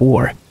this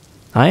before.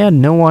 I had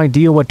no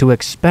idea what to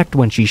expect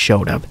when she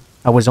showed up.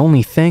 I was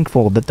only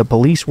thankful that the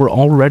police were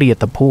already at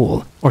the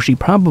pool, or she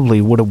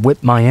probably would have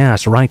whipped my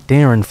ass right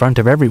there in front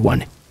of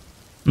everyone.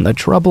 The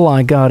trouble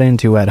I got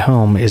into at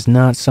home is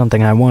not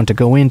something I want to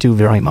go into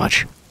very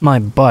much. My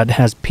butt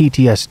has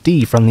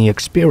PTSD from the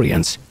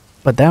experience.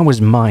 But that was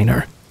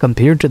minor,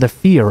 compared to the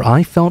fear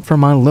I felt for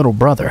my little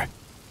brother.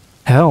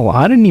 Hell,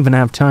 I didn't even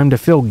have time to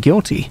feel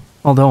guilty,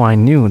 although I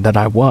knew that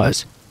I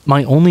was.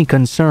 My only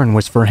concern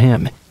was for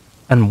him,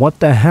 and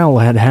what the hell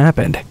had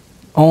happened.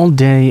 All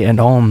day and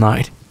all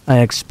night,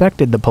 I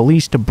expected the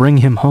police to bring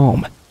him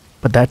home,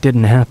 but that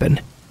didn't happen.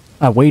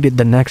 I waited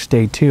the next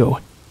day too,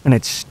 and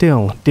it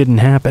still didn't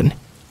happen.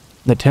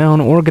 The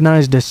town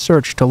organized a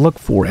search to look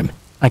for him.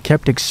 I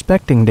kept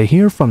expecting to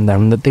hear from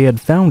them that they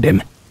had found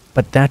him,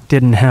 but that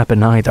didn't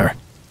happen either.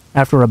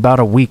 After about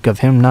a week of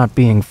him not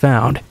being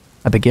found,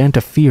 I began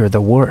to fear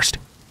the worst.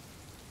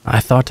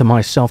 I thought to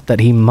myself that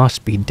he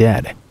must be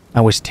dead.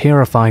 I was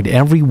terrified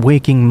every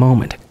waking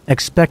moment,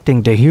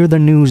 expecting to hear the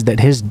news that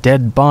his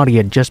dead body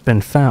had just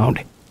been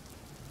found.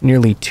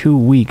 Nearly 2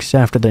 weeks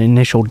after the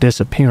initial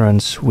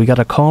disappearance, we got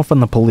a call from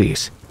the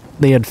police.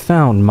 They had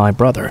found my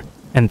brother,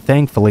 and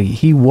thankfully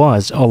he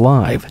was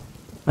alive.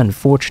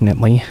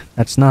 Unfortunately,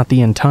 that's not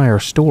the entire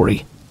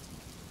story.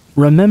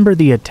 Remember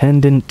the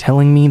attendant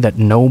telling me that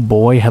no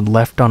boy had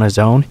left on his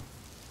own?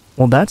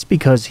 Well, that's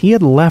because he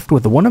had left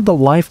with one of the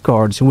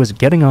lifeguards who was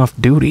getting off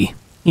duty.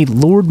 He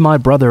lured my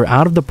brother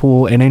out of the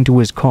pool and into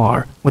his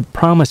car with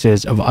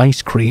promises of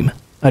ice cream,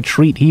 a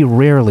treat he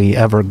rarely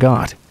ever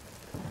got.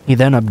 He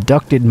then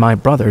abducted my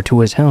brother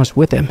to his house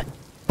with him.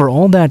 For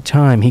all that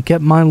time, he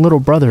kept my little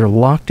brother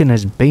locked in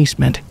his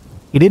basement.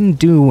 He didn't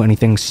do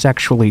anything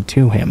sexually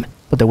to him,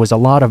 but there was a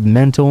lot of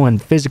mental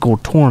and physical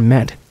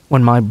torment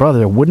when my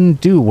brother wouldn't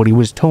do what he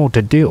was told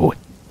to do.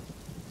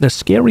 The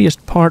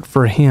scariest part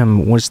for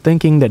him was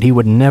thinking that he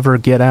would never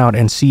get out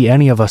and see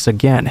any of us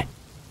again.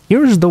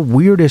 Here's the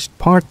weirdest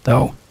part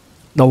though.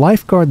 The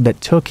lifeguard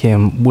that took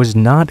him was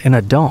not an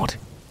adult.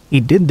 He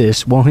did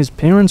this while his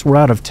parents were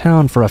out of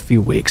town for a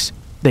few weeks.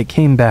 They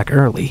came back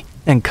early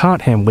and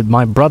caught him with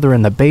my brother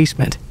in the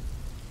basement.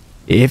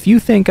 If you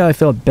think I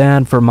felt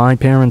bad for my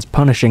parents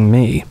punishing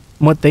me,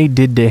 what they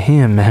did to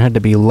him had to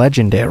be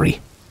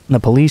legendary. The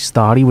police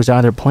thought he was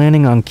either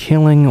planning on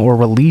killing or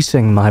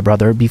releasing my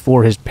brother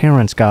before his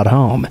parents got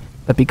home,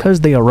 but because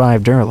they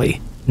arrived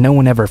early, no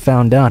one ever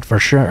found out for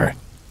sure.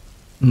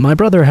 My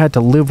brother had to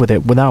live with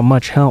it without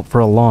much help for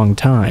a long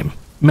time.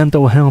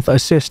 Mental health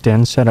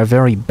assistance had a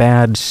very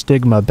bad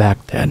stigma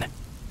back then.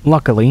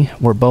 Luckily,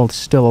 we're both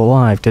still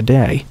alive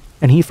today,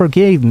 and he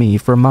forgave me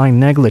for my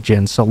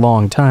negligence a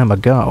long time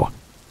ago.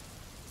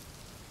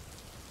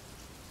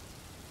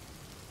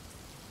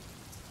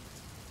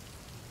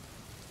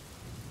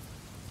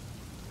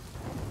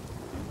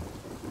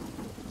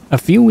 A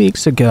few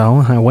weeks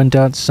ago, I went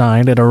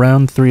outside at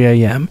around 3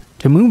 a.m.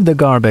 to move the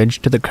garbage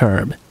to the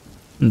curb.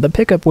 The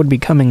pickup would be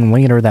coming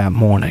later that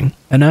morning,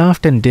 and I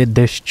often did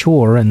this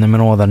chore in the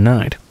middle of the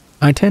night.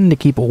 I tend to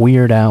keep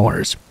weird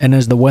hours, and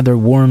as the weather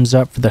warms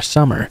up for the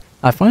summer,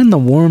 I find the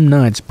warm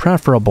nights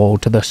preferable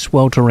to the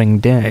sweltering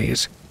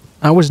days.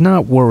 I was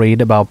not worried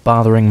about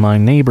bothering my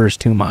neighbors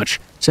too much,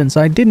 since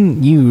I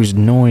didn't use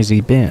noisy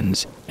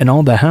bins, and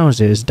all the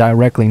houses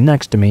directly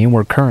next to me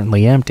were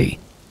currently empty.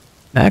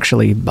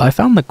 Actually, I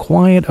found the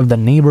quiet of the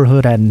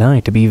neighborhood at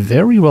night to be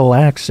very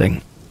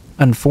relaxing.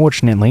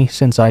 Unfortunately,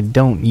 since I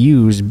don't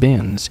use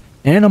bins,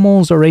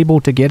 animals are able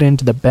to get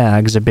into the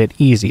bags a bit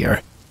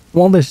easier.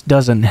 While this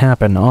doesn't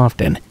happen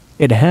often,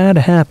 it had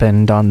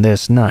happened on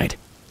this night.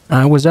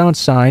 I was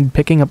outside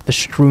picking up the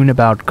strewn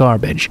about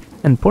garbage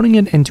and putting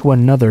it into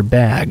another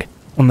bag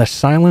when the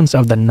silence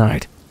of the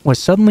night was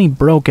suddenly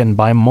broken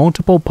by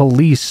multiple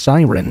police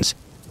sirens.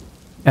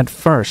 At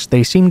first,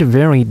 they seemed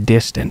very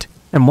distant,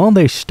 and while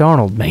they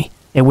startled me,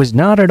 it was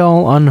not at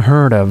all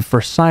unheard of for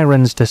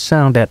sirens to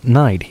sound at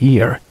night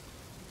here.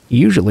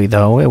 Usually,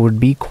 though, it would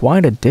be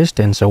quite a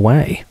distance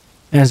away.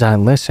 As I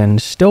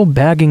listened, still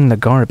bagging the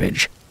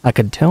garbage, I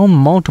could tell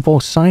multiple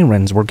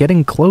sirens were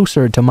getting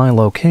closer to my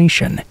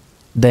location.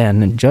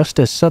 Then, just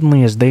as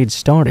suddenly as they'd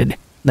started,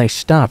 they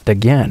stopped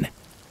again.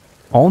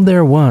 All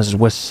there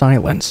was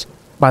silence.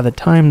 By the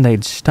time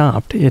they'd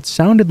stopped, it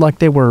sounded like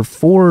they were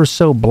 4 or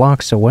so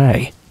blocks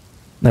away.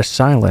 The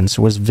silence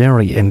was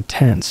very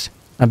intense.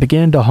 I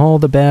began to haul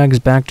the bags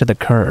back to the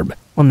curb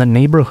when the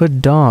neighborhood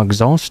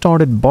dogs all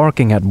started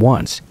barking at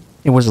once.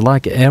 It was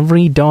like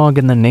every dog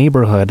in the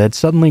neighborhood had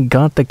suddenly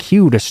got the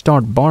cue to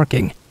start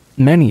barking.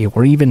 Many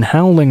were even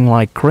howling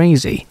like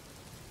crazy.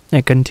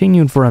 It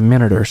continued for a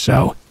minute or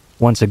so.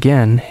 Once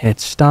again, it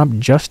stopped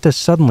just as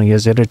suddenly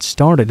as it had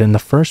started in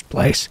the first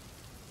place.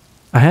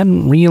 I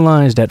hadn't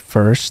realized at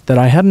first that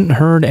I hadn't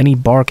heard any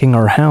barking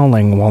or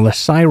howling while the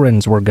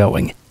sirens were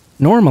going.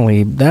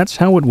 Normally, that's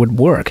how it would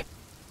work.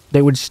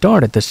 They would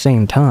start at the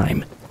same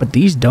time, but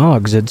these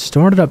dogs had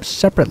started up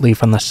separately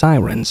from the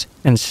sirens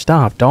and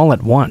stopped all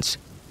at once.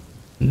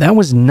 That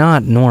was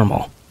not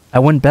normal. I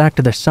went back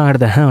to the side of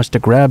the house to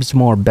grab some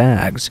more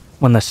bags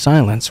when the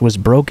silence was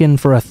broken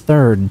for a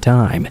third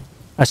time.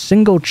 A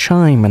single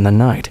chime in the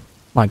night,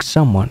 like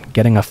someone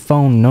getting a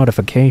phone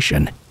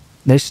notification.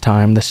 This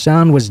time, the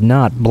sound was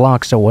not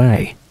blocks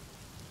away.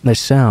 The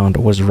sound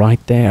was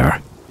right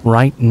there,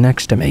 right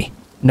next to me.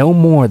 No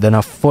more than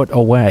a foot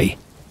away.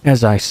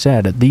 As I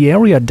said, the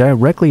area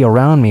directly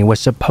around me was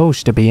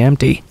supposed to be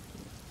empty.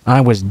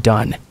 I was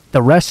done.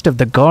 The rest of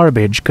the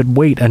garbage could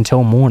wait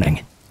until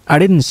morning. I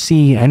didn't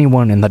see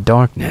anyone in the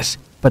darkness,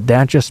 but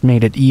that just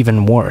made it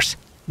even worse.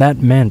 That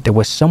meant there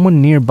was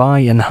someone nearby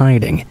in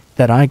hiding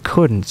that I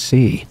couldn't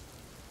see.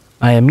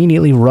 I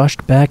immediately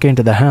rushed back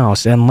into the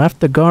house and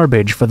left the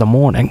garbage for the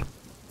morning.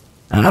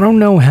 I don't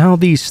know how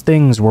these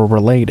things were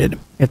related,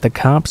 if the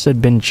cops had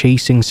been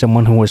chasing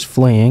someone who was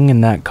fleeing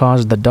and that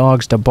caused the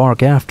dogs to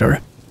bark after,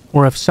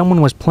 or if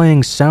someone was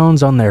playing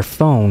sounds on their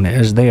phone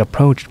as they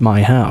approached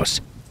my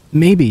house.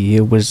 Maybe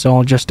it was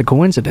all just a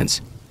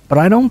coincidence, but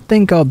I don't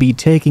think I'll be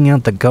taking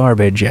out the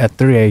garbage at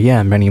 3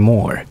 a.m.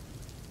 anymore.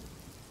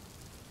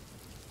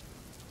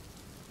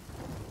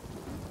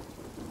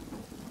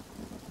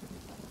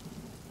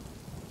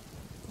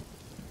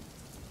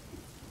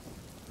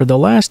 For the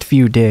last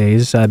few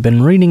days, I've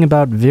been reading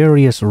about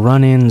various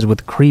run-ins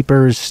with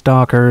creepers,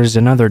 stalkers,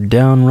 and other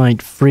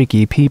downright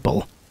freaky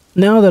people.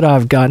 Now that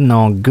I've gotten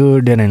all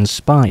good and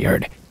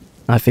inspired,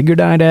 I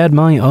figured I'd add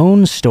my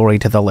own story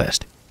to the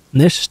list.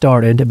 This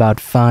started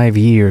about 5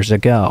 years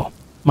ago.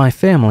 My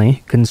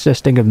family,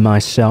 consisting of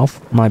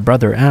myself, my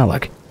brother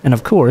Alec, and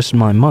of course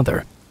my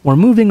mother, were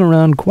moving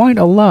around quite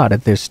a lot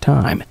at this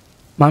time.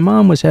 My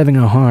mom was having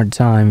a hard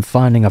time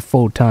finding a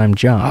full-time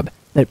job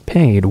that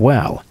paid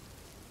well.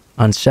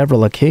 On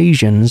several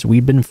occasions,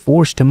 we'd been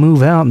forced to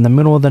move out in the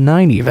middle of the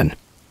night even.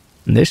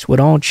 This would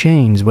all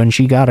change when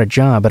she got a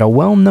job at a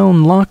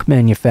well-known lock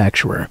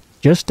manufacturer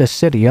just a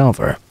city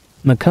over.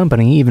 The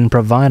company even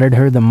provided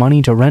her the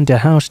money to rent a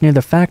house near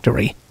the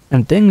factory,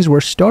 and things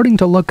were starting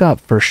to look up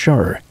for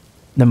sure.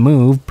 The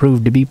move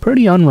proved to be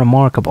pretty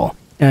unremarkable,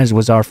 as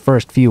was our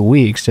first few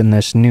weeks in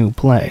this new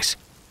place.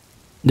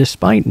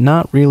 Despite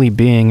not really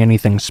being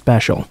anything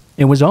special,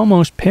 it was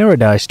almost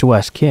paradise to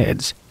us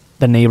kids.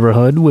 The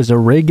neighborhood was a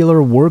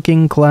regular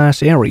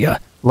working-class area,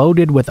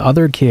 loaded with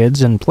other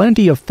kids and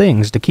plenty of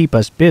things to keep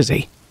us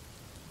busy.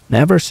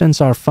 Ever since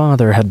our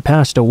father had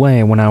passed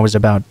away when I was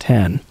about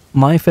 10,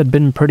 life had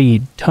been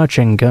pretty touch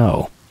and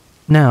go.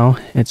 Now,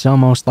 it's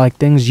almost like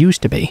things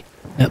used to be,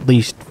 at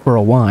least for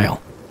a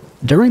while.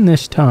 During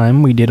this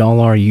time, we did all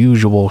our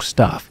usual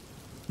stuff.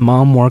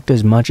 Mom worked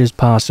as much as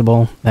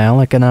possible,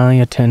 Alec and I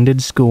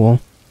attended school,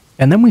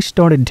 and then we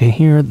started to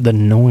hear the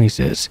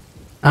noises.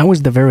 I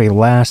was the very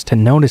last to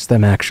notice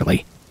them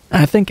actually.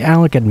 I think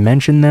Alec had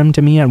mentioned them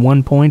to me at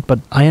one point, but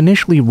I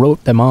initially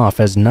wrote them off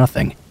as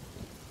nothing.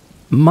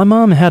 My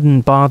mom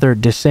hadn't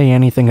bothered to say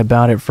anything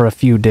about it for a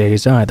few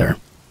days either.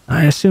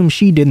 I assume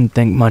she didn't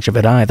think much of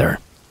it either.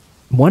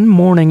 One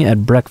morning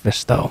at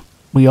breakfast though,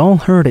 we all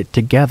heard it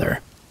together.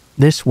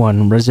 This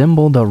one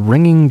resembled a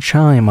ringing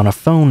chime on a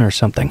phone or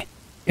something.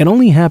 It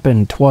only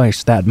happened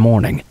twice that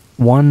morning,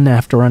 one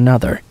after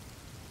another.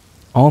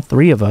 All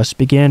three of us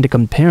began to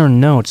compare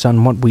notes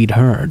on what we'd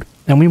heard,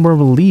 and we were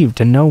relieved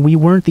to know we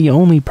weren't the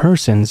only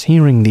persons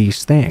hearing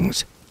these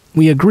things.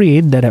 We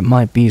agreed that it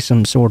might be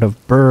some sort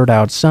of bird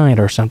outside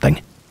or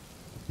something.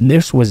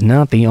 This was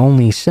not the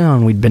only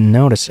sound we'd been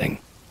noticing.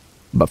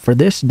 But for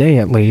this day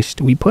at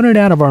least, we put it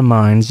out of our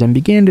minds and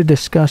began to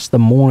discuss the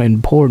more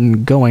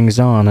important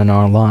goings-on in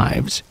our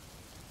lives.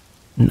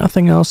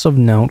 Nothing else of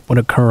note would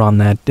occur on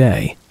that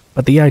day,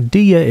 but the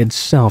idea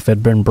itself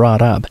had been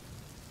brought up.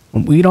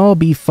 We'd all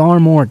be far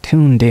more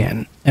tuned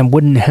in and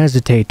wouldn't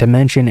hesitate to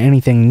mention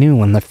anything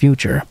new in the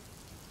future.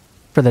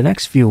 For the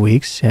next few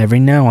weeks, every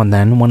now and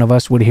then one of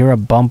us would hear a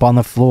bump on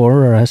the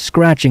floor or a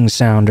scratching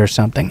sound or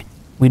something.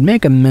 We'd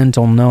make a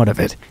mental note of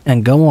it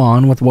and go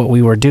on with what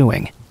we were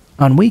doing.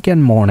 On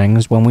weekend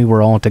mornings when we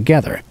were all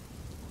together,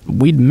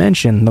 we'd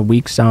mention the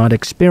week's odd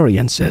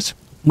experiences.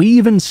 We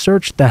even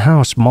searched the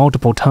house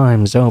multiple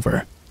times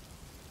over.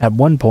 At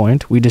one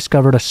point, we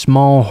discovered a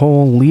small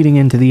hole leading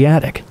into the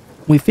attic.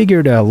 We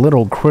figured a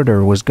little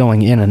critter was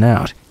going in and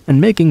out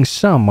and making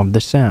some of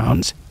the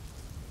sounds.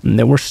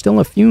 There were still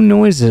a few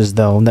noises,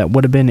 though, that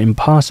would have been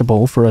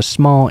impossible for a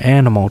small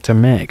animal to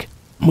make.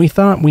 We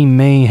thought we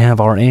may have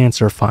our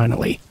answer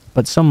finally,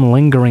 but some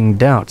lingering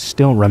doubts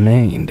still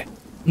remained.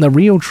 The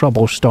real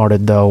trouble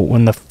started, though,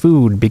 when the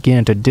food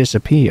began to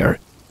disappear.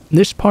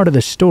 This part of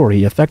the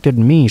story affected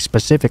me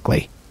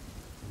specifically.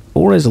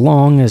 For as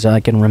long as I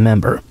can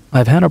remember,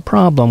 I've had a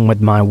problem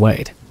with my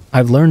weight.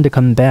 I've learned to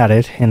combat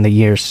it in the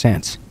years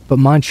since, but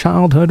my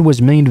childhood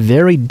was made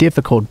very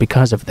difficult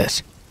because of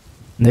this.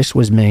 This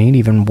was made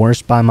even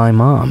worse by my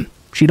mom.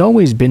 She'd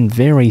always been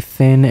very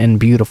thin and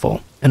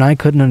beautiful, and I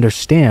couldn't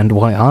understand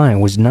why I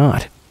was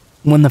not.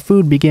 When the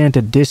food began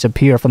to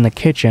disappear from the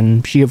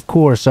kitchen, she of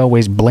course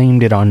always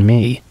blamed it on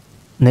me.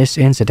 This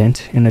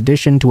incident, in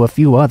addition to a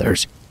few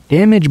others,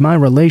 damaged my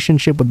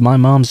relationship with my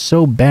mom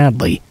so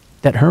badly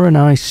that her and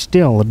I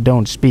still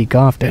don't speak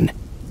often.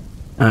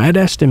 I'd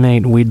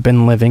estimate we'd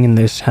been living in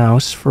this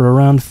house for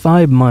around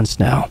 5 months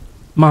now.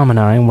 Mom and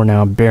I were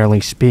now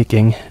barely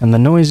speaking, and the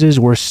noises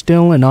were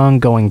still an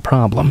ongoing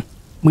problem.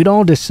 We'd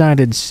all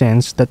decided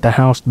since that the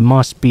house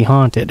must be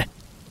haunted.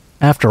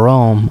 After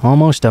all,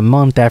 almost a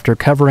month after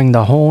covering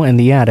the hole in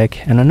the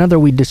attic and another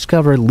we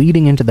discovered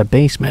leading into the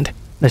basement,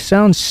 the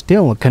sounds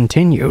still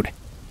continued.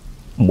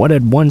 What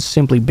had once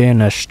simply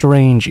been a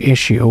strange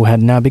issue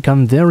had now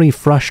become very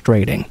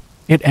frustrating.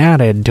 It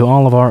added to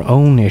all of our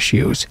own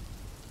issues.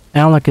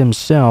 Alec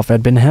himself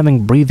had been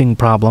having breathing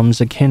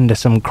problems akin to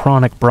some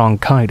chronic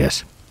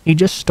bronchitis. He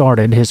just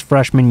started his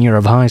freshman year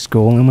of high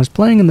school and was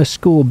playing in the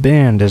school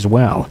band as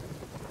well.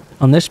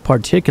 On this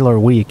particular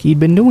week, he'd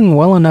been doing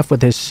well enough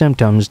with his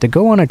symptoms to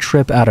go on a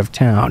trip out of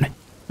town.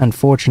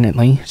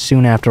 Unfortunately,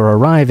 soon after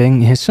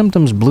arriving, his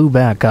symptoms blew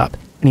back up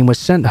and he was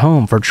sent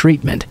home for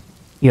treatment.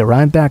 He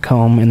arrived back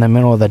home in the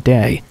middle of the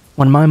day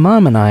when my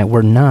mom and I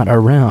were not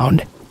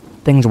around.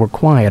 Things were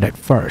quiet at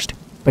first,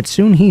 but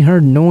soon he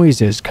heard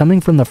noises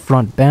coming from the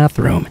front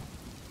bathroom.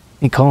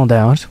 He called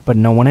out, but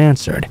no one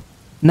answered.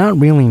 Not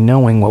really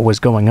knowing what was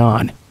going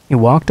on, he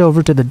walked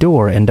over to the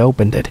door and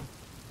opened it.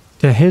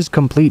 To his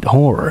complete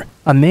horror,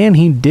 a man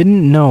he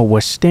didn't know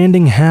was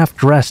standing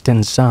half-dressed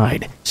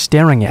inside,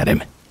 staring at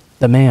him.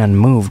 The man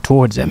moved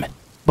towards him.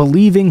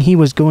 Believing he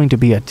was going to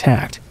be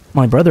attacked,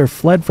 my brother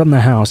fled from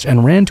the house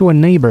and ran to a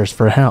neighbor's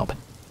for help.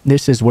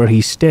 This is where he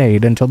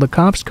stayed until the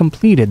cops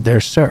completed their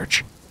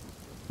search.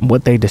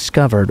 What they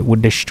discovered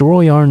would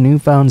destroy our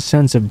newfound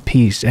sense of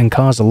peace and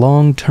cause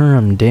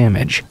long-term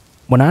damage.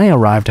 When I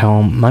arrived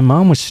home, my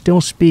mom was still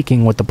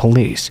speaking with the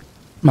police.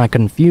 My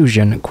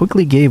confusion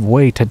quickly gave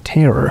way to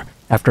terror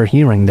after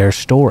hearing their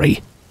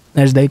story.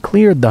 As they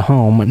cleared the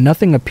home,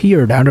 nothing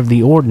appeared out of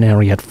the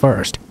ordinary at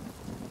first.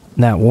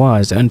 That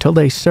was until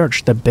they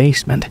searched the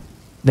basement.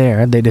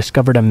 There, they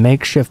discovered a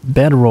makeshift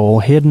bedroll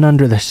hidden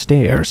under the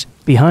stairs,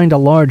 behind a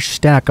large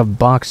stack of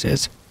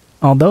boxes.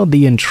 Although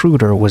the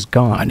intruder was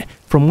gone,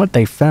 from what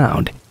they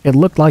found, it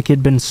looked like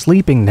he'd been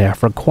sleeping there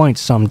for quite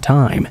some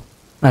time.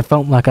 I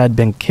felt like I'd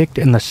been kicked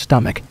in the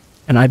stomach,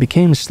 and I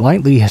became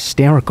slightly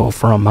hysterical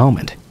for a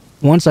moment.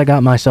 Once I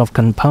got myself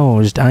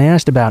composed, I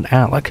asked about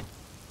Alec.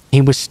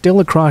 He was still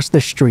across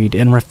the street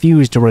and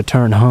refused to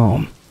return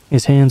home.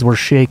 His hands were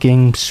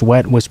shaking,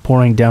 sweat was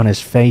pouring down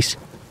his face.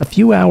 A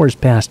few hours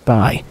passed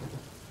by,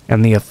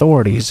 and the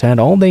authorities had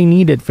all they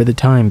needed for the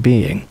time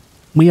being.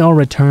 We all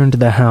returned to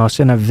the house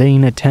in a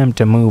vain attempt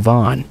to move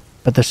on,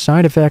 but the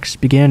side effects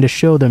began to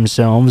show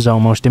themselves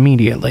almost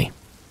immediately.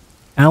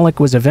 Alec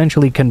was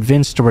eventually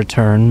convinced to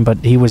return, but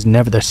he was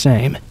never the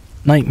same.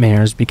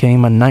 Nightmares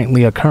became a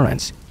nightly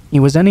occurrence. He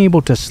was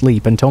unable to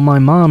sleep until my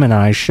mom and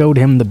I showed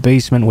him the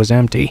basement was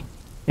empty.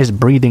 His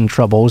breathing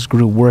troubles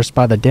grew worse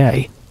by the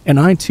day, and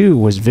I too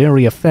was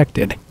very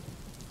affected.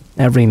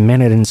 Every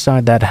minute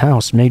inside that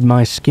house made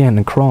my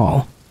skin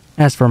crawl.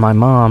 As for my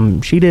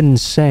mom, she didn't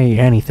say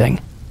anything,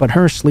 but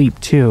her sleep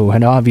too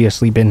had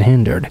obviously been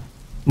hindered.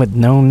 With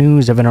no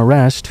news of an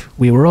arrest,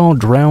 we were all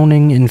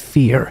drowning in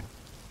fear.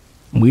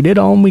 We did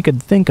all we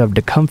could think of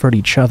to comfort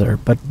each other,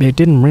 but it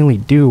didn't really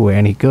do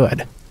any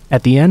good.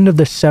 At the end of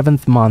the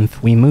 7th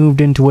month, we moved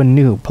into a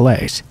new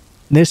place.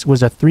 This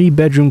was a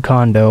 3-bedroom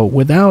condo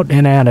without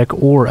an attic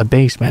or a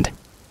basement.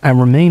 I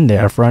remained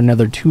there for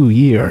another 2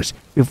 years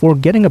before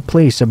getting a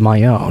place of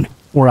my own,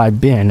 where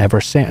I've been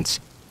ever since.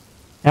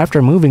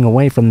 After moving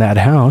away from that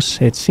house,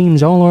 it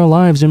seems all our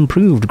lives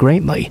improved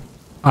greatly.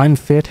 I'm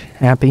fit,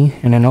 happy,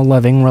 and in a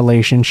loving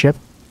relationship.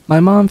 My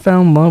mom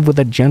found love with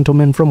a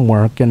gentleman from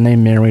work and they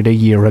married a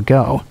year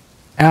ago.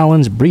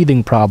 Alan's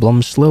breathing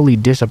problems slowly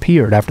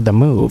disappeared after the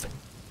move.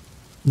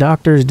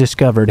 Doctors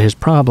discovered his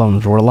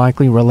problems were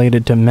likely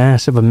related to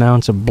massive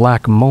amounts of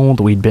black mold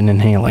we'd been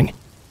inhaling.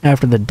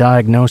 After the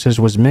diagnosis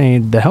was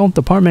made, the health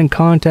department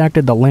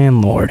contacted the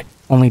landlord,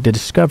 only to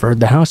discover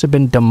the house had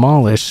been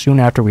demolished soon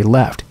after we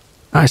left.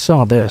 I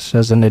saw this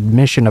as an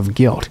admission of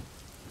guilt.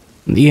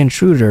 The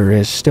intruder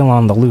is still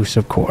on the loose,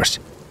 of course.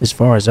 As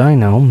far as I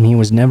know, he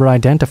was never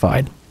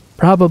identified.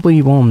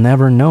 Probably we'll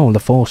never know the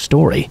full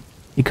story.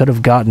 He could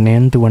have gotten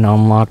in through an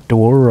unlocked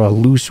door or a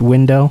loose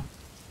window.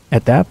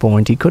 At that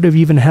point, he could have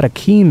even had a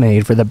key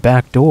made for the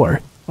back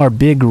door. Our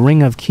big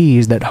ring of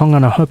keys that hung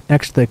on a hook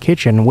next to the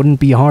kitchen wouldn't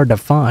be hard to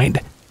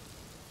find.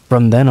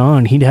 From then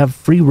on, he'd have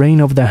free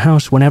reign over the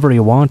house whenever he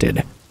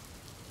wanted.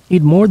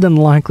 He'd more than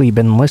likely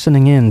been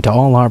listening in to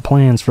all our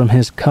plans from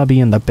his cubby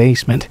in the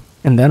basement,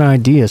 and that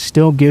idea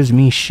still gives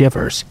me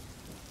shivers.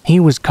 He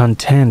was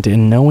content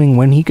in knowing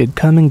when he could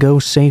come and go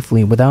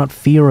safely without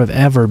fear of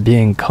ever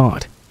being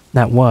caught.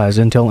 That was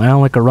until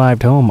Alec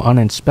arrived home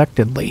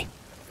uninspectedly.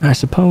 I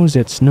suppose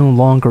it's no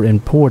longer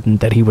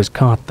important that he was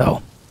caught,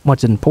 though.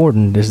 What's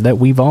important is that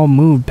we've all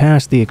moved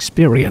past the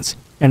experience,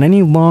 and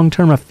any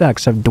long-term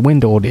effects have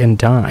dwindled in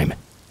time.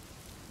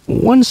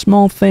 One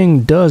small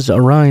thing does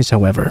arise,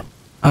 however.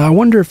 I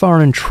wonder if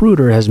our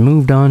intruder has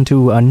moved on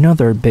to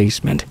another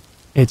basement.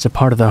 It's a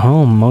part of the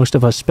home most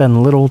of us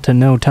spend little to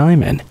no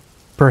time in.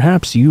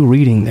 Perhaps you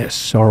reading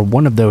this are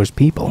one of those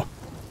people.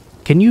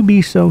 Can you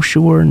be so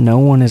sure no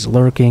one is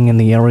lurking in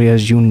the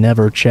areas you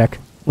never check,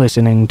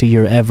 listening to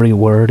your every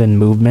word and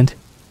movement?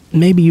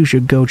 Maybe you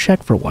should go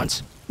check for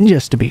once,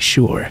 just to be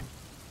sure.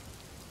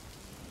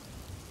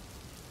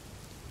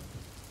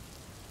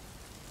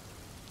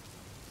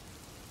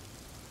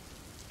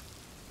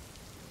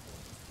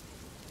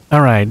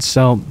 Alright,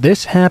 so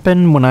this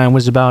happened when I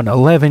was about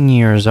 11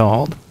 years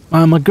old.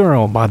 I'm a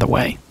girl, by the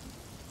way.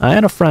 I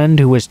had a friend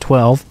who was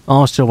 12,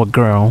 also a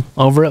girl,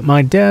 over at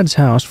my dad's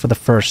house for the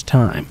first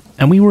time,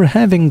 and we were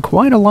having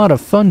quite a lot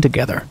of fun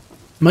together.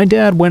 My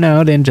dad went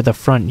out into the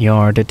front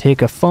yard to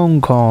take a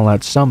phone call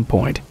at some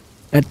point.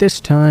 At this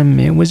time,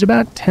 it was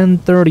about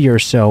 10:30 or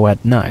so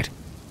at night.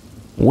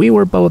 We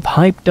were both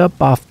hyped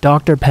up off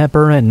Dr.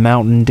 Pepper and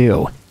Mountain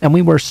Dew, and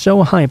we were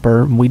so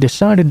hyper we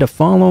decided to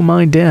follow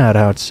my dad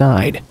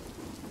outside.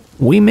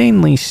 We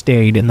mainly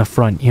stayed in the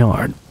front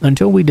yard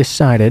until we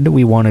decided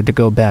we wanted to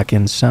go back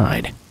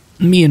inside.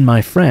 Me and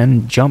my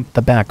friend jumped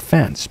the back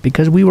fence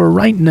because we were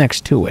right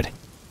next to it.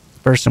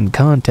 For some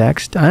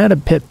context, I had a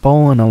pit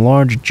bull and a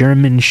large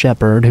German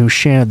shepherd who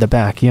shared the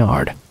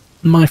backyard.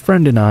 My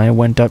friend and I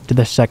went up to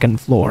the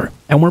second floor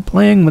and were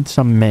playing with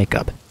some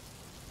makeup.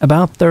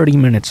 About 30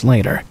 minutes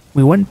later,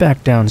 we went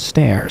back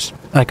downstairs.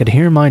 I could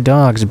hear my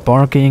dogs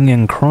barking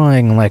and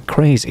crying like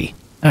crazy.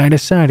 I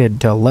decided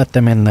to let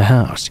them in the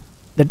house.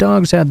 The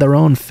dogs had their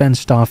own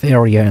fenced-off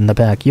area in the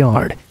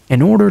backyard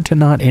in order to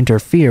not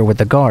interfere with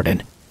the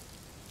garden.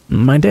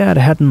 My dad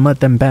hadn't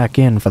let them back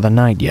in for the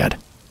night yet.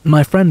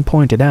 My friend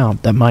pointed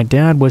out that my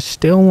dad was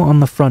still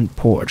on the front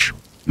porch.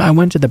 I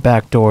went to the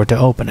back door to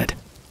open it,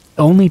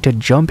 only to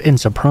jump in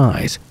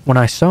surprise when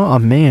I saw a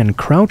man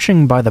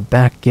crouching by the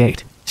back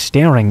gate,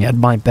 staring at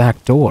my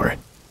back door.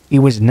 He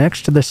was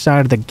next to the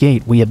side of the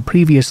gate we had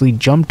previously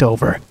jumped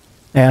over.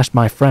 I asked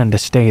my friend to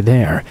stay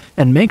there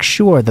and make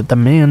sure that the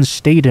man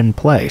stayed in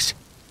place.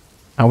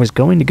 I was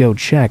going to go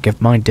check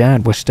if my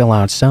dad was still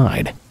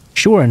outside.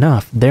 Sure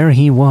enough, there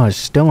he was,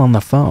 still on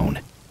the phone.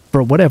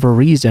 For whatever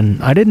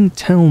reason, I didn't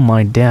tell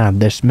my dad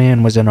this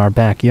man was in our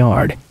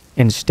backyard.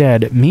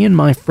 Instead, me and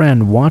my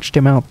friend watched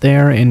him out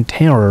there in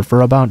terror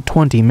for about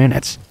 20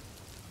 minutes.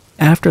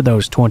 After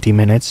those 20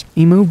 minutes,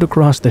 he moved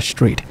across the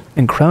street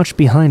and crouched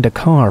behind a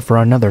car for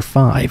another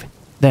 5,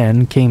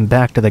 then came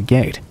back to the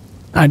gate.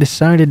 I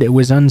decided it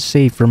was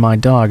unsafe for my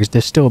dogs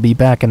to still be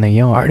back in the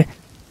yard,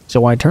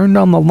 so I turned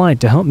on the light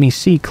to help me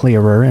see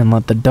clearer and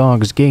let the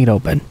dog's gate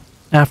open.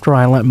 After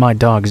I let my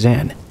dogs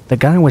in, the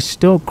guy was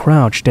still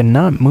crouched and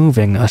not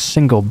moving a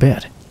single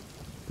bit.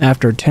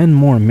 After 10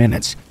 more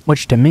minutes,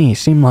 which to me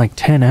seemed like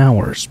 10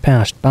 hours,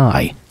 passed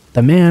by,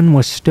 the man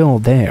was still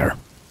there.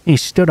 He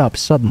stood up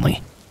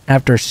suddenly.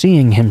 After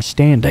seeing him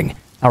standing,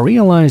 I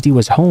realized he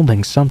was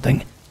holding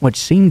something, which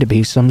seemed to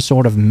be some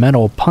sort of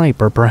metal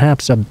pipe or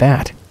perhaps a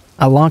bat.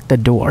 I locked the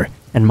door,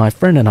 and my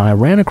friend and I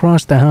ran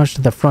across the house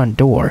to the front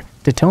door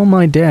to tell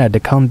my dad to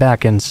come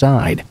back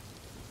inside.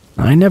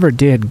 I never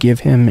did give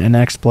him an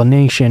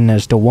explanation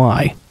as to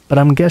why, but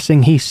I'm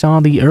guessing he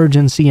saw the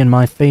urgency in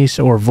my face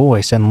or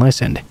voice and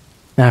listened.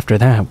 After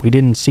that, we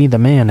didn't see the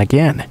man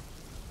again.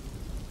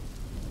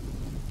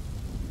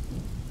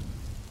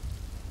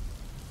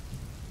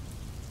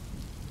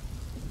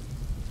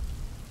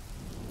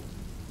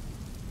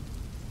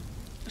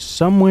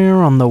 Somewhere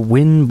on the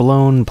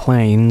wind-blown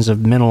plains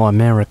of Middle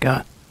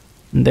America,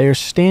 there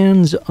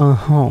stands a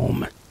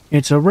home.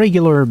 It's a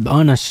regular,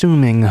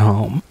 unassuming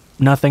home.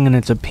 Nothing in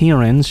its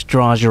appearance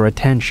draws your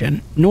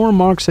attention, nor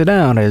marks it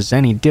out as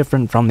any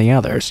different from the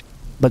others.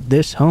 But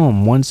this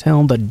home once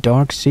held a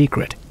dark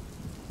secret,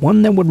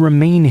 one that would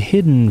remain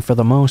hidden for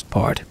the most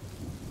part.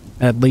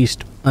 At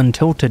least,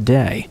 until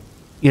today.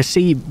 You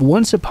see,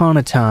 once upon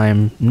a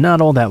time,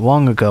 not all that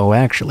long ago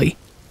actually,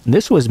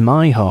 this was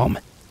my home.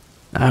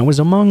 I was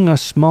among a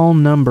small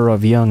number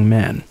of young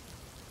men.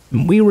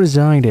 We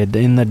resided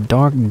in the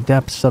dark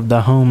depths of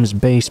the home's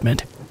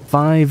basement,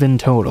 5 in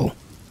total.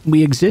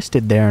 We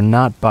existed there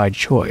not by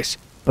choice,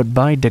 but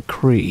by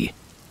decree.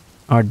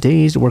 Our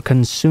days were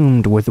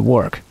consumed with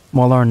work,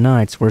 while our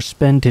nights were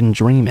spent in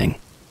dreaming.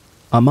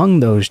 Among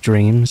those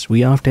dreams,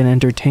 we often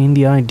entertained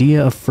the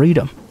idea of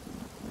freedom.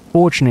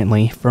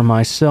 Fortunately for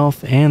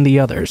myself and the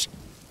others,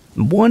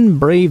 one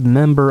brave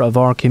member of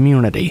our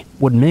community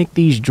would make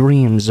these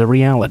dreams a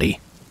reality.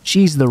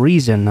 She's the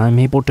reason I'm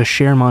able to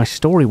share my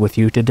story with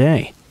you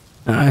today.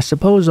 I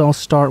suppose I'll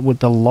start with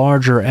the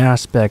larger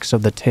aspects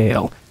of the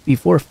tale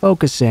before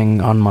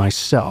focusing on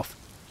myself.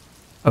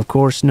 Of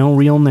course, no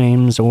real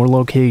names or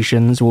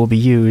locations will be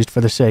used for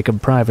the sake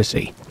of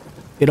privacy.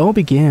 It all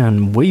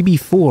began way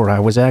before I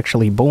was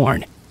actually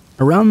born,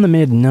 around the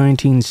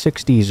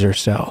mid-1960s or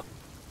so.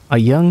 A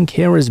young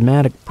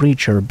charismatic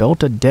preacher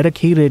built a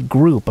dedicated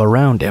group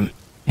around him.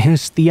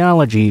 His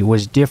theology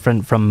was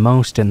different from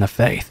most in the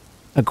faith.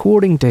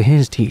 According to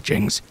his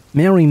teachings,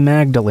 Mary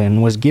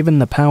Magdalene was given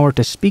the power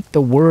to speak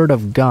the word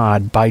of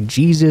God by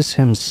Jesus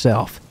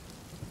himself.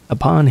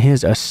 Upon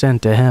his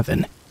ascent to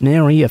heaven,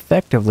 Mary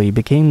effectively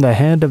became the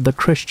head of the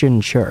Christian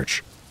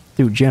church.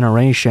 Through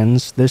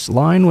generations, this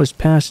line was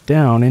passed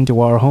down into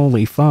our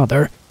Holy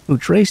Father, who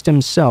traced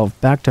himself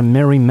back to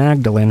Mary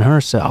Magdalene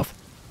herself.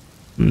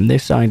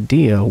 This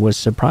idea was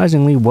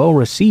surprisingly well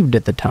received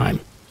at the time.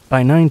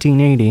 By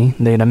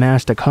 1980, they'd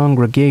amassed a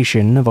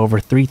congregation of over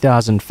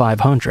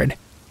 3,500.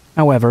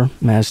 However,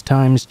 as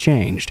times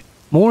changed,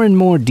 more and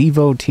more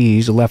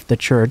devotees left the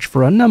church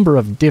for a number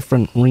of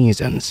different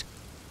reasons.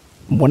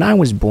 When I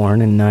was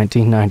born in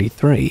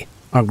 1993,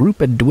 our group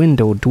had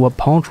dwindled to a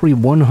paltry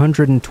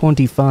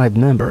 125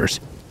 members.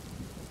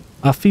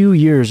 A few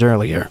years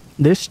earlier,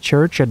 this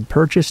church had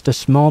purchased a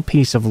small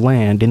piece of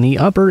land in the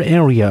upper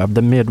area of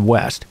the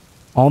Midwest.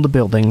 All the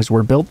buildings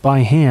were built by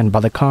hand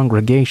by the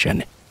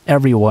congregation.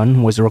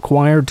 Everyone was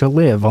required to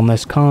live on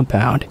this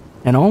compound,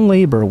 and all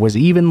labor was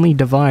evenly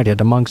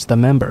divided amongst the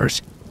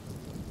members.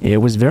 It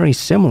was very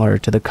similar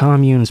to the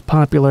communes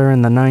popular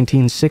in the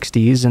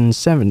 1960s and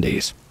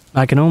 70s.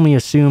 I can only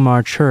assume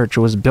our church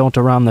was built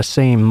around the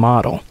same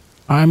model.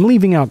 I'm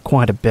leaving out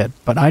quite a bit,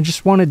 but I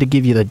just wanted to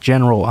give you the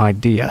general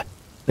idea.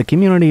 The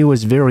community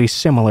was very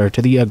similar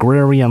to the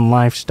agrarian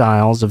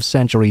lifestyles of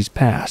centuries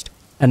past,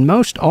 and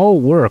most all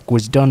work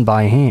was done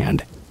by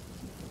hand.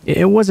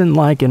 It wasn't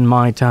like in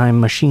my time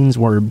machines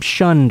were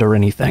shunned or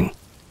anything.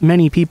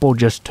 Many people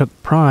just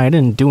took pride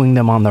in doing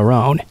them on their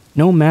own,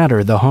 no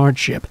matter the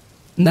hardship.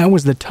 That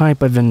was the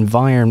type of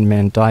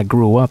environment I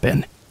grew up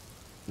in.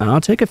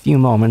 I'll take a few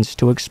moments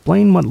to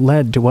explain what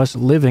led to us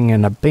living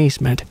in a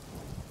basement.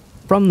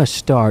 From the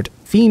start,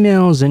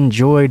 females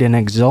enjoyed an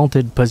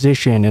exalted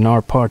position in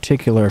our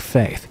particular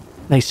faith.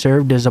 They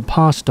served as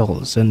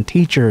apostles and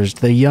teachers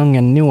to the young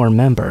and newer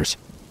members.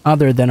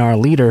 Other than our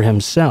leader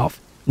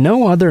himself,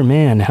 no other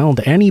man held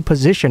any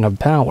position of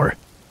power.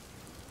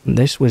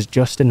 This was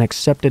just an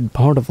accepted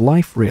part of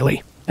life,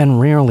 really, and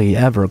rarely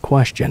ever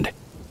questioned.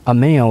 A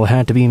male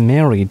had to be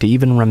married to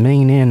even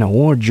remain in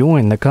or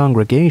join the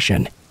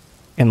congregation.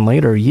 In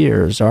later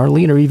years, our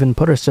leader even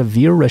put a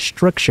severe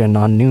restriction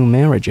on new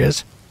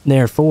marriages.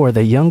 Therefore,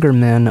 the younger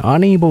men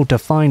unable to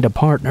find a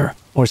partner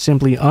or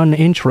simply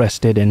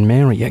uninterested in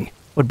marrying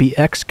would be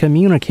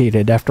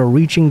excommunicated after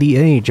reaching the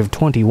age of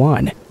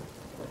 21.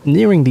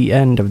 Nearing the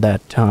end of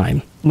that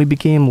time, we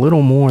became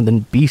little more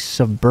than beasts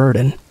of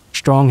burden,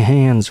 strong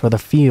hands for the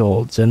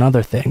fields and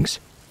other things.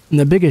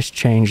 The biggest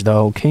change,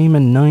 though, came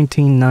in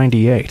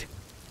 1998.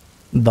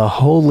 The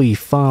Holy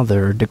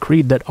Father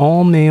decreed that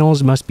all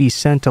males must be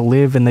sent to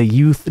live in the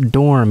youth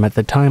dorm at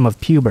the time of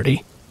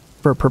puberty.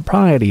 For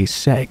propriety's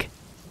sake,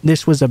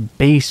 this was a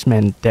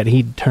basement that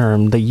he'd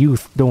termed the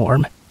youth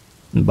dorm.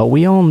 But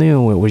we all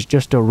knew it was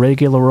just a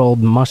regular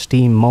old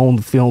musty,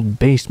 mold-filled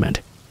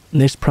basement.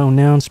 This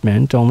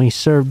pronouncement only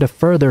served to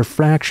further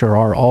fracture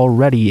our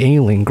already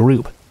ailing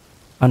group.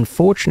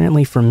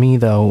 Unfortunately for me,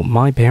 though,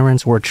 my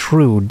parents were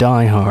true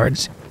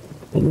diehards.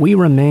 We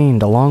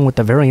remained along with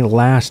the very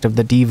last of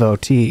the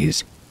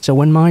devotees, so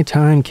when my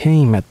time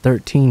came at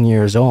 13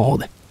 years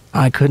old,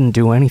 I couldn't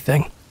do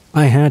anything.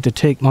 I had to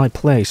take my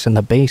place in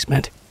the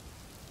basement.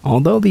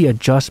 Although the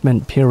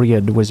adjustment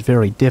period was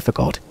very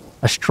difficult,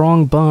 a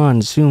strong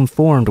bond soon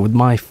formed with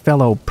my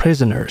fellow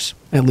prisoners,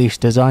 at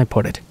least as I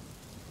put it.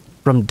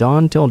 From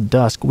dawn till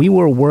dusk, we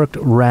were worked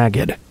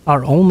ragged,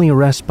 our only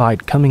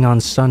respite coming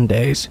on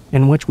Sundays,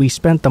 in which we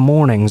spent the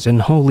mornings in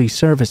holy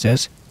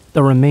services.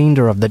 The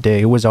remainder of the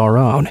day was our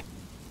own.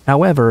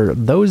 However,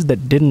 those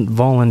that didn't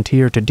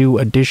volunteer to do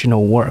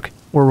additional work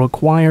were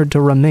required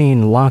to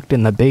remain locked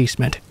in the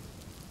basement.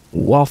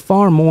 While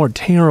far more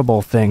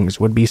terrible things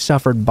would be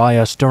suffered by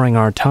us during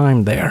our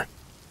time there,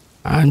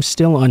 I'm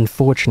still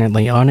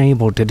unfortunately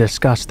unable to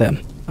discuss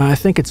them. I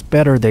think it's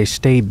better they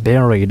stay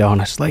buried,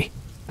 honestly.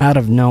 Out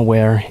of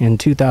nowhere, in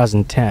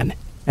 2010,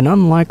 an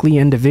unlikely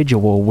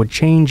individual would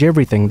change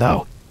everything,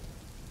 though.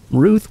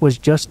 Ruth was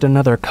just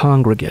another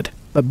congregant,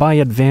 but by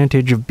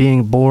advantage of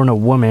being born a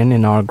woman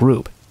in our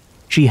group,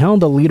 she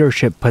held a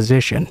leadership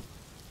position.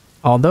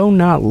 Although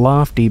not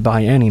lofty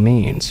by any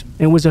means,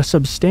 it was a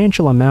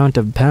substantial amount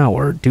of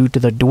power due to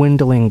the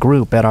dwindling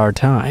group at our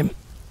time.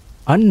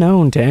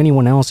 Unknown to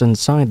anyone else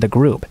inside the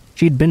group,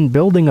 she'd been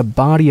building a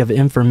body of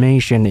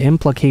information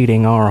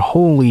implicating our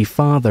Holy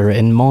Father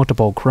in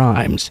multiple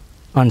crimes.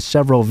 On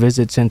several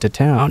visits into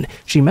town,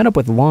 she met up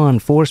with law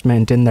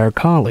enforcement and their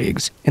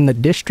colleagues in the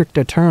district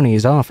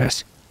attorney's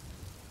office.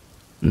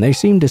 They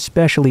seemed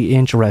especially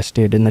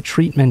interested in the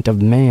treatment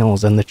of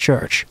males in the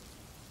church.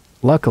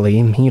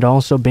 Luckily, he'd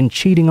also been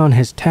cheating on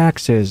his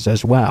taxes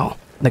as well,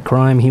 the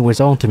crime he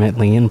was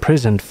ultimately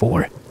imprisoned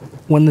for.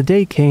 When the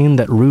day came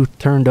that Ruth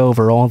turned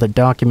over all the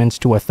documents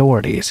to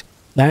authorities,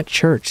 that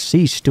church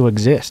ceased to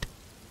exist.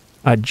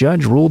 A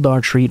judge ruled our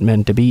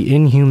treatment to be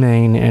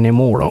inhumane and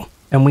immoral,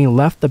 and we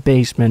left the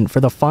basement for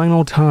the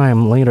final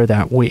time later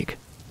that week.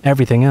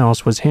 Everything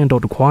else was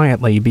handled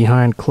quietly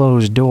behind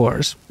closed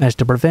doors, as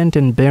to prevent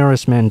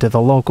embarrassment to the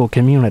local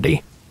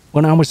community.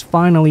 When I was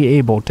finally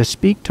able to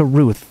speak to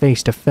Ruth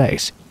face to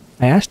face,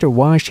 I asked her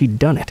why she'd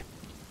done it.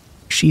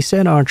 She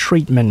said our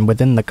treatment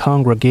within the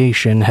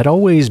congregation had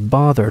always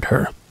bothered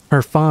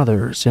her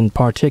father's in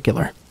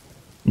particular.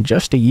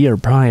 Just a year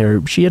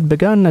prior, she had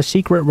begun a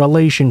secret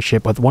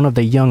relationship with one of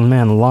the young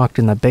men locked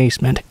in the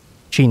basement.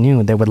 She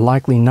knew they would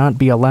likely not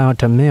be allowed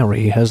to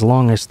marry as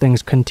long as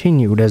things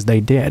continued as they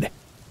did.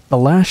 The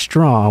last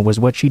straw was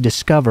what she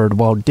discovered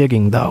while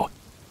digging, though.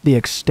 The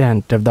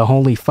extent of the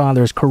Holy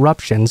Father's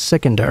corruption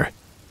sickened her.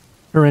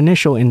 Her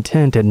initial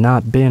intent had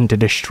not been to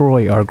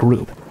destroy our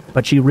group,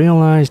 but she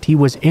realized he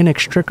was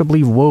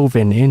inextricably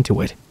woven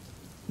into it.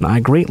 I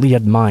greatly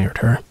admired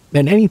her,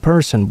 and any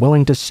person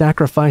willing to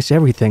sacrifice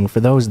everything for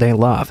those they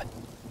love.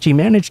 She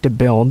managed to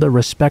build a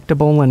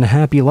respectable and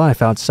happy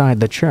life outside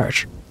the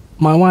church.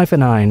 My wife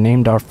and I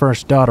named our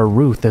first daughter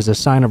Ruth as a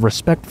sign of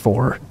respect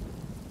for her.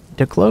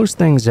 To close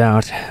things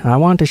out, I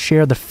want to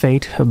share the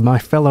fate of my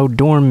fellow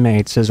dorm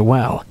mates as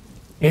well.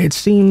 It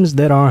seems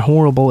that our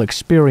horrible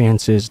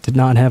experiences did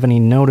not have any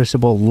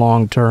noticeable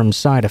long-term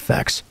side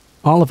effects.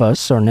 All of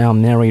us are now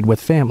married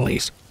with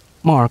families.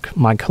 Mark,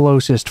 my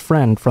closest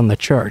friend from the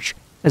church,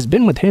 has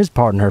been with his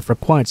partner for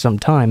quite some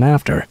time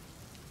after.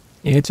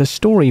 It's a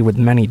story with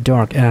many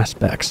dark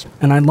aspects,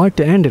 and I'd like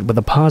to end it with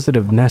a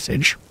positive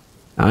message.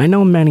 I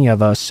know many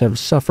of us have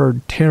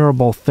suffered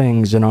terrible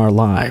things in our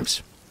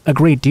lives. A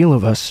great deal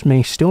of us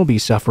may still be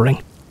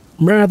suffering.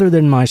 Rather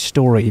than my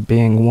story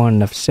being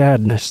one of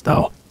sadness,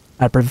 though,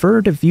 I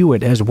prefer to view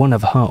it as one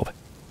of hope.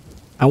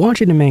 I want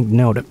you to make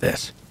note of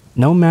this.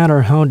 No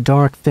matter how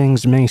dark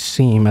things may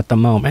seem at the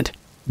moment,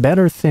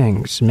 better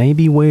things may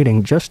be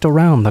waiting just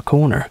around the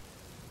corner.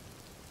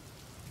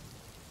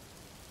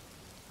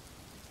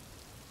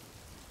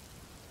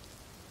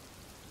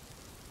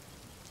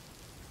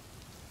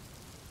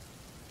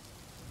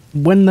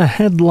 When the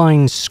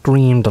headlines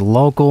screamed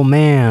 "Local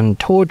man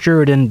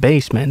tortured in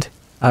basement,"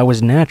 I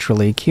was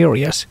naturally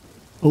curious.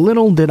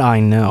 Little did I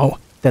know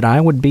that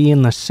I would be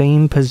in the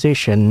same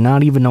position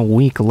not even a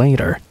week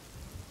later.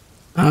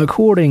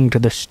 According to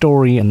the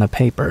story in the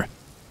paper,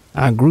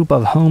 a group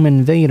of home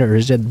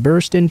invaders had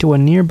burst into a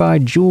nearby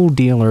jewel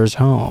dealer's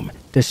home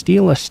to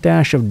steal a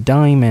stash of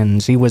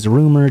diamonds he was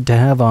rumored to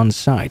have on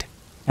site.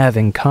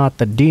 Having caught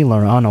the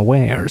dealer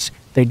unawares,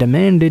 they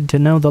demanded to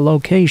know the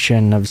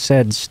location of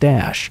said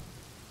stash.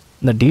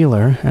 The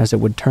dealer, as it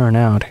would turn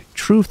out,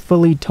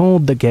 truthfully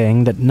told the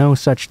gang that no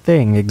such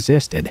thing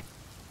existed.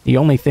 The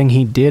only thing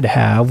he did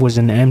have was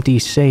an empty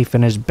safe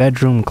in his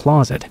bedroom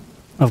closet.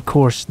 Of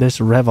course, this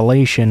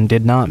revelation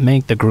did not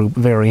make the group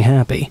very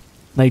happy.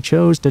 They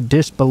chose to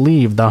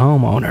disbelieve the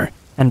homeowner,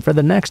 and for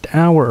the next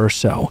hour or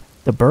so,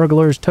 the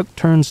burglars took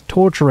turns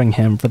torturing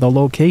him for the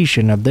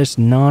location of this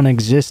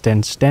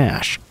non-existent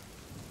stash.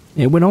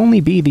 It would only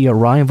be the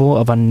arrival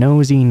of a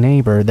nosy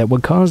neighbor that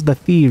would cause the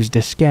thieves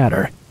to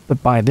scatter,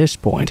 but by this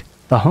point,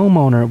 the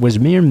homeowner was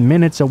mere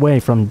minutes away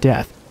from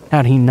death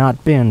had he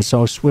not been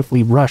so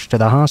swiftly rushed to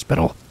the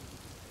hospital.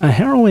 A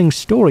harrowing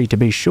story to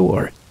be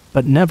sure,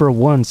 but never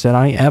once had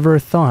I ever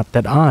thought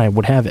that I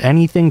would have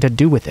anything to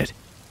do with it.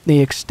 The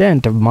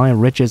extent of my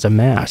riches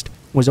amassed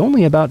was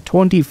only about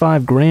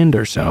 25 grand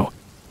or so.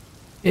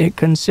 It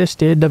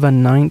consisted of a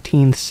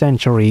 19th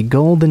century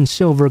gold and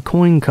silver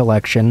coin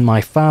collection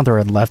my father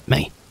had left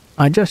me.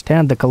 I just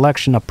had the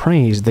collection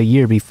appraised the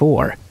year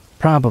before,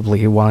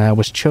 probably why I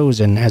was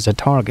chosen as a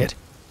target.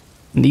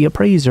 The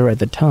appraiser at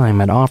the time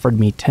had offered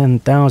me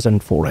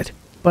 $10,000 for it,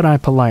 but I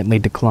politely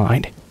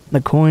declined.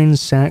 The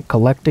coins sat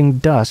collecting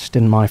dust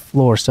in my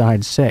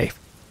floor-side safe.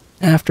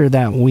 After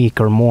that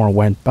week or more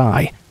went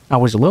by, I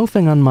was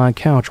loafing on my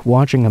couch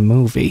watching a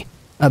movie,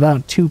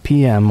 about 2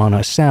 p.m. on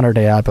a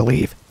Saturday, I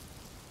believe,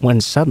 when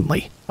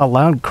suddenly a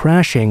loud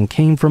crashing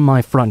came from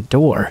my front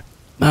door.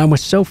 I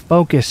was so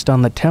focused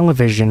on the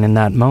television in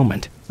that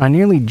moment, I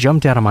nearly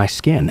jumped out of my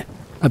skin.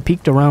 I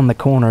peeked around the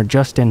corner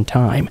just in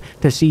time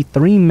to see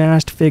 3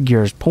 masked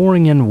figures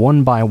pouring in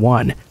one by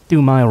one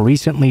through my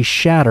recently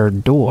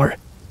shattered door.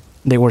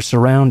 They were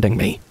surrounding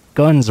me,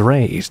 guns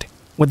raised.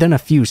 Within a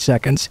few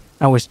seconds,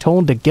 I was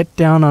told to get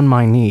down on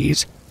my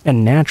knees,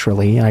 and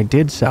naturally I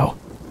did so.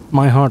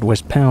 My heart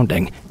was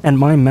pounding, and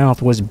my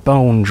mouth was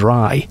bone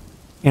dry.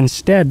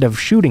 Instead of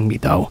shooting me,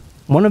 though,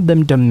 one of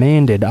them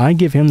demanded I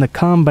give him the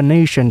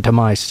combination to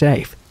my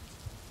safe.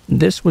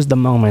 This was the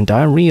moment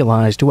I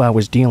realized who I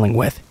was dealing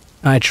with.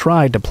 I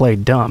tried to play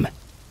dumb.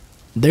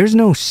 "There's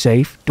no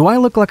safe. Do I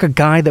look like a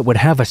guy that would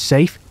have a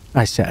safe?"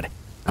 I said.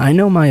 I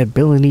know my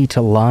ability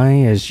to lie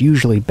is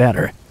usually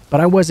better,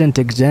 but I wasn't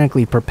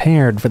exactly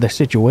prepared for the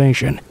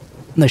situation.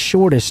 The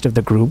shortest of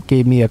the group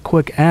gave me a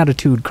quick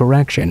attitude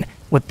correction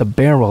with the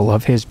barrel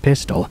of his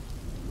pistol.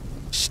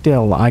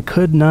 Still, I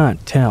could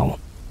not tell.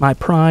 My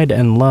pride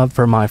and love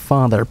for my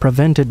father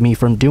prevented me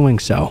from doing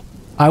so.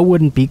 I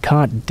wouldn't be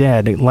caught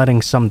dead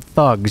letting some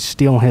thugs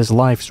steal his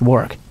life's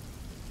work.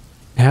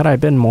 Had I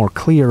been more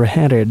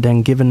clear-headed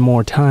and given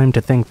more time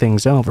to think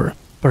things over,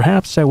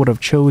 perhaps I would have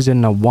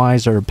chosen a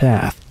wiser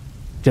path.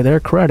 To their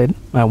credit,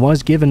 I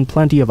was given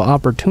plenty of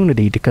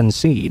opportunity to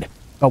concede,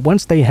 but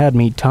once they had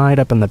me tied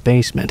up in the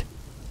basement,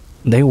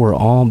 they were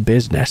all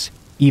business.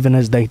 Even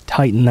as they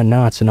tightened the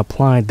knots and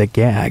applied the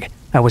gag,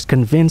 I was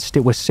convinced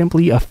it was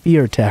simply a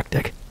fear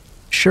tactic.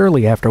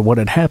 Surely after what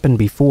had happened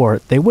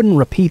before, they wouldn't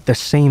repeat the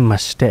same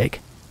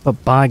mistake.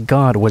 But by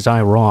God was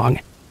I wrong.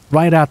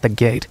 Right out the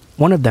gate,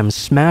 one of them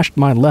smashed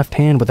my left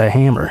hand with a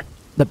hammer.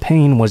 The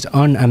pain was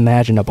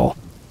unimaginable.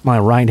 My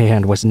right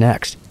hand was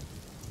next.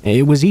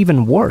 It was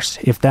even worse,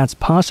 if that's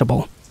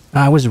possible.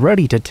 I was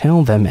ready to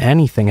tell them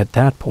anything at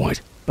that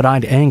point, but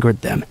I'd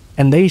angered them,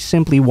 and they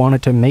simply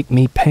wanted to make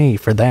me pay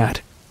for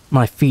that.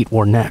 My feet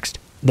were next,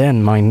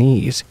 then my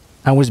knees.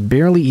 I was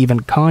barely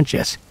even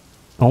conscious.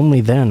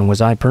 Only then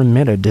was I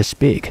permitted to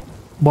speak.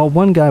 While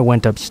one guy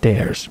went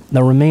upstairs,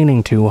 the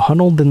remaining 2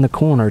 huddled in the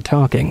corner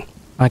talking.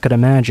 I could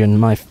imagine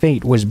my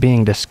fate was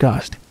being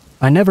discussed.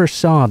 I never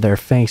saw their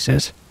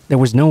faces. There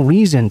was no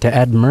reason to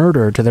add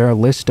murder to their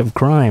list of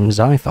crimes,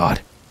 I thought.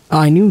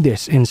 I knew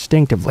this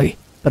instinctively,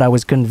 but I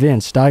was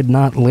convinced I'd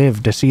not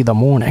live to see the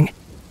morning.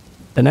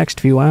 The next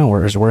few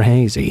hours were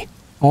hazy.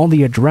 All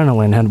the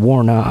adrenaline had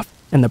worn off,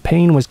 and the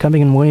pain was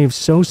coming in waves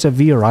so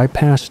severe I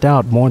passed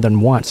out more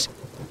than once.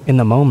 In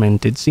the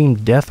moment, it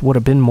seemed death would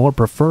have been more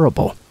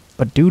preferable,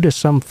 but due to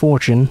some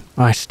fortune,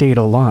 I stayed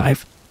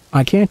alive.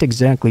 I can't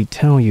exactly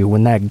tell you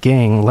when that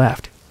gang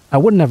left. I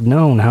wouldn't have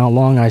known how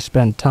long I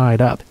spent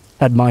tied up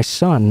had my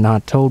son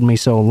not told me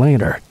so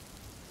later.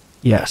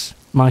 Yes,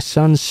 my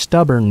son's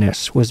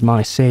stubbornness was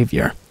my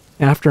savior.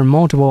 After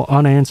multiple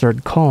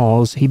unanswered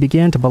calls, he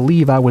began to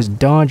believe I was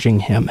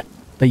dodging him.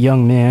 The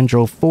young man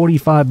drove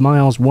 45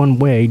 miles one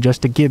way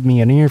just to give me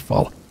an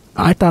earful.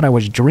 I thought I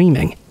was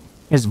dreaming.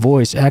 His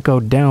voice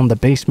echoed down the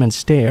basement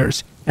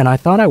stairs, and I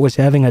thought I was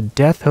having a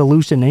death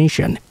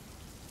hallucination.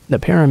 The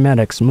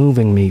paramedics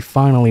moving me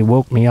finally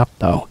woke me up,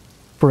 though.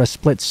 For a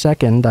split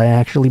second, I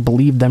actually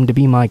believed them to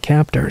be my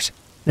captors.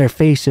 Their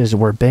faces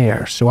were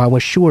bare, so I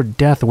was sure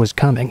death was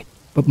coming,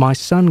 but my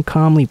son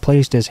calmly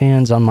placed his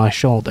hands on my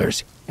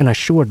shoulders and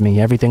assured me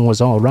everything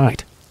was all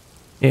right.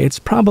 It's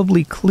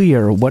probably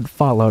clear what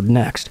followed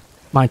next.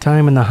 My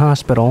time in the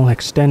hospital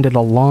extended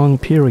a long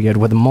period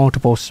with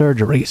multiple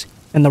surgeries,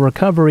 and the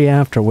recovery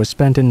after was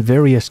spent in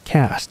various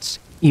casts,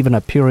 even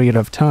a period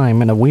of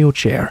time in a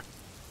wheelchair.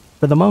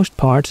 For the most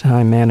part,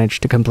 I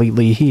managed to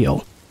completely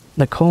heal.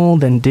 The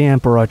cold and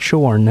damp are a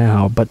chore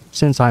now, but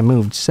since I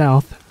moved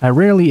south, I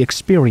rarely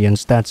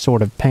experienced that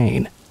sort of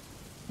pain.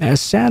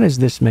 As sad as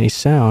this may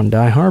sound,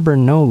 I harbor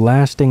no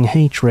lasting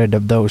hatred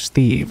of those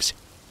thieves.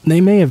 They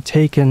may have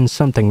taken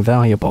something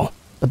valuable,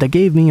 but they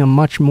gave me a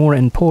much more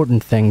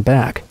important thing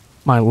back,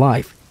 my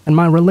life and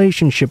my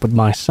relationship with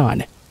my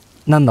son.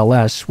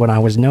 Nonetheless, when I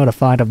was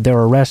notified of their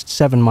arrest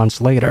 7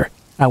 months later,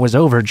 I was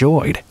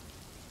overjoyed.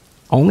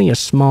 Only a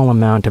small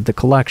amount of the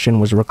collection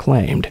was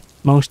reclaimed,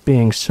 most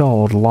being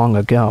sold long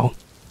ago.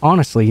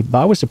 Honestly,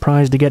 I was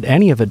surprised to get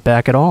any of it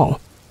back at all.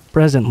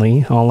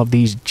 Presently, all of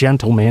these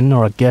gentlemen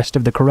are a guest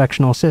of the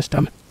correctional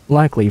system,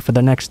 likely for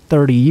the next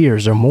 30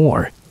 years or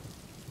more.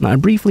 I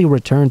briefly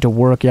returned to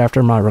work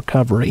after my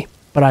recovery,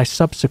 but I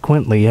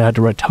subsequently had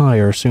to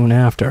retire soon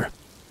after.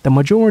 The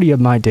majority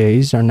of my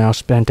days are now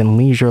spent in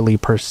leisurely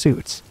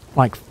pursuits,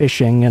 like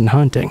fishing and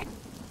hunting.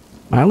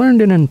 I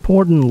learned an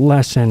important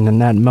lesson in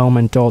that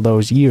moment all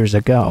those years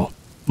ago.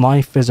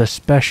 Life is a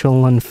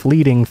special and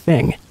fleeting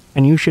thing,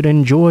 and you should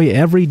enjoy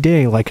every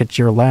day like it's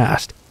your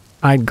last.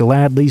 I'd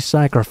gladly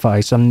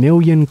sacrifice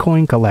 1,000,000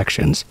 coin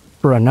collections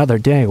for another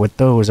day with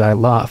those I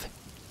love.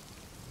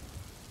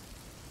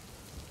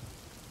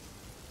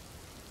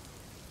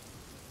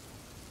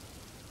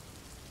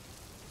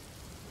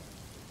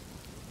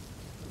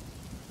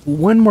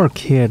 When we're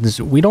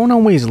kids, we don't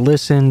always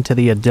listen to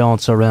the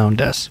adults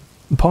around us.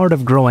 Part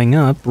of growing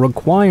up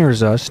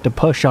requires us to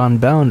push on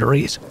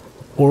boundaries,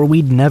 or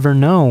we'd never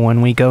know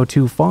when we go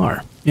too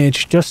far.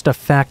 It's just a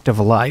fact of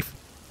life.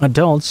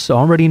 Adults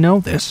already know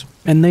this,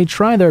 and they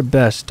try their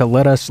best to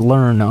let us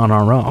learn on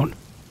our own.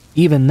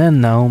 Even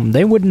then, though,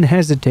 they wouldn't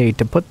hesitate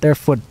to put their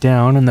foot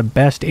down in the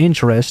best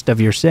interest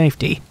of your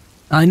safety.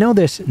 I know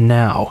this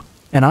now,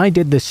 and I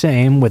did the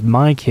same with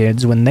my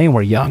kids when they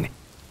were young.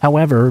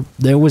 However,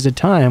 there was a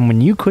time when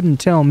you couldn't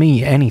tell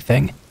me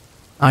anything.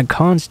 I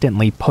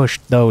constantly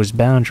pushed those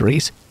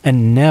boundaries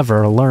and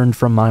never learned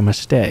from my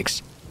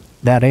mistakes.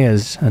 That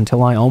is,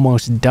 until I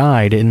almost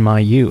died in my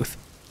youth.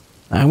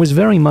 I was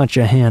very much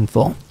a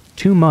handful.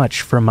 Too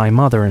much for my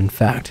mother, in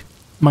fact.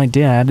 My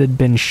dad had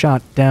been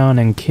shot down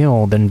and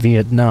killed in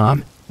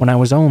Vietnam when I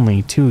was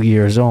only 2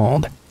 years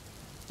old.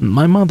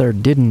 My mother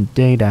didn't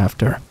date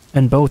after,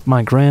 and both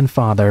my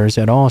grandfathers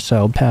had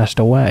also passed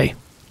away.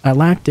 I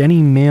lacked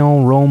any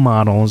male role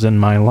models in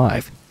my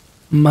life.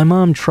 My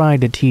mom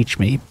tried to teach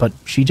me, but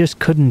she just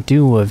couldn't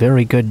do a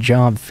very good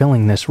job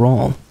filling this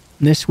role.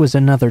 This was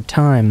another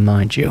time,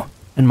 mind you,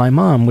 and my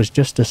mom was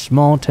just a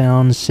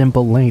small-town,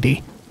 simple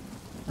lady.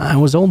 I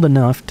was old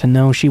enough to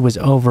know she was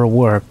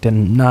overworked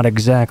and not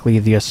exactly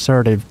the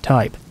assertive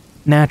type.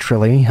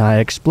 Naturally, I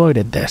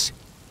exploited this.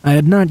 I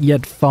had not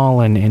yet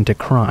fallen into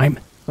crime,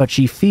 but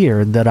she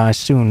feared that I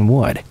soon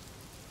would.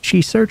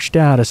 She searched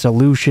out a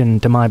solution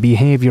to my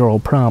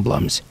behavioral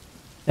problems,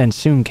 and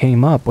soon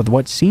came up with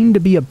what seemed to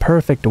be a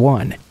perfect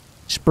one.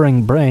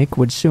 Spring break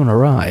would soon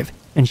arrive,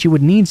 and she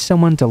would need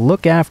someone to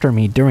look after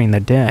me during the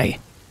day.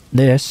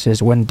 This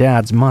is when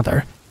Dad's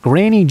mother,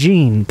 Granny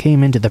Jean,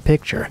 came into the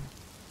picture.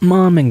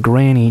 Mom and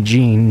Granny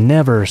Jean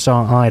never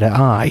saw eye to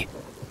eye,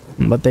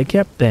 but they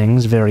kept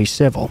things very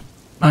civil.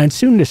 I'd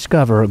soon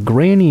discover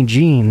Granny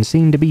Jean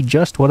seemed to be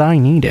just what I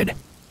needed.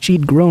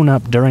 She'd grown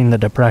up during the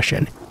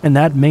Depression, and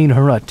that made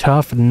her a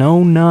tough,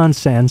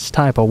 no-nonsense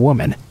type of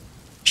woman.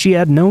 She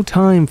had no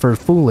time for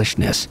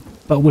foolishness,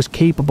 but was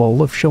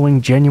capable of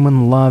showing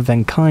genuine love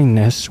and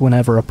kindness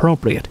whenever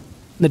appropriate.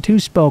 The two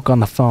spoke on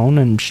the phone,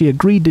 and she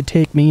agreed to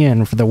take me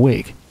in for the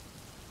week.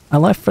 I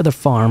left for the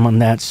farm on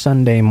that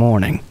Sunday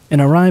morning, and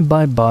arrived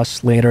by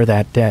bus later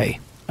that day.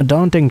 A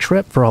daunting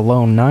trip for a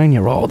lone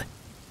 9-year-old.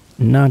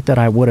 Not that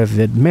I would have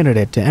admitted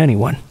it to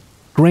anyone.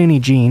 Granny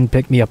Jean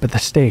picked me up at the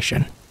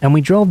station, and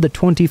we drove the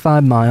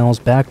 25 miles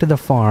back to the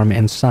farm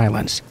in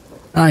silence.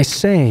 I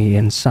say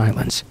in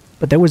silence,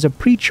 but there was a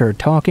preacher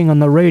talking on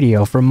the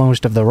radio for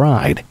most of the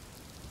ride.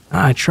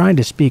 I tried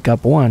to speak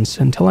up once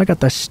until I got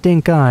the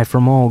stink eye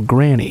from old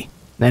Granny,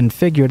 then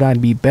figured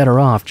I'd be better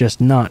off just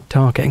not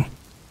talking.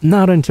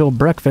 Not until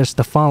breakfast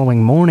the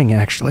following morning,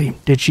 actually,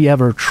 did she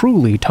ever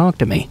truly talk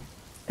to me.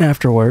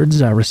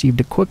 Afterwards, I received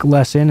a quick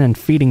lesson in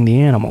feeding the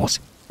animals,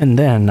 and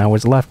then I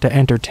was left to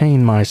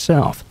entertain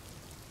myself.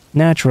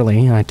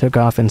 Naturally, I took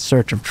off in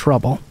search of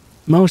trouble.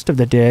 Most of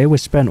the day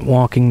was spent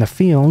walking the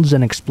fields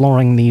and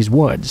exploring these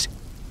woods.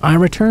 I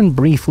returned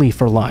briefly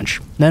for lunch,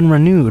 then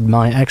renewed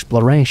my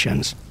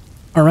explorations.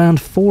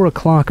 Around 4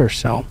 o'clock or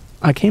so,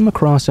 I came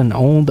across an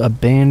old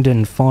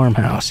abandoned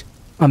farmhouse,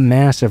 a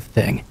massive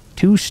thing,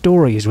 2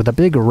 stories with a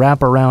big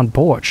wraparound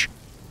porch.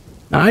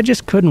 I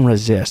just couldn't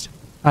resist.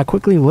 I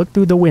quickly looked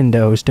through the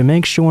windows to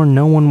make sure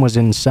no one was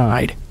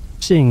inside.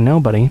 Seeing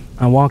nobody,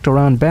 I walked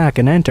around back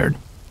and entered.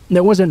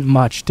 There wasn't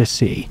much to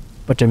see,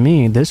 but to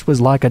me this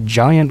was like a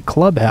giant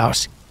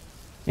clubhouse.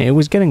 It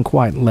was getting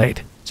quite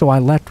late, so I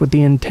left with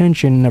the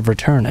intention of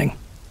returning.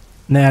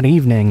 That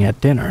evening at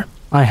dinner,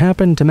 I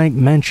happened to make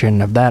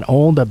mention of that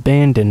old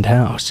abandoned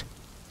house.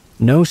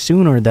 No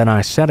sooner than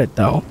I said it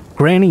though,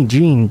 Granny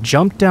Jean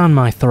jumped down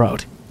my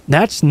throat.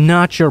 "That's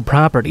not your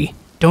property.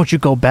 Don't you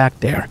go back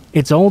there.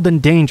 It's old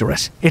and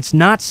dangerous. It's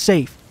not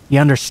safe. You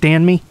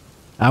understand me?"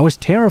 I was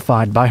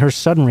terrified by her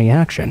sudden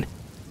reaction,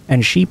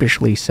 and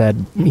sheepishly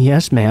said,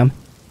 "Yes, ma'am."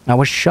 I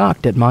was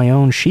shocked at my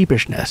own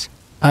sheepishness.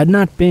 I'd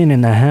not been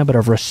in the habit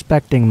of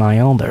respecting my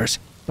elders,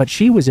 but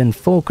she was in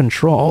full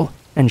control,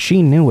 and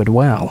she knew it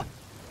well.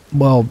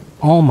 Well,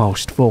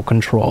 almost full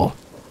control.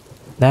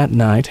 That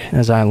night,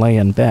 as I lay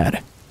in bed,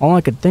 all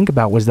I could think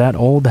about was that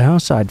old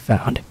house I'd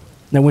found.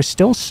 There was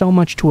still so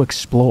much to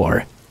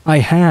explore. I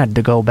had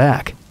to go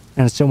back,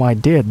 and so I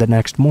did the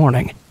next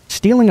morning,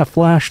 stealing a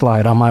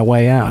flashlight on my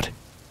way out.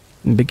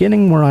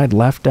 Beginning where I'd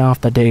left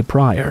off the day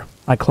prior,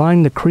 I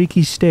climbed the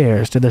creaky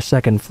stairs to the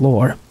second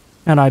floor.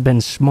 Had I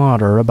been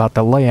smarter about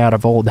the layout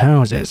of old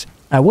houses,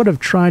 I would have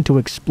tried to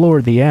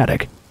explore the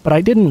attic, but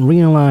I didn't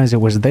realize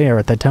it was there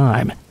at the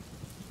time.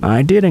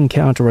 I did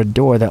encounter a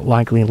door that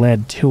likely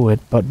led to it,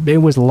 but it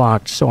was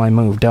locked, so I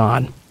moved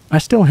on. I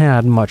still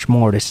had much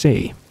more to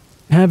see.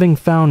 Having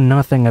found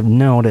nothing of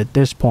note at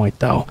this point,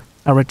 though,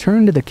 I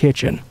returned to the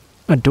kitchen.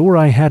 A door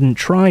I hadn't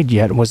tried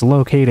yet was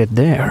located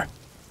there.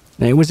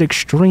 It was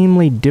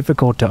extremely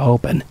difficult to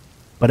open,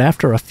 but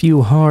after a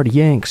few hard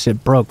yanks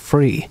it broke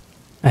free.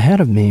 Ahead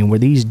of me were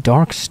these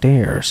dark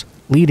stairs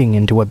leading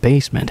into a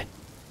basement.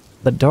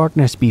 The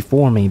darkness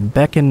before me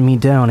beckoned me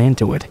down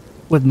into it.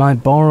 With my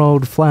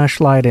borrowed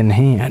flashlight in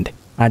hand,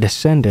 I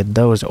descended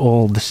those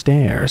old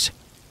stairs.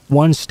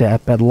 One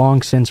step had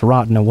long since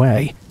rotten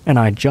away, and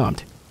I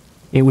jumped.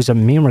 It was a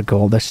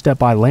miracle the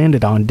step I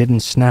landed on didn't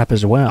snap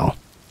as well.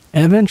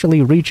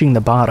 Eventually reaching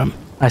the bottom,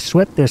 I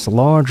swept this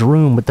large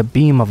room with the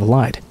beam of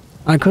light.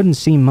 I couldn't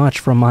see much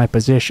from my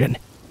position,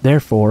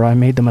 therefore I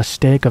made the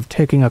mistake of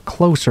taking a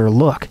closer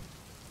look.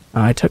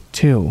 I took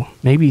 2,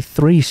 maybe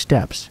 3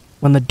 steps,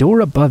 when the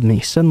door above me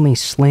suddenly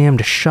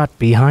slammed shut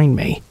behind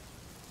me.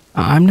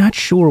 I'm not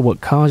sure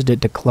what caused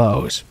it to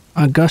close.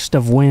 A gust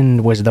of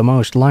wind was the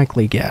most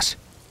likely guess.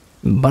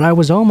 But I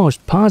was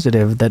almost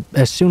positive that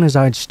as soon as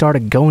I'd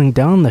started going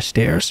down the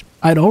stairs,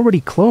 I'd already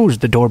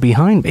closed the door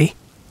behind me.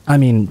 I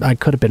mean, I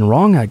could have been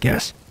wrong, I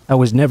guess. I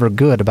was never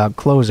good about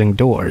closing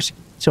doors,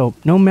 so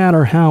no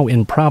matter how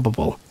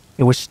improbable,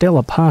 it was still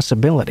a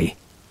possibility.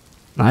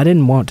 I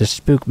didn't want to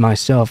spook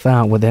myself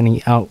out with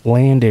any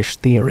outlandish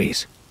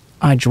theories.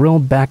 I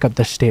drilled back up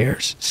the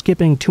stairs,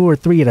 skipping 2 or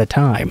 3 at a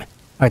time.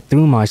 I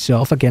threw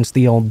myself against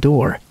the old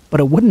door, but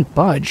it wouldn't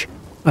budge.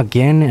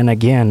 Again and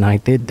again I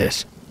did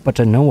this, but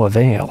to no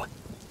avail.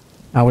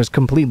 I was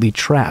completely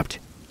trapped.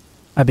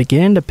 I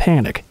began to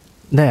panic.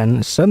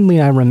 Then, suddenly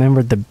I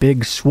remembered the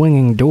big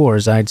swinging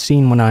doors I'd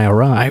seen when I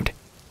arrived.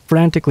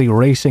 Frantically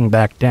racing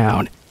back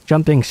down,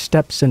 jumping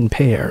steps in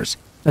pairs,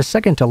 the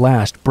second to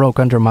last broke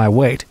under my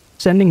weight,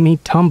 sending me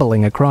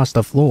tumbling across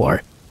the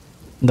floor.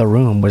 The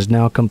room was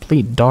now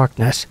complete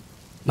darkness.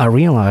 I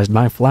realized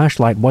my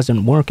flashlight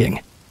wasn't working.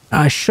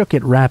 I shook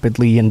it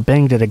rapidly and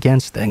banged it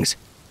against things,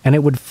 and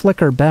it would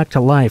flicker back to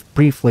life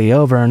briefly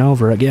over and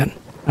over again.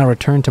 I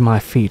returned to my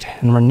feet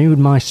and renewed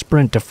my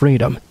sprint to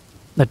freedom.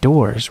 The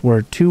doors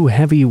were 2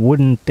 heavy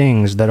wooden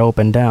things that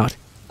opened out.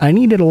 I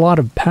needed a lot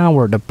of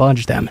power to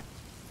budge them.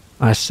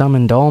 I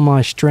summoned all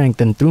my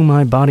strength and threw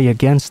my body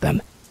against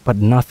them, but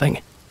nothing.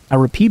 I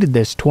repeated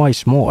this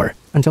twice more,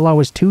 until I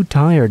was too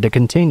tired to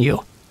continue.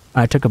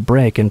 I took a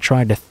break and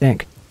tried to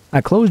think. I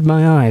closed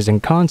my eyes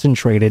and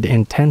concentrated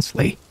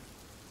intensely.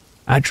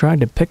 I tried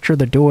to picture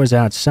the doors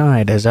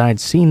outside as I'd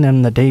seen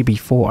them the day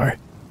before.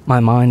 My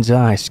mind's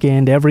eye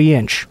scanned every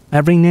inch,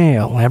 every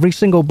nail, every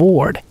single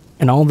board,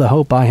 and all the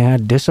hope I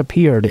had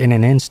disappeared in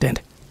an instant.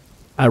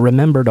 I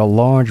remembered a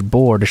large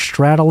board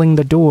straddling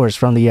the doors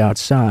from the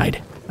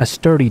outside, a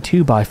sturdy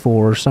 2x4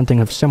 or something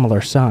of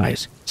similar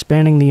size,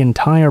 spanning the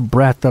entire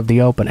breadth of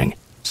the opening,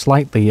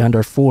 slightly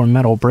under 4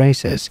 metal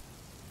braces.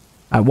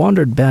 I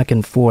wandered back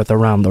and forth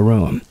around the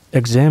room,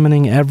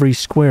 examining every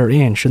square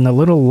inch in the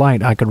little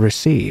light I could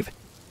receive.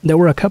 There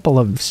were a couple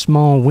of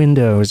small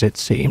windows, it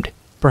seemed.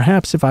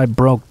 Perhaps if I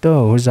broke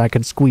those, I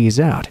could squeeze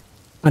out.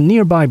 A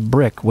nearby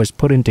brick was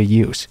put into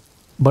use,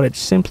 but it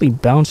simply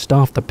bounced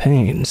off the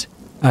panes.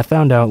 I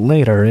found out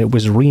later it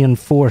was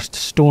reinforced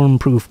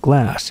storm-proof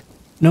glass.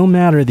 No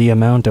matter the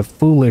amount of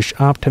foolish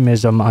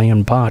optimism I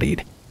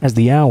embodied, as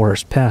the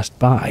hours passed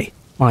by,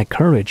 my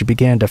courage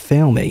began to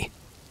fail me.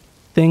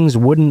 Things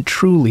wouldn't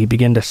truly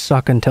begin to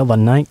suck until the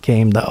night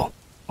came, though.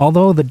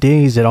 Although the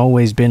days had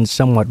always been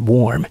somewhat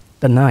warm,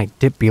 the night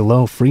dipped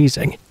below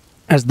freezing.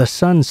 As the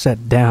sun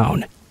set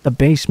down, the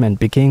basement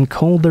became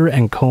colder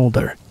and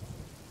colder.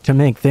 To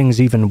make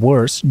things even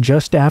worse,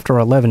 just after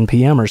 11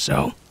 p.m. or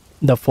so,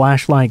 the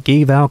flashlight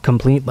gave out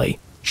completely.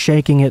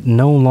 Shaking it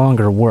no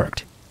longer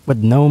worked.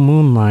 With no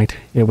moonlight,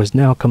 it was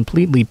now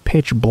completely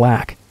pitch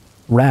black.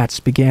 Rats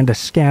began to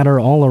scatter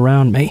all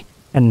around me,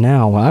 and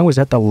now I was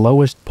at the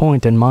lowest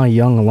point in my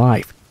young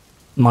life.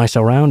 My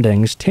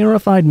surroundings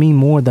terrified me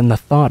more than the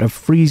thought of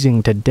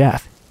freezing to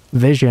death.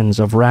 Visions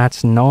of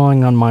rats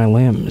gnawing on my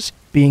limbs,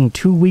 being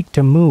too weak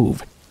to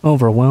move,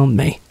 overwhelmed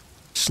me.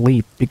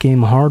 Sleep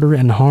became harder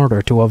and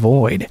harder to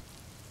avoid.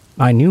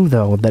 I knew,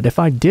 though, that if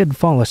I did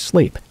fall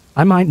asleep,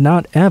 I might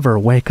not ever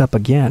wake up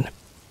again.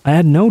 I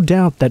had no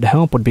doubt that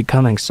help would be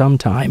coming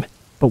sometime,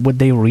 but would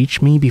they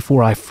reach me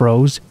before I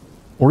froze?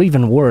 Or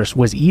even worse,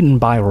 was eaten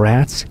by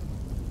rats?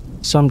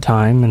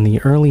 Sometime in the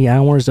early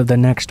hours of the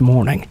next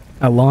morning,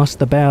 I lost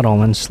the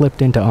battle and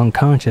slipped into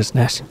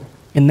unconsciousness.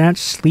 In that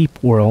sleep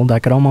world, I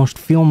could almost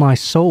feel my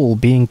soul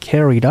being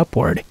carried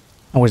upward.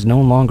 I was no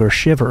longer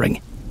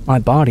shivering. My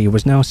body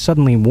was now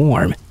suddenly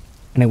warm,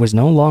 and it was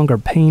no longer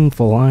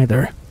painful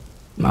either.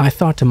 I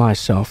thought to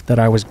myself that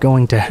I was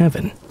going to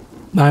heaven.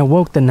 I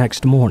awoke the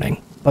next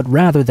morning, but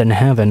rather than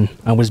heaven,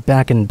 I was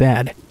back in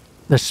bed.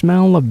 The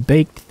smell of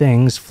baked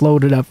things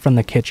floated up from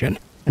the kitchen,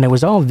 and it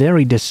was all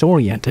very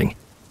disorienting.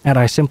 Had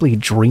I simply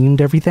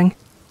dreamed everything?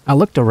 I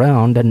looked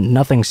around, and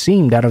nothing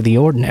seemed out of the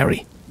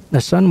ordinary.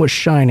 The sun was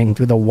shining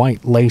through the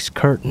white lace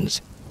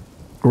curtains.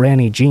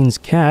 Granny Jean's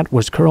cat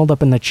was curled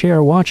up in the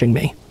chair watching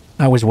me.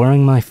 I was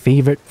wearing my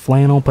favorite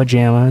flannel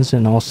pajamas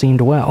and all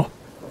seemed well,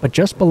 but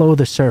just below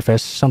the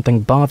surface,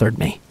 something bothered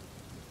me.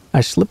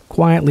 I slipped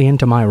quietly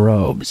into my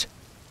robes.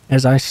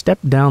 As I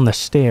stepped down the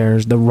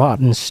stairs, the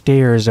rotten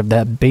stairs of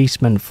that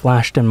basement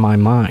flashed in my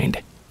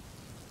mind.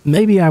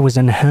 Maybe I was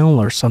in hell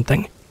or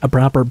something, a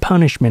proper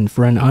punishment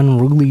for an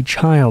unruly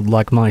child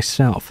like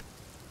myself.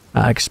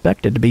 I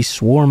expected to be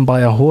swarmed by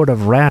a horde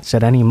of rats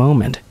at any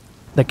moment.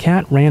 The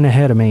cat ran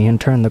ahead of me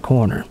and turned the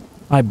corner.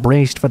 I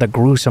braced for the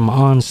gruesome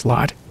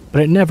onslaught,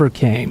 but it never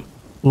came.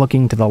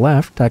 Looking to the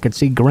left, I could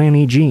see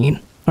Granny Jean,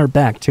 her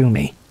back to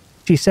me.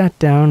 She sat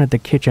down at the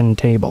kitchen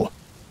table.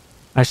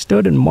 I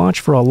stood and watched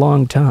for a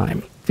long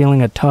time,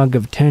 feeling a tug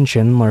of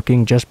tension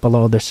lurking just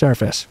below the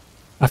surface.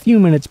 A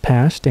few minutes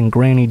passed and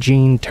Granny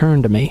Jean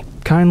turned to me,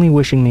 kindly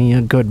wishing me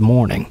a good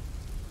morning.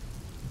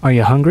 "Are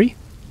you hungry?"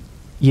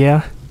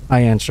 "Yeah,"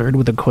 I answered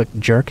with a quick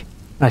jerk.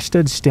 I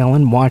stood still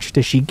and watched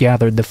as she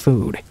gathered the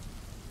food.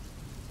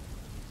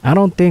 "I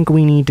don't think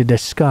we need to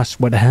discuss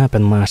what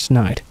happened last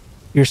night.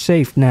 You're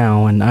safe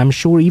now, and I'm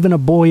sure even a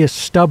boy as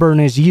stubborn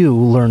as you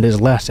learned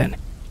his lesson."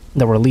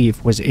 The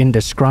relief was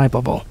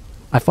indescribable.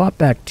 I fought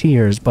back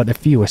tears, but a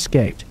few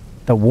escaped,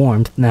 the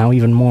warmth now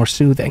even more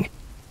soothing.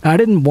 I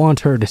didn't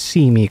want her to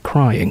see me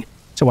crying,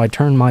 so I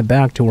turned my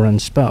back to her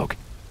and spoke.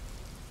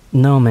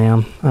 "No,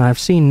 ma'am, I've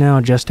seen now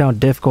just how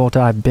difficult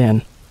I've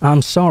been.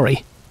 I'm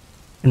sorry."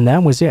 And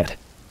that was it.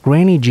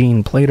 Granny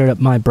Jean plated up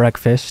my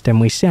breakfast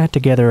and we sat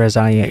together as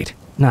I ate,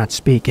 not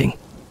speaking.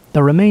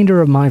 The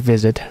remainder of my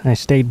visit, I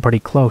stayed pretty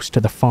close to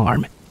the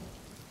farm.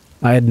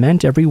 I had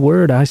meant every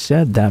word I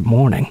said that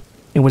morning.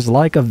 It was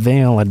like a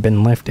veil had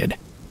been lifted.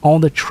 All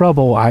the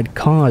trouble I'd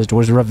caused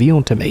was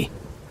revealed to me.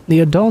 The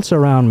adults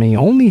around me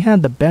only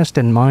had the best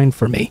in mind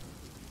for me.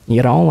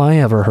 Yet all I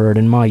ever heard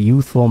in my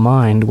youthful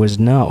mind was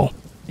no.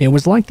 It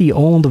was like the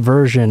old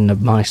version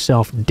of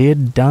myself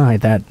did die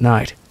that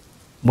night.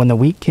 When the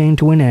week came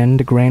to an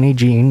end, Granny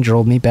Jean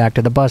drove me back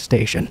to the bus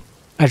station.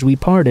 As we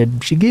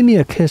parted, she gave me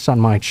a kiss on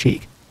my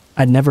cheek.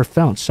 I'd never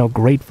felt so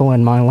grateful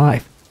in my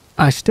life.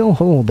 I still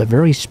hold a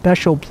very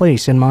special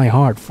place in my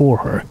heart for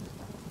her.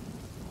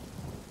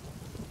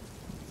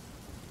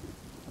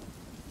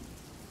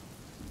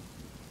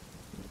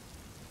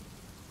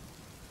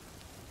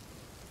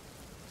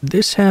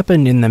 This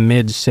happened in the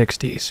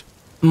mid-60s.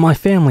 My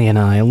family and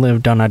I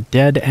lived on a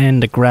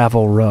dead-end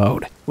gravel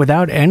road,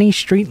 without any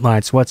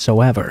streetlights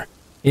whatsoever.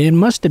 It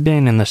must have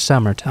been in the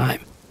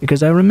summertime,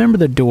 because I remember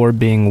the door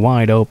being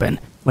wide open,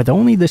 with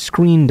only the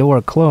screen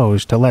door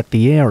closed to let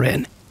the air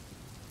in.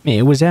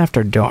 It was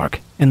after dark,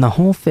 and the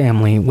whole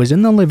family was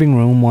in the living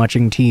room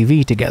watching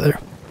TV together.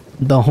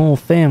 The whole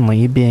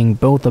family being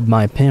both of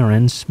my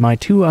parents, my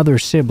two other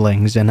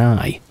siblings, and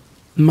I.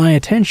 My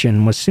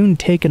attention was soon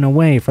taken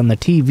away from the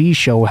TV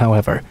show,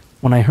 however,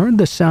 when I heard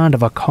the sound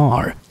of a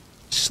car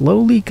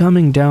slowly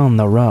coming down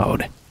the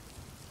road.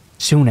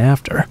 Soon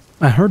after,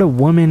 I heard a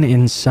woman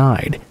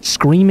inside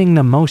screaming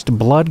the most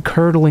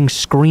blood-curdling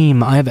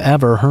scream I've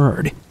ever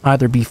heard,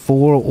 either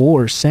before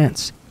or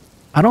since.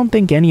 I don't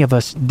think any of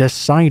us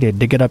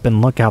decided to get up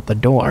and look out the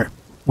door.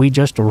 We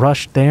just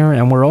rushed there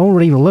and were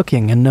already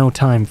looking in no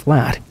time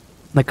flat.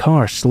 The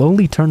car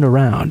slowly turned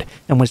around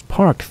and was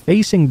parked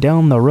facing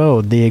down the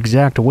road the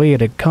exact way it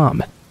had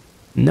come.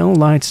 No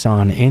lights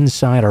on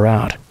inside or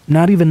out,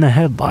 not even the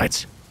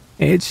headlights.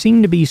 It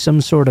seemed to be some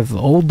sort of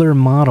older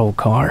model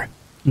car.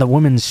 The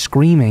woman's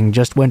screaming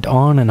just went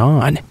on and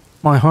on.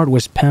 My heart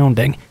was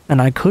pounding and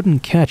I couldn't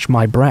catch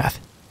my breath.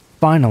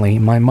 Finally,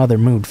 my mother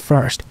moved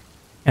first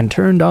and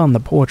turned on the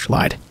porch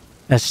light.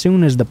 As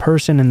soon as the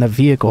person in the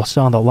vehicle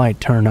saw the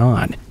light turn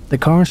on, the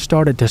car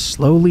started to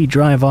slowly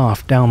drive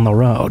off down the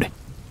road.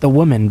 The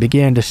woman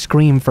began to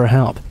scream for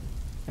help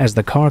as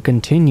the car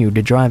continued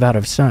to drive out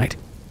of sight.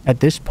 At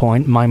this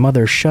point, my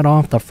mother shut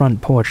off the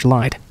front porch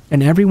light.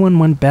 and everyone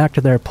went back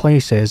to their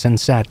places and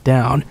sat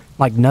down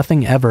like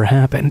nothing ever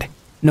happened.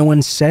 No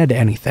one said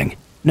anything.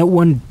 No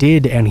one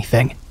did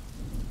anything.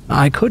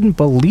 I couldn't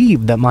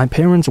believe that my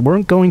parents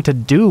weren't going to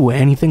do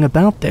anything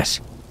about this.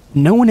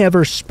 No one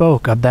ever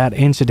spoke of that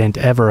incident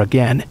ever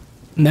again.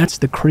 That's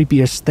the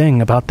creepiest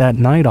thing about that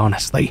night,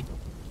 honestly.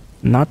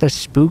 Not the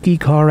spooky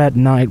car at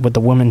night with the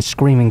woman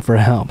screaming for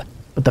help,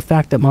 but the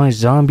fact that my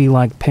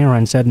zombie-like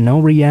parents had no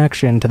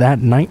reaction to that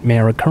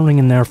nightmare occurring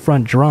in their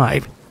front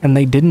drive, and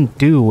they didn't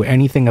do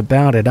anything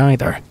about it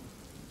either.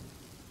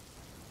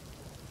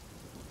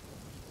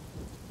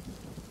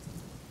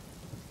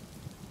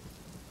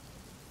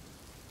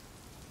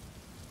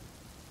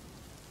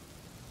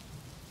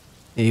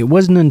 It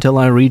wasn't until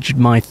I reached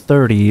my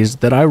 30s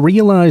that I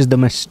realized the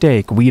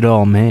mistake we'd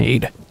all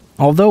made.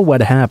 Although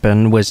what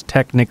happened was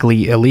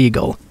technically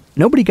illegal,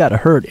 nobody got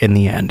hurt in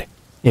the end,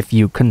 if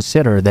you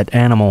consider that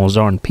animals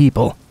aren't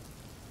people.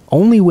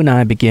 Only when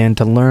I began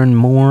to learn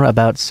more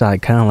about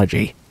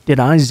psychology did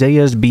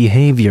Isaiah's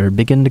behavior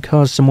begin to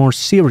cause some more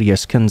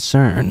serious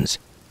concerns.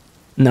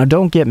 Now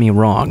don't get me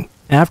wrong,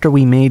 after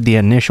we made the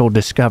initial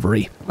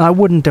discovery, I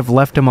wouldn't have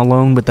left him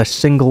alone with a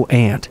single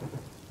ant.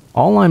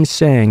 All I'm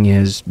saying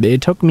is,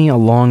 it took me a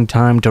long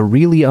time to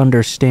really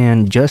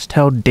understand just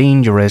how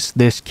dangerous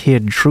this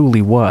kid truly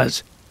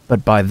was,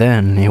 but by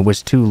then it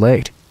was too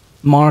late.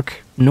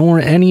 Mark, nor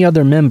any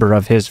other member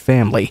of his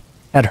family,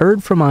 had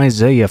heard from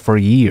Isaiah for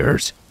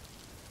years.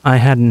 I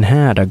hadn't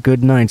had a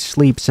good night's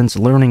sleep since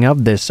learning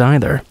of this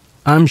either.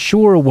 I'm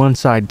sure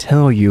once I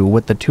tell you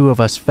what the two of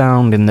us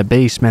found in the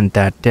basement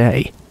that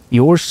day,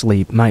 your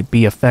sleep might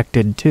be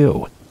affected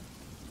too.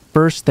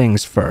 First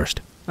things first.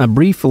 A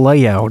brief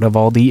layout of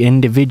all the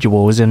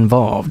individuals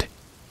involved.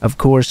 Of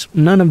course,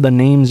 none of the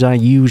names I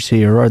use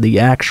here are the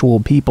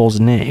actual people's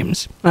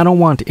names. I don't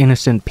want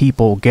innocent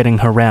people getting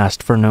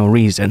harassed for no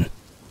reason.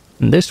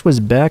 This was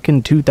back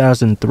in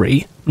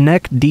 2003,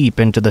 neck deep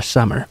into the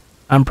summer.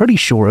 I'm pretty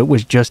sure it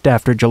was just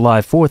after July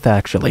 4th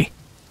actually.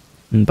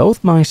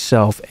 Both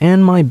myself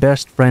and my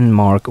best friend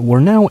Mark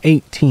were now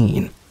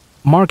 18.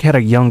 Mark had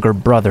a younger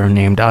brother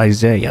named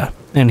Isaiah,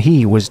 and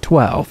he was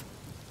 12.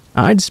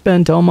 I'd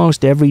spent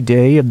almost every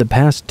day of the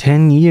past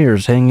 10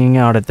 years hanging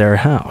out at their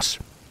house.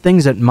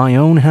 Things at my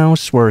own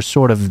house were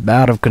sort of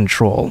out of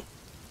control.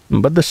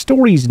 But the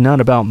story's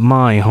not about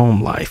my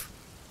home life.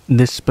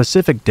 This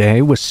specific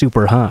day was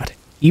super hot.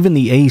 Even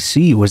the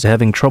AC was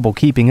having trouble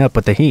keeping up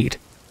with the heat.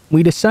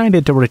 We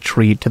decided to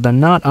retreat to the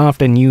not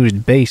often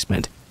used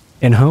basement,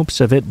 in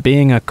hopes of it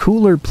being a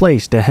cooler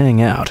place to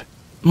hang out.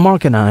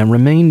 Mark and I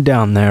remained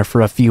down there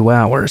for a few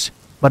hours,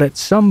 but at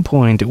some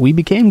point we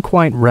became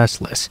quite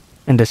restless,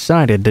 and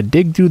decided to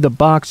dig through the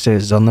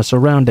boxes on the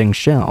surrounding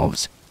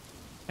shelves.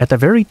 At the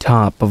very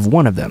top of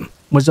one of them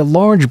was a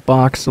large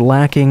box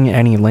lacking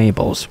any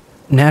labels.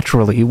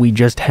 Naturally, we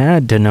just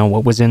had to know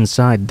what was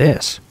inside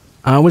this.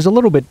 I was a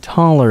little bit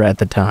taller at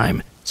the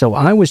time, so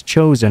I was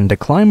chosen to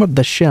climb up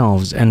the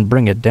shelves and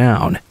bring it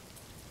down.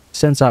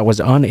 Since I was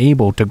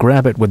unable to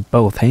grab it with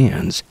both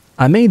hands,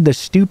 I made the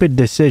stupid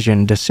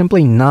decision to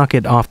simply knock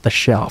it off the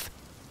shelf.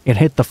 It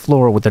hit the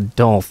floor with a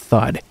dull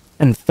thud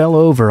and fell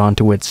over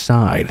onto its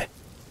side.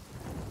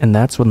 And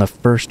that's when the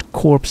first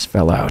corpse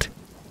fell out.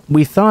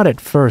 We thought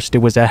at first it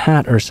was a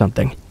hat or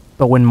something,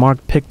 but when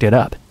Mark picked it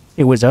up,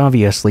 it was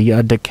obviously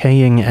a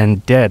decaying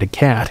and dead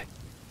cat.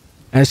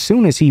 As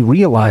soon as he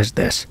realized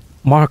this,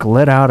 Mark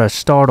let out a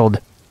startled,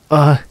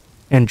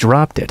 and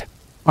dropped it.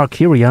 Our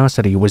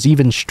curiosity was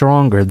even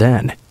stronger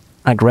then.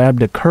 I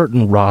grabbed a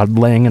curtain rod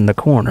laying in the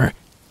corner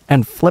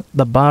and flipped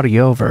the body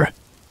over.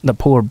 The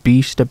poor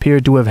beast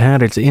appeared to have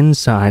had its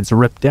insides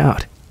ripped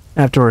out.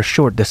 After a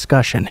short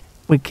discussion,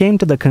 we came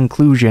to the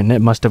conclusion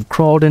it must have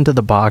crawled into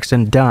the box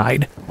and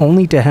died,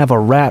 only to have a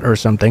rat or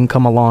something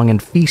come along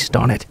and feast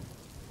on it.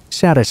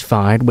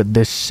 Satisfied with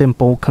this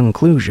simple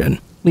conclusion,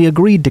 we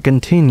agreed to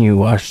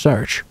continue our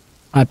search.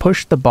 I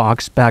pushed the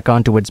box back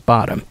onto its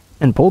bottom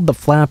and pulled the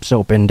flaps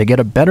open to get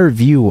a better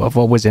view of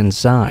what was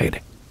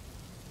inside.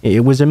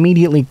 It was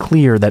immediately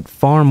clear that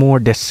far more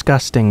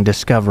disgusting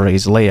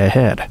discoveries lay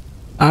ahead.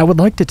 I would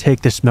like to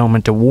take this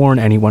moment to warn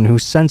anyone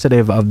who's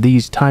sensitive of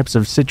these types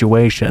of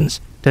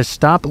situations to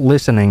stop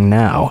listening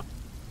now.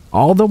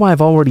 Although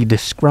I've already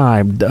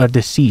described a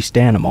deceased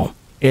animal,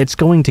 it's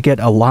going to get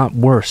a lot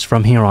worse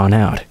from here on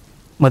out.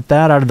 With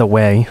that out of the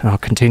way, I'll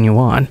continue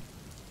on.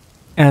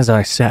 As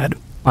I said,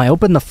 I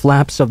opened the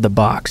flaps of the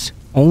box,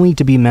 only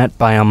to be met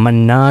by a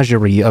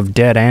menagerie of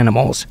dead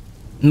animals.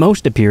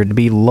 Most appeared to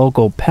be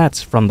local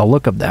pets from the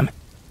look of them.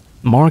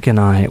 Mark and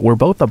I were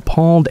both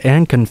appalled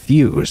and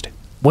confused.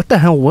 What the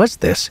hell was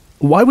this?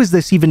 Why was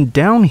this even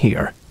down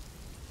here?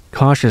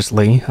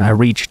 Cautiously, I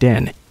reached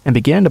in and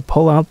began to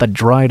pull out the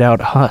dried-out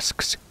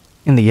husks.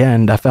 In the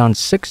end, I found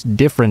 6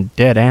 different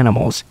dead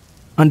animals.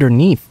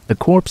 Underneath the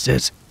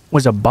corpses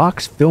was a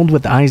box filled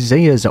with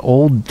Isaiah's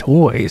old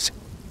toys.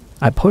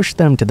 I pushed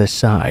them to the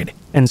side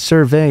and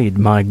surveyed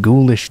my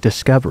ghoulish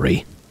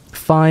discovery.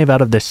 5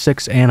 out of the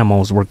 6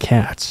 animals were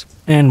cats,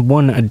 and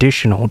 1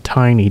 additional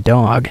tiny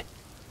dog.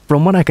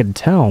 From what I could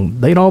tell,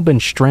 they'd all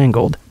been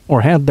strangled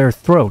or had their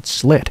throats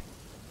slit.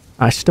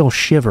 I still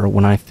shiver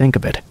when I think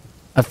of it.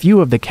 A few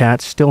of the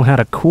cats still had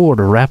a cord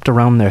wrapped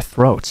around their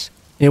throats.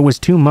 It was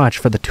too much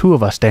for the two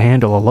of us to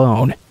handle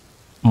alone.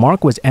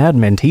 Mark was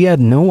adamant he had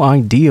no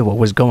idea what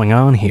was going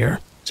on here,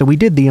 so we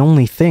did the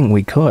only thing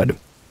we could.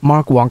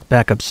 Mark walked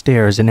back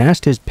upstairs and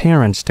asked his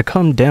parents to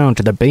come down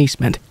to the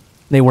basement.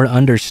 They were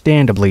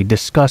understandably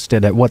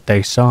disgusted at what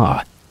they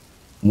saw.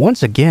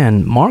 Once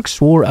again, Mark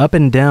swore up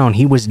and down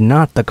he was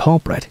not the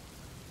culprit.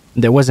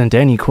 There wasn't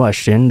any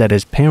question that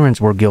his parents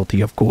were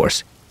guilty, of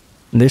course.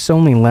 This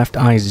only left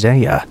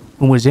Isaiah,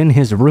 who was in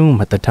his room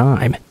at the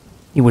time.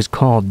 He was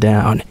called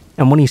down,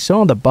 and when he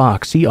saw the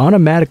box, he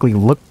automatically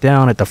looked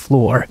down at the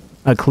floor,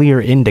 a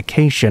clear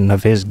indication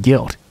of his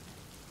guilt.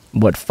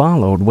 What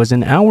followed was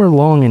an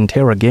hour-long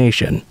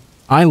interrogation.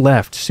 I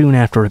left soon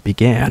after it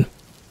began.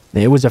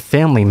 It was a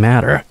family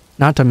matter,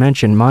 not to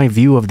mention my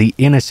view of the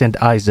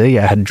innocent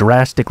Isaiah had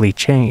drastically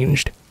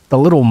changed. The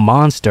little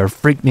monster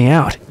freaked me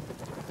out.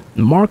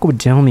 Mark would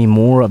tell me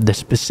more of the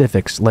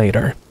specifics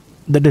later.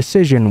 The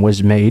decision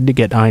was made to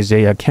get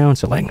Isaiah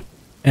counseling,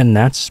 and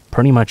that's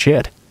pretty much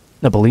it.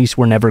 The police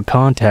were never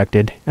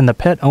contacted, and the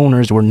pet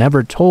owners were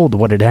never told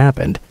what had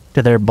happened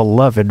to their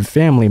beloved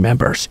family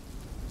members.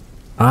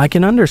 I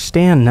can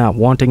understand not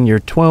wanting your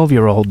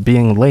 12-year-old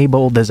being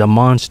labeled as a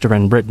monster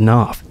and written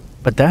off,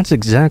 but that's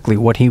exactly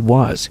what he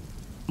was.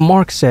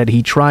 Mark said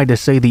he tried to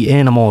say the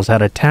animals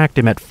had attacked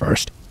him at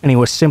first, and he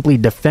was simply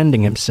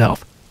defending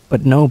himself,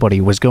 but nobody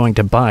was going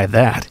to buy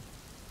that.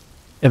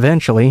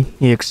 Eventually,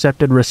 he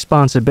accepted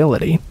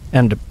responsibility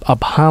and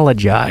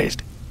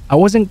apologized. I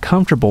wasn't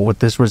comfortable with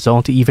this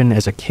result even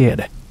as a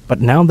kid,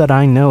 but now that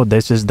I know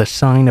this is the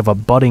sign of a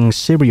budding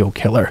serial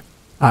killer,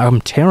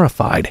 I'm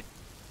terrified.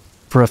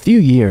 For a few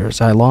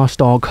years, I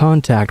lost all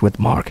contact with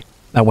Mark.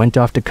 I went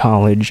off to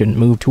college and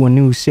moved to a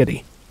new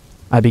city.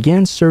 I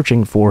began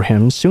searching for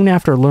him soon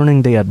after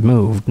learning they had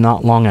moved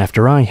not long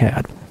after I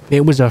had.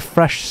 It was a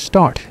fresh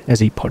start, as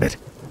he put it.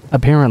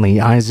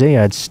 Apparently, Isaiah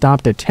had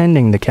stopped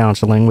attending the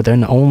counseling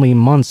within only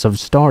months of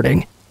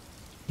starting.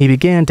 He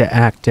began to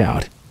act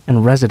out,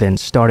 and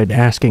residents started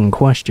asking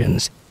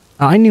questions.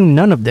 I knew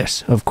none of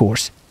this, of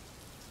course.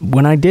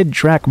 When I did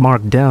track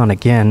Mark down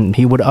again,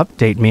 he would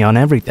update me on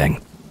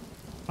everything.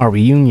 Our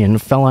reunion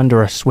fell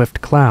under a swift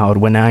cloud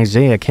when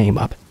Isaiah came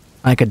up.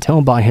 I could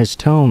tell by his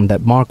tone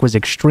that Mark was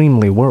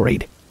extremely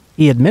worried.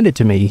 He admitted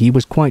to me he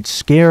was quite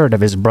scared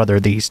of his brother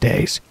these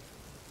days.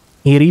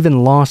 He had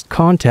even lost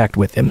contact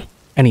with him,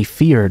 and he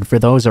feared for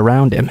those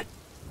around him.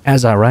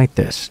 As I write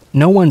this,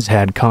 no one's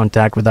had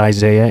contact with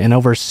Isaiah in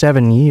over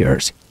 7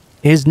 years.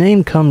 His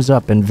name comes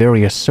up in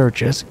various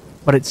searches,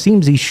 but it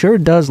seems he sure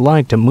does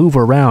like to move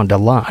around a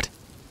lot.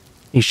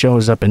 He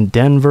shows up in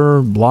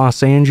Denver,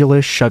 Los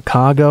Angeles,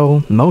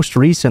 Chicago, most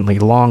recently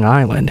Long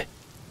Island.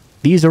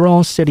 These are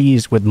all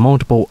cities with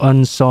multiple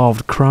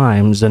unsolved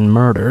crimes and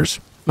murders.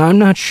 I'm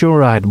not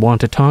sure I'd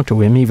want to talk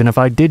to him even if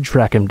I did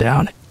track him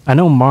down. I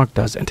know Mark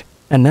doesn't,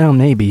 and now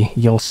maybe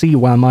you'll see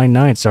why my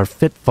nights are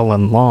fitful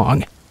and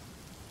long.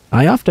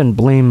 I often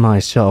blame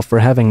myself for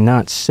having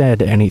not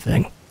said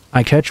anything.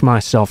 I catch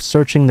myself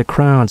searching the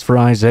crowds for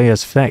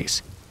Isaiah's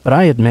face, but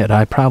I admit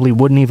I probably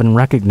wouldn't even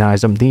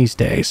recognize him these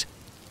days.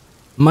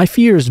 My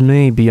fears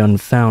may be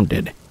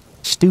unfounded.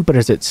 Stupid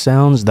as it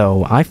sounds,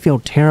 though, I feel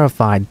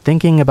terrified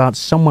thinking about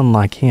someone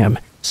like him,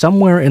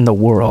 somewhere in the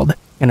world,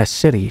 in a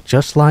city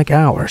just like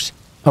ours,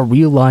 a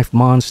real-life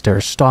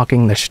monster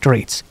stalking the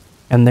streets,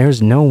 and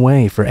there's no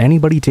way for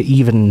anybody to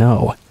even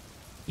know.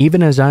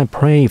 Even as I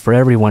pray for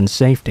everyone's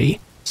safety,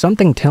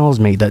 something tells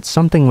me that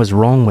something was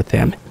wrong with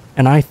him,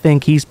 and I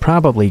think he's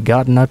probably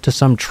gotten up to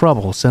some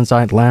trouble since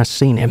I'd last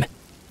seen him.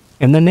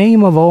 In the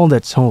name of all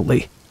that's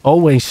holy,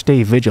 always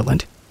stay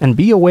vigilant, and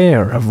be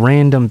aware of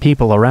random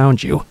people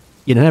around you.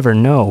 You never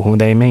know who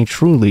they may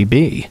truly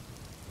be.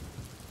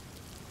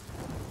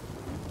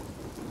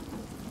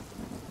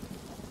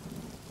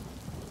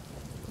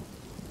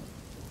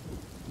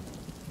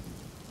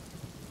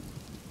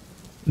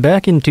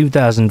 Back in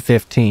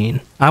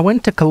 2015, I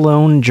went to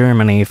Cologne,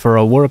 Germany for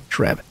a work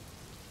trip.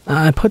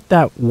 I put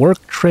that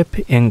work trip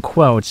in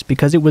quotes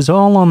because it was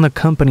all on the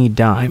company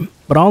dime,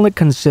 but all it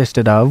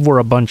consisted of were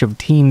a bunch of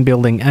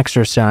team-building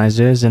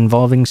exercises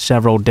involving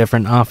several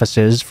different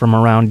offices from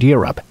around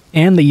Europe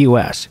and the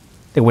US.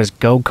 There was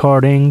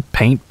go-karting,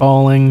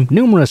 paintballing,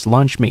 numerous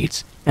lunch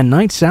meets, and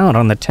nights out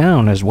on the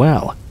town as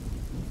well.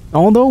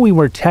 Although we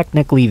were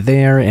technically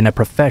there in a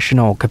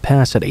professional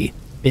capacity,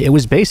 it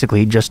was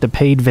basically just a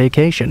paid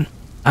vacation.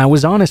 I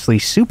was honestly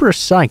super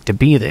psyched to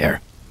be there.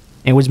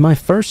 It was my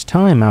first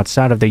time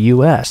outside of the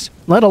US,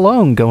 let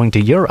alone going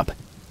to Europe.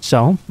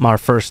 So, our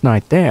first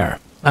night there,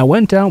 I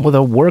went out with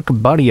a work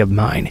buddy of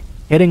mine,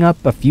 hitting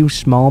up a few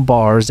small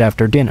bars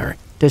after dinner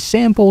to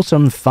sample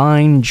some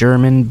fine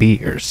German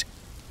beers.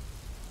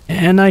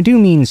 And I do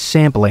mean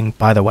sampling,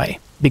 by the way,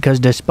 because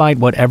despite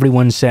what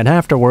everyone said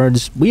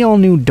afterwards, we all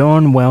knew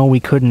darn well we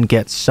couldn't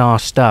get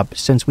sauced up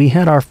since we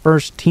had our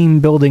first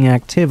team-building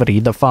activity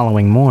the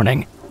following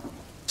morning.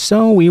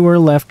 So we were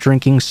left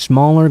drinking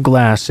smaller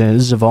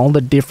glasses of all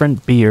the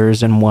different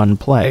beers in one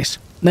place.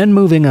 then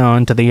moving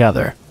on to the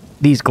other.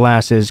 These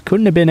glasses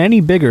couldn't have been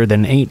any bigger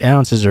than 8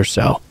 ounces or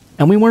so,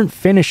 and we weren't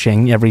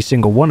finishing every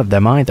single one of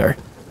them either.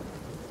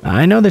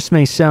 I know this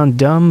may sound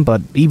dumb,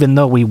 but even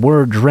though we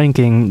were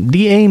drinking,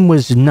 the aim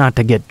was not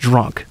to get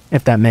drunk,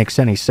 if that makes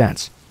any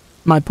sense.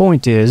 My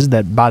point is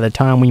that by the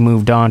time we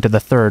moved on to the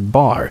third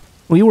bar,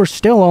 we were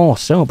still all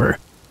sober,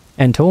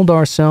 and told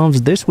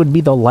ourselves this would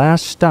be the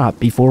last stop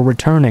before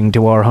returning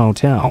to our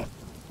hotel.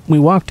 We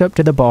walked up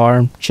to the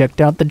bar,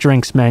 checked out the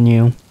drinks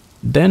menu,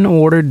 then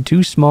ordered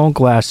 2 small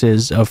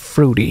glasses of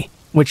fruity,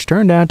 which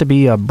turned out to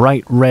be a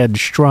bright red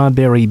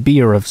strawberry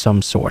beer of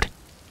some sort.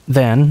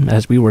 Then,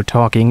 as we were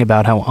talking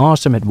about how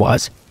awesome it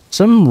was,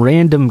 some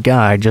random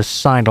guy just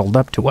sidled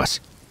up to us.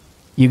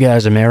 "You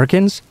guys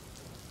Americans?"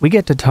 We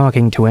get to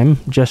talking to him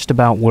just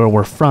about where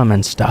we're from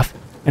and stuff,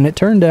 and it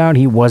turned out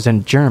he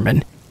wasn't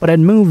German, but had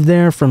moved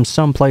there from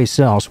someplace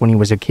else when he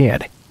was a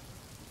kid.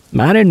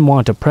 I didn't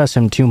want to press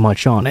him too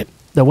much on it.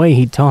 The way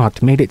he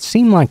talked made it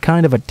seem like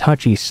kind of a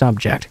touchy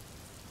subject.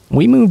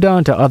 We moved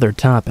on to other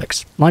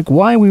topics, like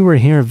why we were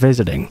here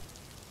visiting.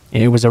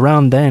 It was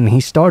around then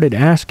he started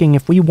asking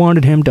if we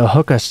wanted him to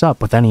hook us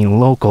up with any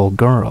local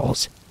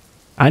girls.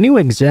 I knew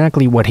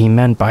exactly what he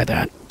meant by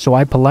that, so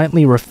I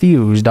politely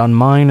refused on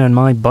mine and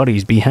my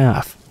buddy's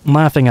behalf,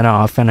 laughing it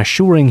off and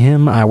assuring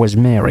him I was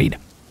married.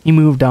 He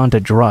moved on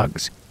to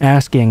drugs,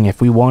 asking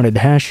if we wanted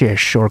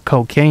hashish or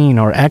cocaine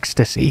or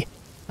ecstasy.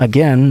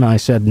 Again, I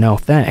said no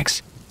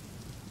thanks.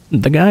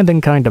 The guy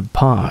then kind of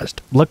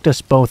paused, looked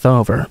us both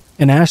over,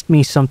 and asked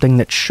me something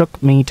that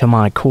shook me to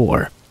my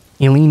core.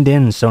 He leaned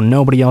in so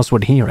nobody else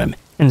would hear him,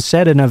 and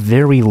said in a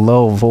very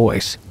low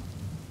voice,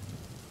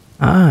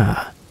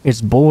 "Ah,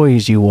 it's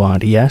boys you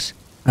want, yes?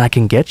 I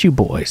can get you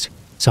boys,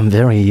 some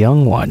very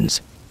young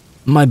ones."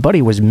 My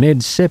buddy was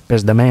mid-sip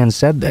as the man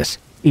said this.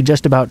 He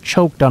just about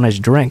choked on his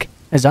drink,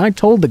 as I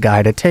told the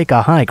guy to take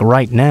a hike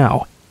right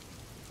now.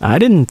 I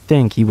didn't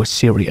think he was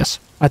serious.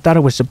 I thought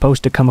it was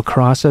supposed to come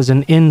across as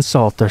an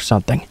insult or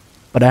something,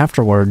 but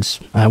afterwards,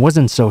 I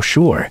wasn't so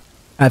sure.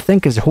 I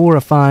think as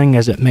horrifying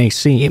as it may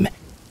seem,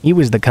 he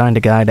was the kind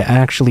of guy to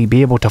actually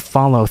be able to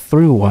follow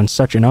through on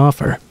such an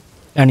offer.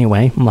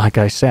 Anyway, like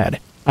I said,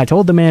 I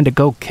told the man to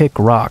go kick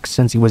rocks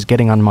since he was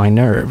getting on my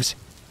nerves.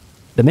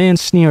 The man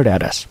sneered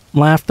at us,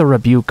 laughed the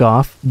rebuke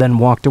off, then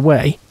walked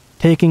away,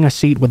 taking a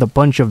seat with a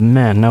bunch of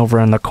men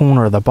over in the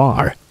corner of the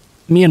bar.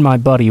 Me and my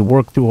buddy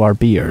worked through our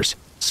beers,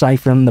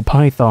 siphoned the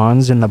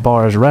pythons in the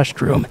bar's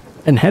restroom,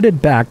 and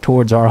headed back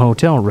towards our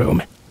hotel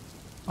room.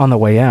 On the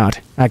way out,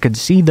 I could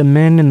see the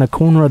men in the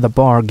corner of the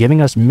bar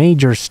giving us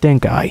major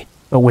stink eye,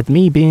 but with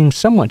me being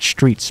somewhat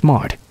street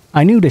smart,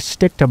 I knew to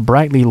stick to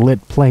brightly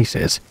lit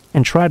places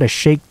and try to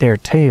shake their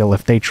tail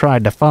if they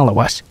tried to follow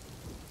us.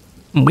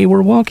 We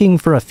were walking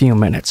for a few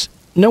minutes.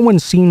 No one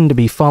seemed to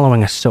be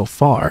following us so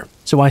far,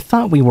 so I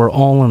thought we were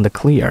all in the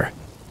clear.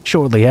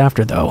 Shortly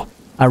after, though,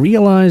 I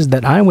realized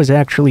that I was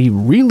actually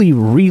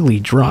really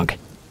drunk.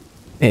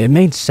 It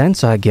made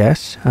sense, I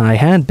guess. I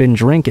had been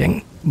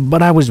drinking,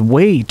 but I was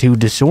way too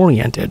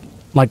disoriented,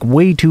 like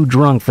way too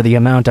drunk for the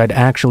amount I'd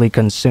actually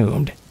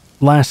consumed.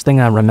 Last thing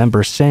I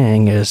remember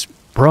saying is,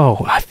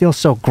 "Bro, I feel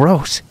so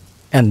gross."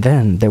 And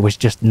then there was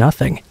just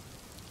nothing.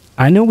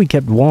 I know we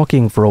kept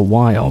walking for a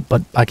while,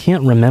 but I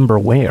can't remember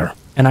where,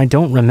 and I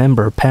don't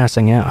remember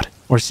passing out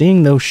or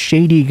seeing those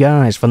shady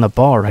guys from the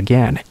bar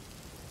again.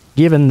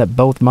 Given that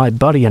both my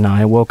buddy and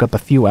I woke up a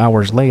few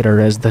hours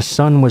later as the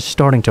sun was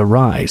starting to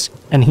rise,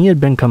 and he had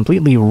been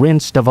completely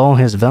rinsed of all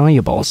his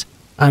valuables,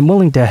 I'm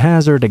willing to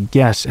hazard a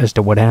guess as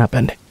to what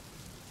happened.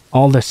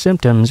 All the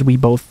symptoms we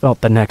both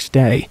felt the next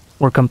day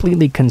were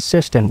completely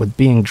consistent with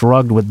being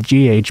drugged with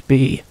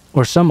GHB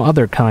or some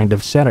other kind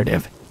of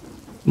sedative.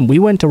 We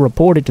went to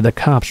report it to the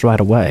cops right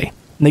away.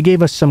 They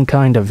gave us some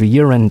kind of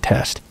urine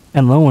test,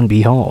 and lo and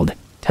behold,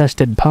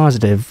 tested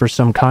positive for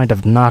some kind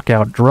of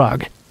knockout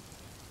drug.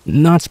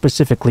 Not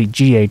specifically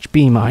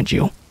GHB, mind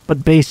you,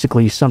 but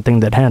basically something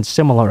that had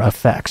similar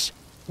effects.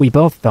 We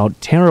both felt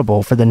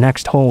terrible for the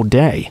next whole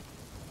day.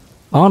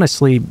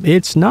 Honestly,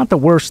 it's not the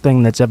worst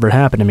thing that's ever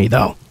happened to me,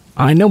 though.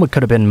 I know it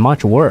could have been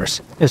much worse,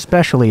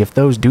 especially if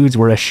those dudes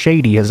were as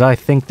shady as I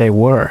think they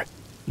were.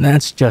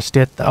 That's just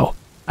it, though.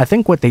 I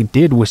think what they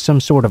did was some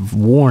sort of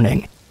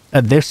warning.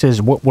 This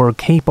is what we're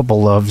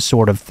capable of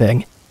sort of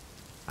thing.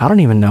 I don't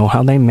even know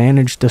how they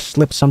managed to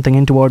slip something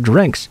into our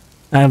drinks.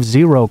 I have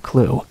zero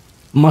clue.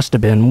 Must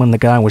have been when the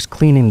guy was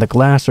cleaning the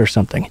glass or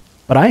something,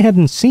 but I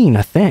hadn't seen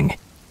a thing.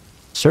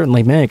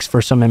 Certainly makes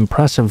for some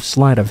impressive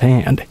sleight of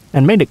hand,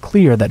 and made it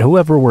clear that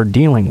whoever we're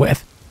dealing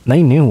with,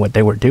 they knew what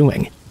they were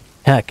doing.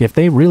 Heck, if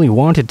they really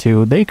wanted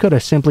to, they could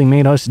have simply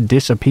made us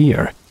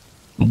disappear.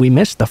 We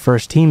missed the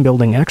first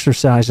team-building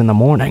exercise in the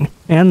morning,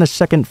 and the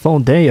second full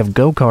day of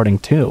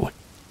go-karting too.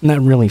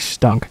 That really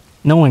stunk,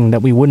 knowing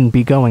that we wouldn't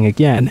be going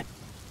again.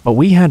 But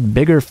we had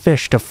bigger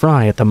fish to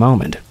fry at the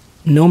moment.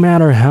 No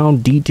matter how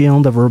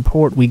detailed of a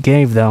report we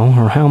gave, though,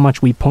 or how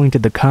much we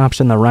pointed the cops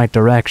in the right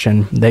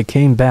direction, they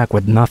came back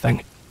with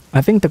nothing.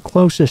 I think the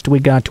closest we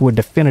got to a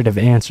definitive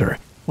answer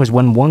was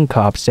when one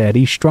cop said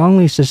he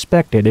strongly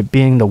suspected it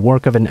being the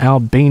work of an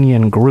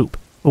Albanian group,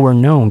 who were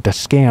known to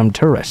scam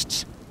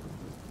tourists.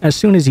 As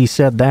soon as he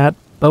said that,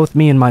 both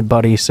me and my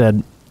buddy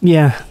said,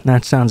 "Yeah,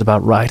 that sounds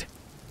about right."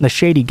 The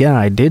shady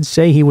guy did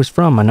say he was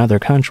from another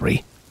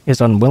country.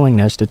 His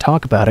unwillingness to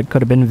talk about it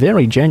could have been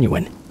very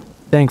genuine.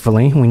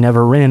 Thankfully, we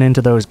never ran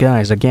into those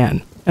guys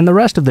again, and the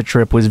rest of the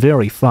trip was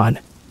very fun.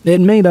 It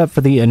made up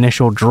for the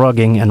initial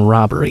drugging and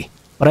robbery,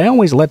 but I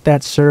always let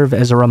that serve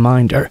as a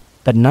reminder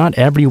that not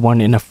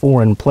everyone in a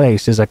foreign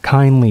place is a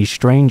kindly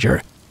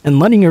stranger, and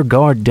letting your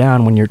guard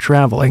down when you're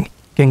traveling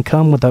can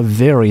come with a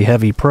very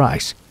heavy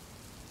price.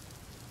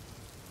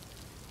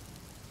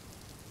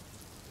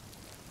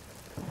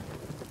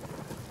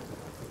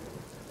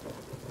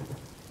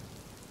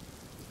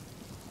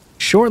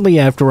 Shortly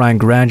after I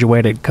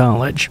graduated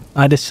college,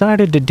 I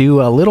decided to do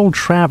a little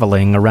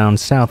traveling around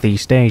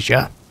Southeast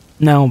Asia.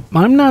 Now,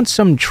 I'm not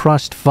some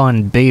trust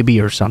fund baby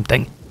or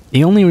something.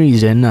 The only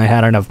reason I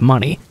had enough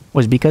money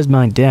was because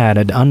my dad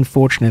had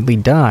unfortunately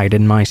died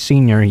in my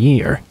senior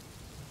year.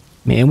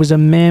 It was a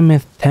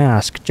mammoth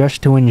task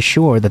just to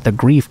ensure that the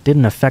grief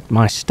didn't affect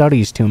my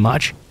studies too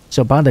much,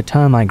 so by the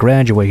time I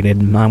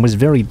graduated, I was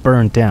very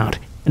burnt out,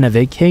 and a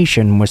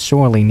vacation was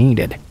sorely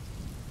needed.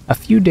 A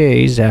few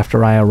days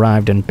after I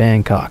arrived in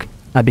Bangkok,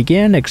 I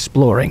began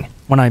exploring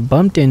when I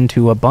bumped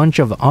into a bunch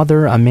of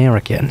other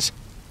Americans.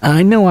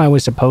 I know I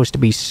was supposed to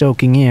be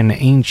soaking in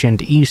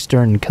ancient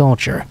Eastern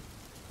culture,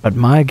 but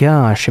my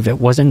gosh, if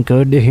it wasn't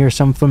good to hear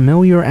some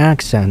familiar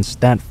accents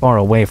that far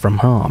away from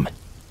home.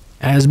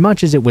 As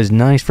much as it was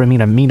nice for me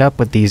to meet up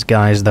with these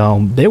guys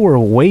though, they were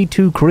way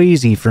too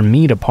crazy for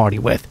me to party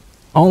with.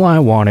 All I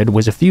wanted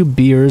was a few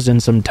beers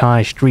and some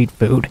Thai street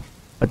food.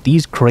 But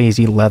these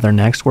crazy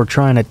leathernecks were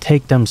trying to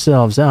take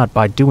themselves out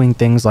by doing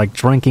things like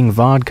drinking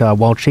vodka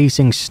while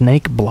chasing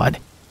snake blood.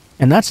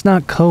 And that's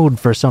not code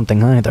for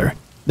something either.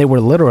 They were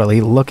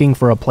literally looking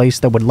for a place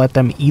that would let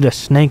them eat a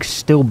snake's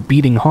still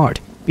beating heart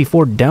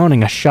before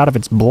downing a shot of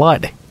its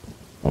blood.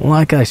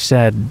 Like I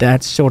said,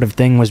 that sort of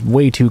thing was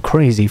way too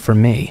crazy for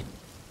me.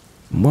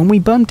 When we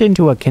bumped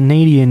into a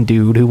Canadian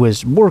dude who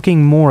was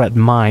working more at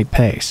my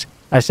pace,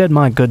 I said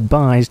my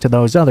goodbyes to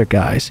those other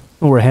guys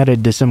who were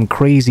headed to some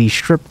crazy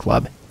strip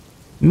club.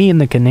 Me and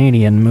the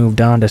Canadian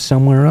moved on to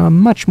somewhere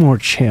much more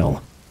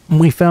chill.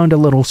 We found a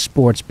little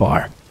sports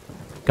bar,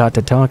 got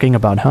to talking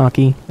about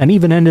hockey, and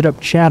even ended up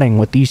chatting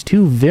with these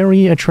two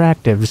very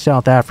attractive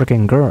South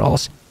African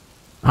girls.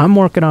 I'm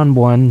working on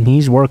one,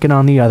 he's working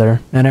on the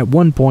other, and at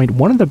one point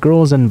one of the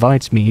girls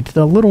invites me to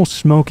the little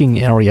smoking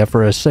area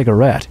for a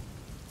cigarette.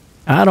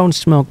 I don't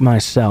smoke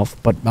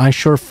myself, but I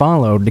sure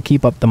followed to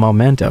keep up the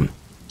momentum.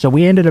 So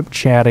we ended up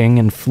chatting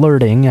and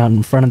flirting out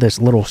in front of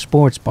this little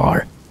sports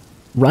bar,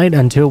 right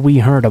until we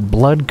heard a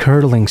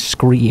blood-curdling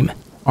scream.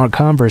 Our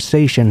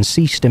conversation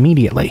ceased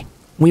immediately.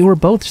 We were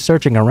both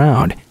searching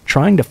around,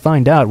 trying to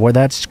find out where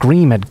that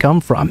scream had come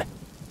from.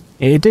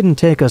 It didn't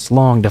take us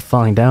long to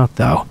find out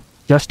though.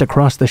 Just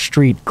across the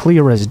street,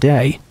 clear as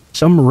day,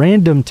 some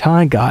random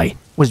Thai guy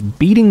was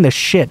beating the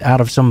shit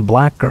out of some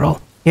black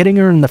girl, hitting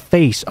her in the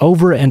face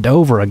over and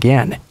over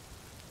again.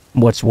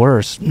 What's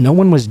worse, no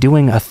one was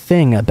doing a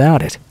thing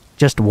about it,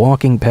 just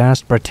walking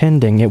past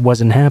pretending it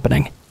wasn't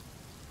happening.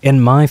 In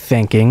my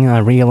thinking, I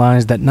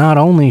realized that not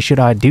only should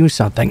I do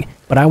something,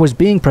 but I was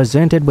being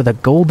presented with a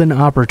golden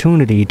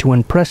opportunity to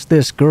impress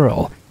this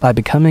girl by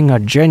becoming a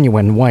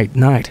genuine white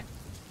knight.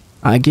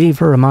 I gave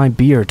her my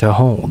beer to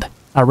hold.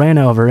 I ran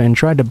over and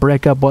tried to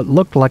break up what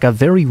looked like a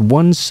very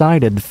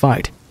one-sided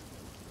fight.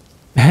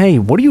 "Hey,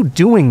 what are you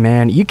doing,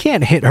 man? You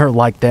can't hit her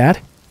like that."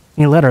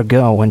 He let her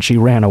go and she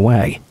ran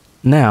away.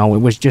 Now it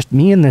was just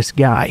me and this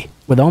guy,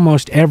 with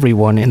almost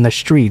everyone in the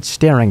street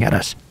staring at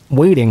us,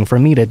 waiting for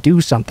me to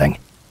do something.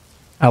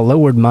 I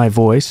lowered my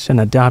voice and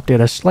adopted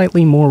a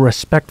slightly more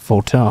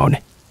respectful tone.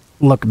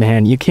 "Look,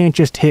 man, you can't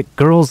just hit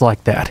girls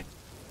like that."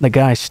 The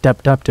guy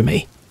stepped up to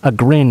me, a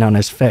grin on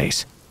his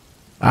face.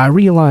 I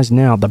realized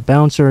now the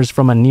bouncers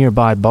from a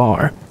nearby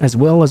bar, as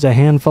well as a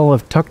handful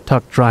of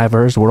tuk-tuk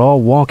drivers, were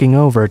all walking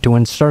over to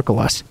encircle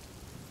us.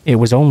 It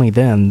was only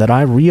then that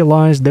I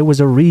realized there was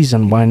a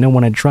reason why no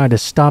one had tried to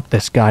stop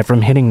this guy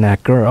from hitting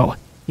that girl.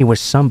 He was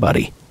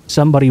somebody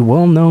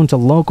well known to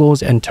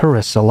locals and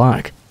tourists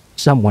alike.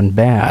 Someone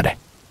bad.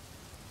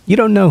 "You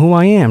don't know who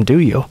I am, do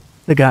you?"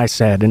 the guy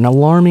said in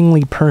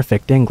alarmingly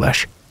perfect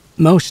English.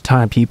 Most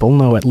Thai people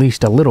know at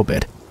least a little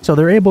bit, so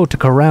they're able to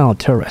corral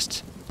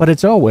tourists, but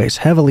it's always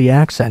heavily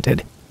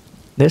accented.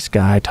 This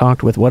guy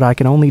talked with what I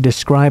can only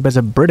describe as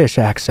a British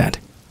accent.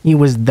 He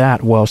was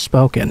that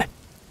well-spoken.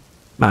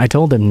 I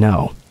told him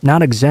no,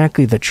 not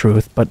exactly the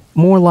truth, but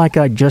more like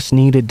I just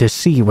needed to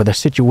see where the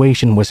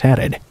situation was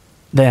headed.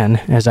 Then,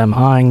 as I'm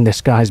eyeing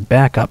this guy's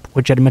backup,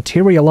 which had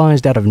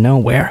materialized out of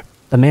nowhere,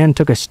 the man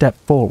took a step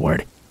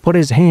forward, put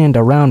his hand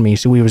around me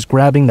so he was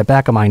grabbing the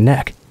back of my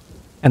neck,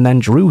 and then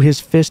drew his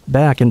fist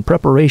back in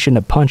preparation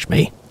to punch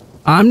me.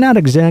 I'm not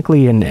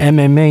exactly an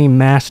MMA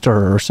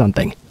master or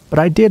something, but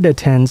I did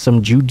attend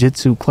some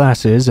jiu-jitsu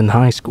classes in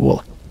high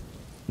school.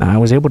 I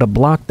was able to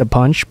block the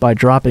punch by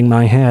dropping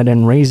my head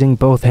and raising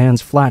both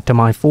hands flat to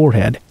my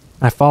forehead.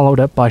 I followed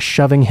up by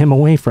shoving him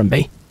away from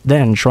me,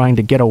 then trying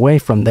to get away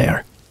from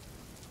there.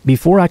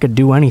 Before I could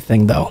do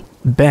anything though,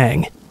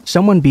 bang,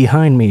 someone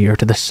behind me or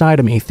to the side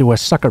of me threw a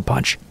sucker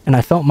punch, and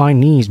I felt my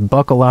knees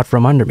buckle out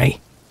from under me.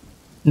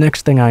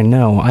 Next thing I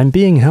know, I'm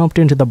being helped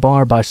into the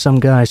bar by some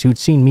guys who'd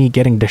seen me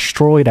getting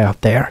destroyed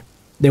out there.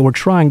 They were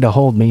trying to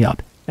hold me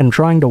up and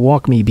trying to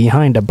walk me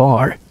behind a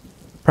bar,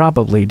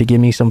 probably to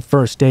give me some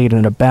first aid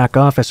in a back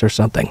office or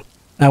something.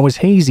 I was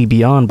hazy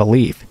beyond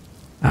belief.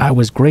 I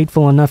was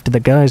grateful enough to the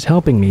guys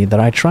helping me that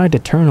I tried to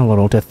turn a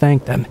little to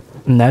thank them,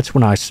 and that's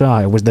when I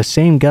saw it was the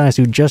same guys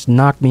who just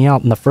knocked me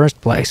out in the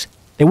first place.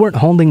 They weren't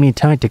holding me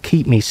tight to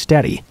keep me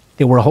steady.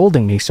 They were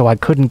holding me so I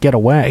couldn't get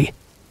away.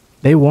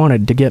 They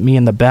wanted to get me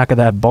in the back of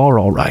that bar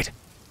all right.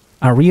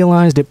 I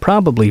realized it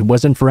probably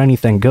wasn't for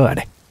anything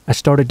good. I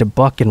started to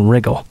buck and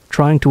wriggle,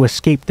 trying to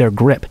escape their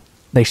grip.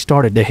 They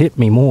started to hit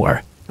me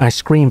more. I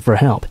screamed for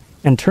help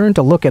and turned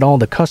to look at all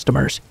the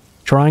customers,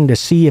 trying to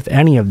see if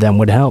any of them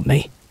would help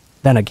me.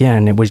 Then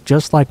again, it was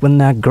just like when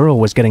that girl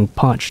was getting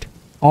punched.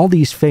 All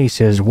these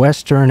faces,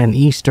 Western and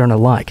Eastern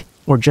alike,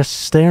 were just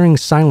staring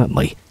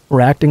silently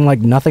or acting like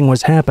nothing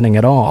was happening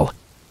at all.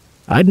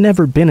 I'd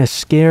never been as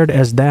scared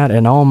as that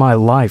in all my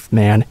life,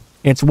 man.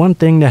 It's one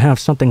thing to have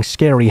something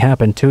scary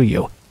happen to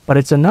you, but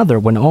it's another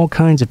when all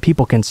kinds of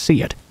people can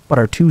see it, but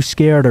are too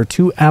scared or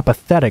too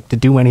apathetic to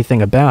do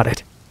anything about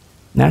it.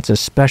 That's a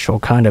special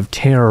kind of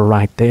terror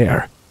right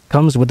there.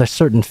 Comes with a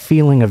certain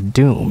feeling of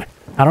doom.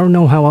 I don't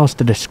know how else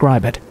to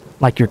describe it,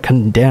 like you're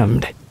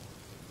condemned.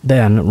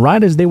 Then,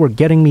 right as they were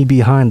getting me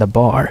behind the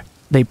bar,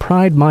 they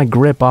pried my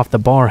grip off the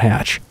bar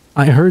hatch.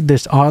 I heard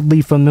this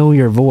oddly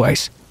familiar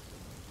voice.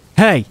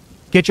 "Hey,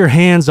 get your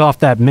hands off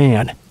that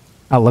man."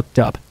 I looked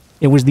up.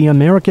 It was the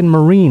American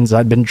Marines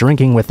I'd been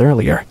drinking with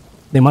earlier.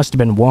 They must have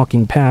been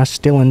walking past,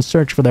 still in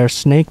search for their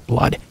snake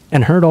blood,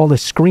 and heard all the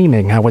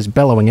screaming I was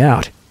bellowing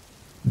out.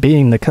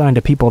 Being the kind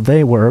of people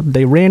they were,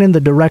 they ran in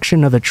the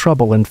direction of the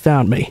trouble and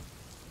found me.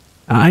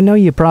 I know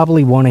you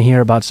probably want to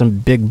hear about some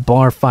big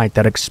bar fight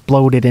that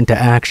exploded into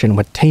action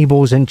with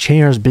tables and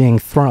chairs being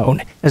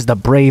thrown as the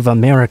brave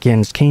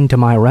Americans came to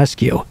my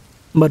rescue.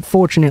 But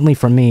fortunately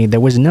for me, there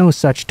was no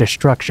such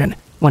destruction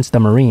once the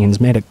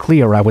Marines made it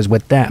clear I was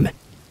with them.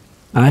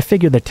 I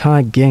figure the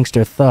Thai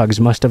gangster thugs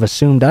must have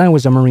assumed I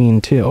was a Marine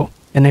too,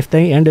 and if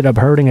they ended up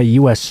hurting a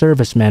US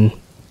serviceman,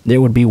 there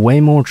would be way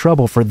more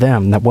trouble for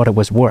them than what it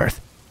was worth.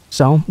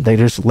 So they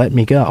just let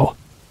me go.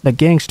 The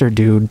gangster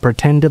dude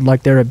pretended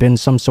like there had been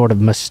some sort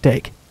of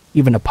mistake,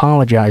 even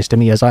apologized to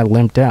me as I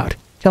limped out,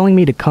 telling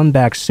me to come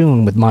back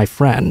soon with my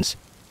friends.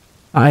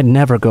 I'd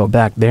never go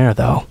back there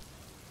though.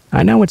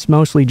 I know it's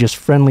mostly just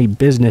friendly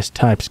business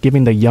types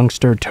giving the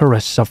youngster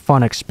tourists a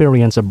fun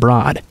experience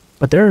abroad,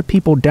 but there are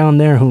people down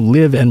there who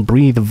live and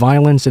breathe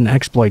violence and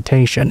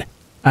exploitation.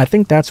 I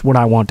think that's what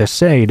I want to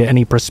say to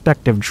any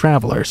prospective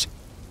travelers.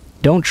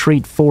 Don't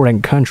treat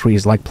foreign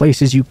countries like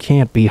places you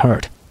can't be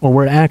hurt, or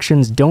where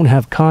actions don't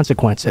have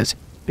consequences,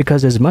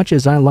 because as much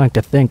as I like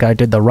to think I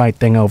did the right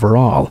thing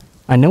overall,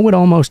 I know it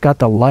almost got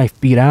the life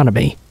beat out of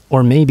me,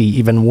 or maybe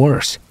even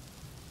worse.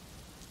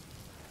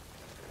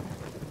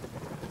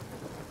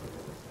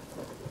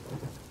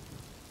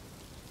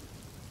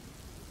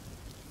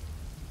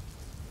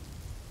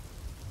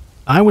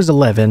 I was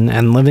 11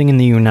 and living in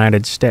the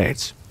United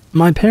States.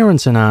 My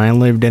parents and I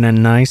lived in a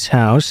nice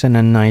house in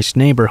a nice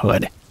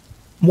neighborhood.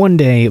 One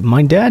day,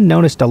 my dad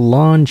noticed a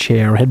lawn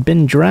chair had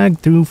been dragged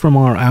through from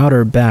our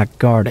outer back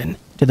garden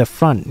to the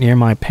front near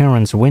my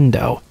parents'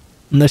 window.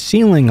 The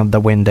ceiling of the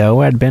window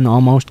had been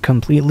almost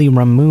completely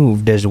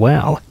removed as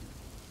well.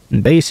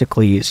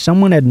 Basically,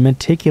 someone had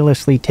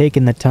meticulously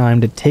taken the time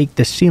to take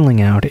the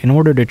ceiling out in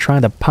order to try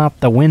to pop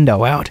the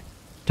window out.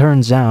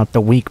 Turns out,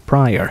 the week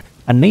prior,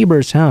 a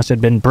neighbor's house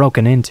had been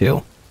broken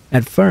into.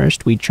 At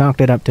first, we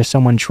chalked it up to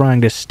someone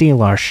trying to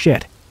steal our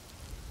shit.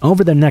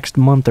 Over the next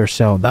month or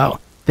so, though,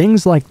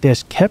 things like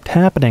this kept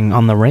happening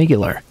on the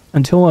regular,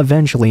 until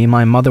eventually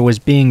my mother was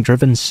being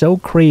driven so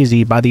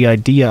crazy by the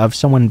idea of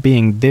someone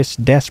being this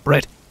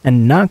desperate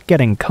and not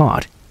getting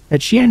caught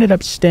that she ended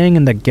up staying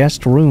in the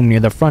guest room near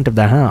the front of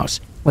the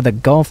house with a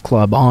golf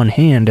club on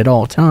hand at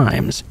all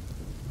times.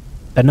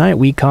 The night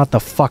we caught the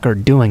fucker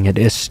doing it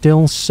is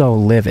still so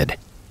livid.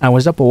 I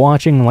was up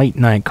watching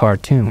late-night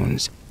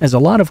cartoons, as a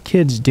lot of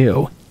kids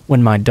do,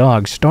 when my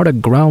dog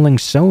started growling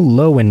so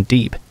low and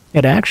deep,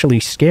 it actually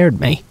scared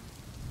me.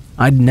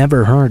 I'd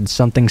never heard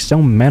something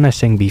so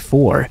menacing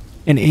before,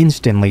 and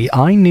instantly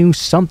I knew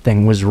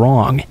something was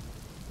wrong.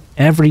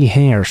 Every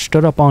hair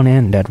stood up on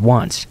end at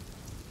once.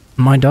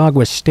 My dog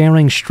was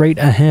staring straight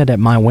ahead at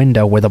my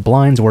window where the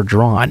blinds were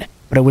drawn,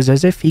 but it was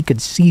as if he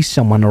could see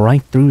someone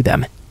right through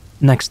them.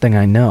 Next thing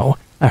I know,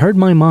 I heard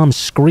my mom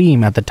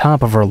scream at the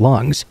top of her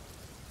lungs,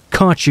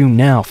 "Caught you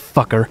now,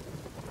 fucker."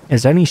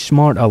 As any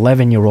smart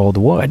 11-year-old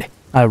would,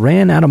 I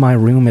ran out of my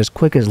room as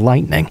quick as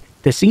lightning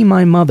to see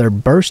my mother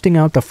bursting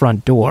out the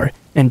front door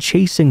and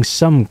chasing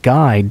some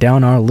guy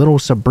down our little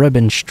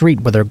suburban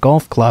street with her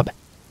golf club.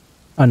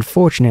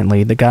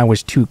 Unfortunately, the guy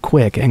was too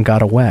quick and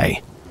got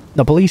away.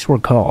 The police were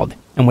called,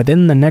 and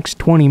within the next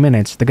 20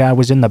 minutes, the guy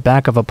was in the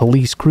back of a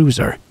police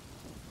cruiser.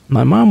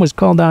 My mom was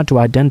called out to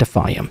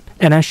identify him,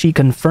 and as she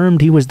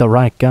confirmed he was the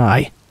right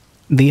guy,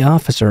 The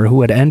officer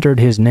who had entered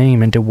his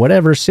name into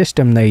whatever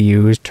system they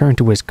used turned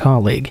to his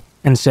colleague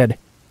and said,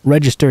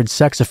 "Registered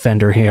sex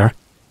offender here."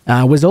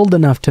 I was old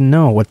enough to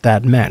know what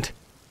that meant.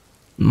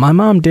 My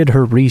mom did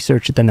her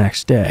research the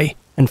next day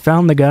and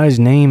found the guy's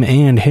name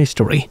and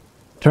history.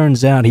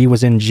 Turns out he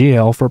was in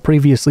jail for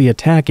previously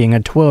attacking a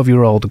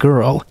 12-year-old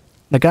girl.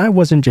 The guy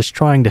wasn't just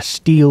trying to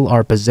steal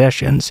our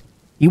possessions,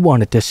 he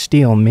wanted to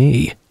steal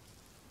me.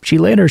 She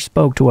later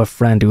spoke to a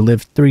friend who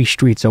lived 3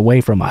 streets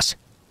away from us.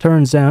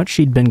 Turns out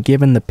she'd been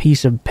given the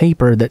piece of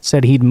paper that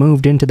said he'd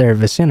moved into their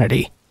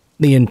vicinity.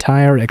 The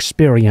entire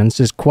experience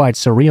is quite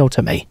surreal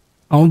to me.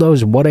 All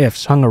those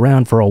what-ifs hung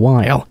around for a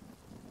while.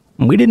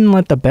 We didn't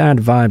let the bad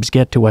vibes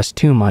get to us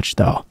too much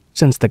though,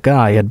 since the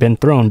guy had been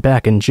thrown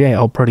back in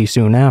jail pretty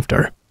soon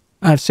after.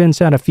 I've since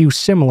had a few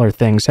similar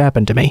things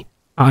happen to me,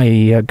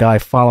 i.e. a guy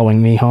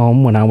following me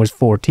home when I was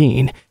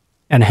 14,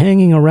 and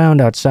hanging around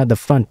outside the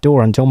front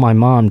door until my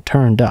mom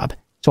turned up,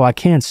 so I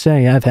can't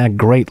say I've had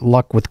great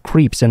luck with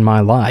creeps in my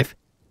life.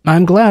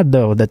 I'm glad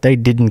though that they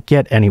didn't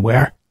get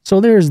anywhere, so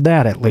there's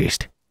that at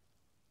least.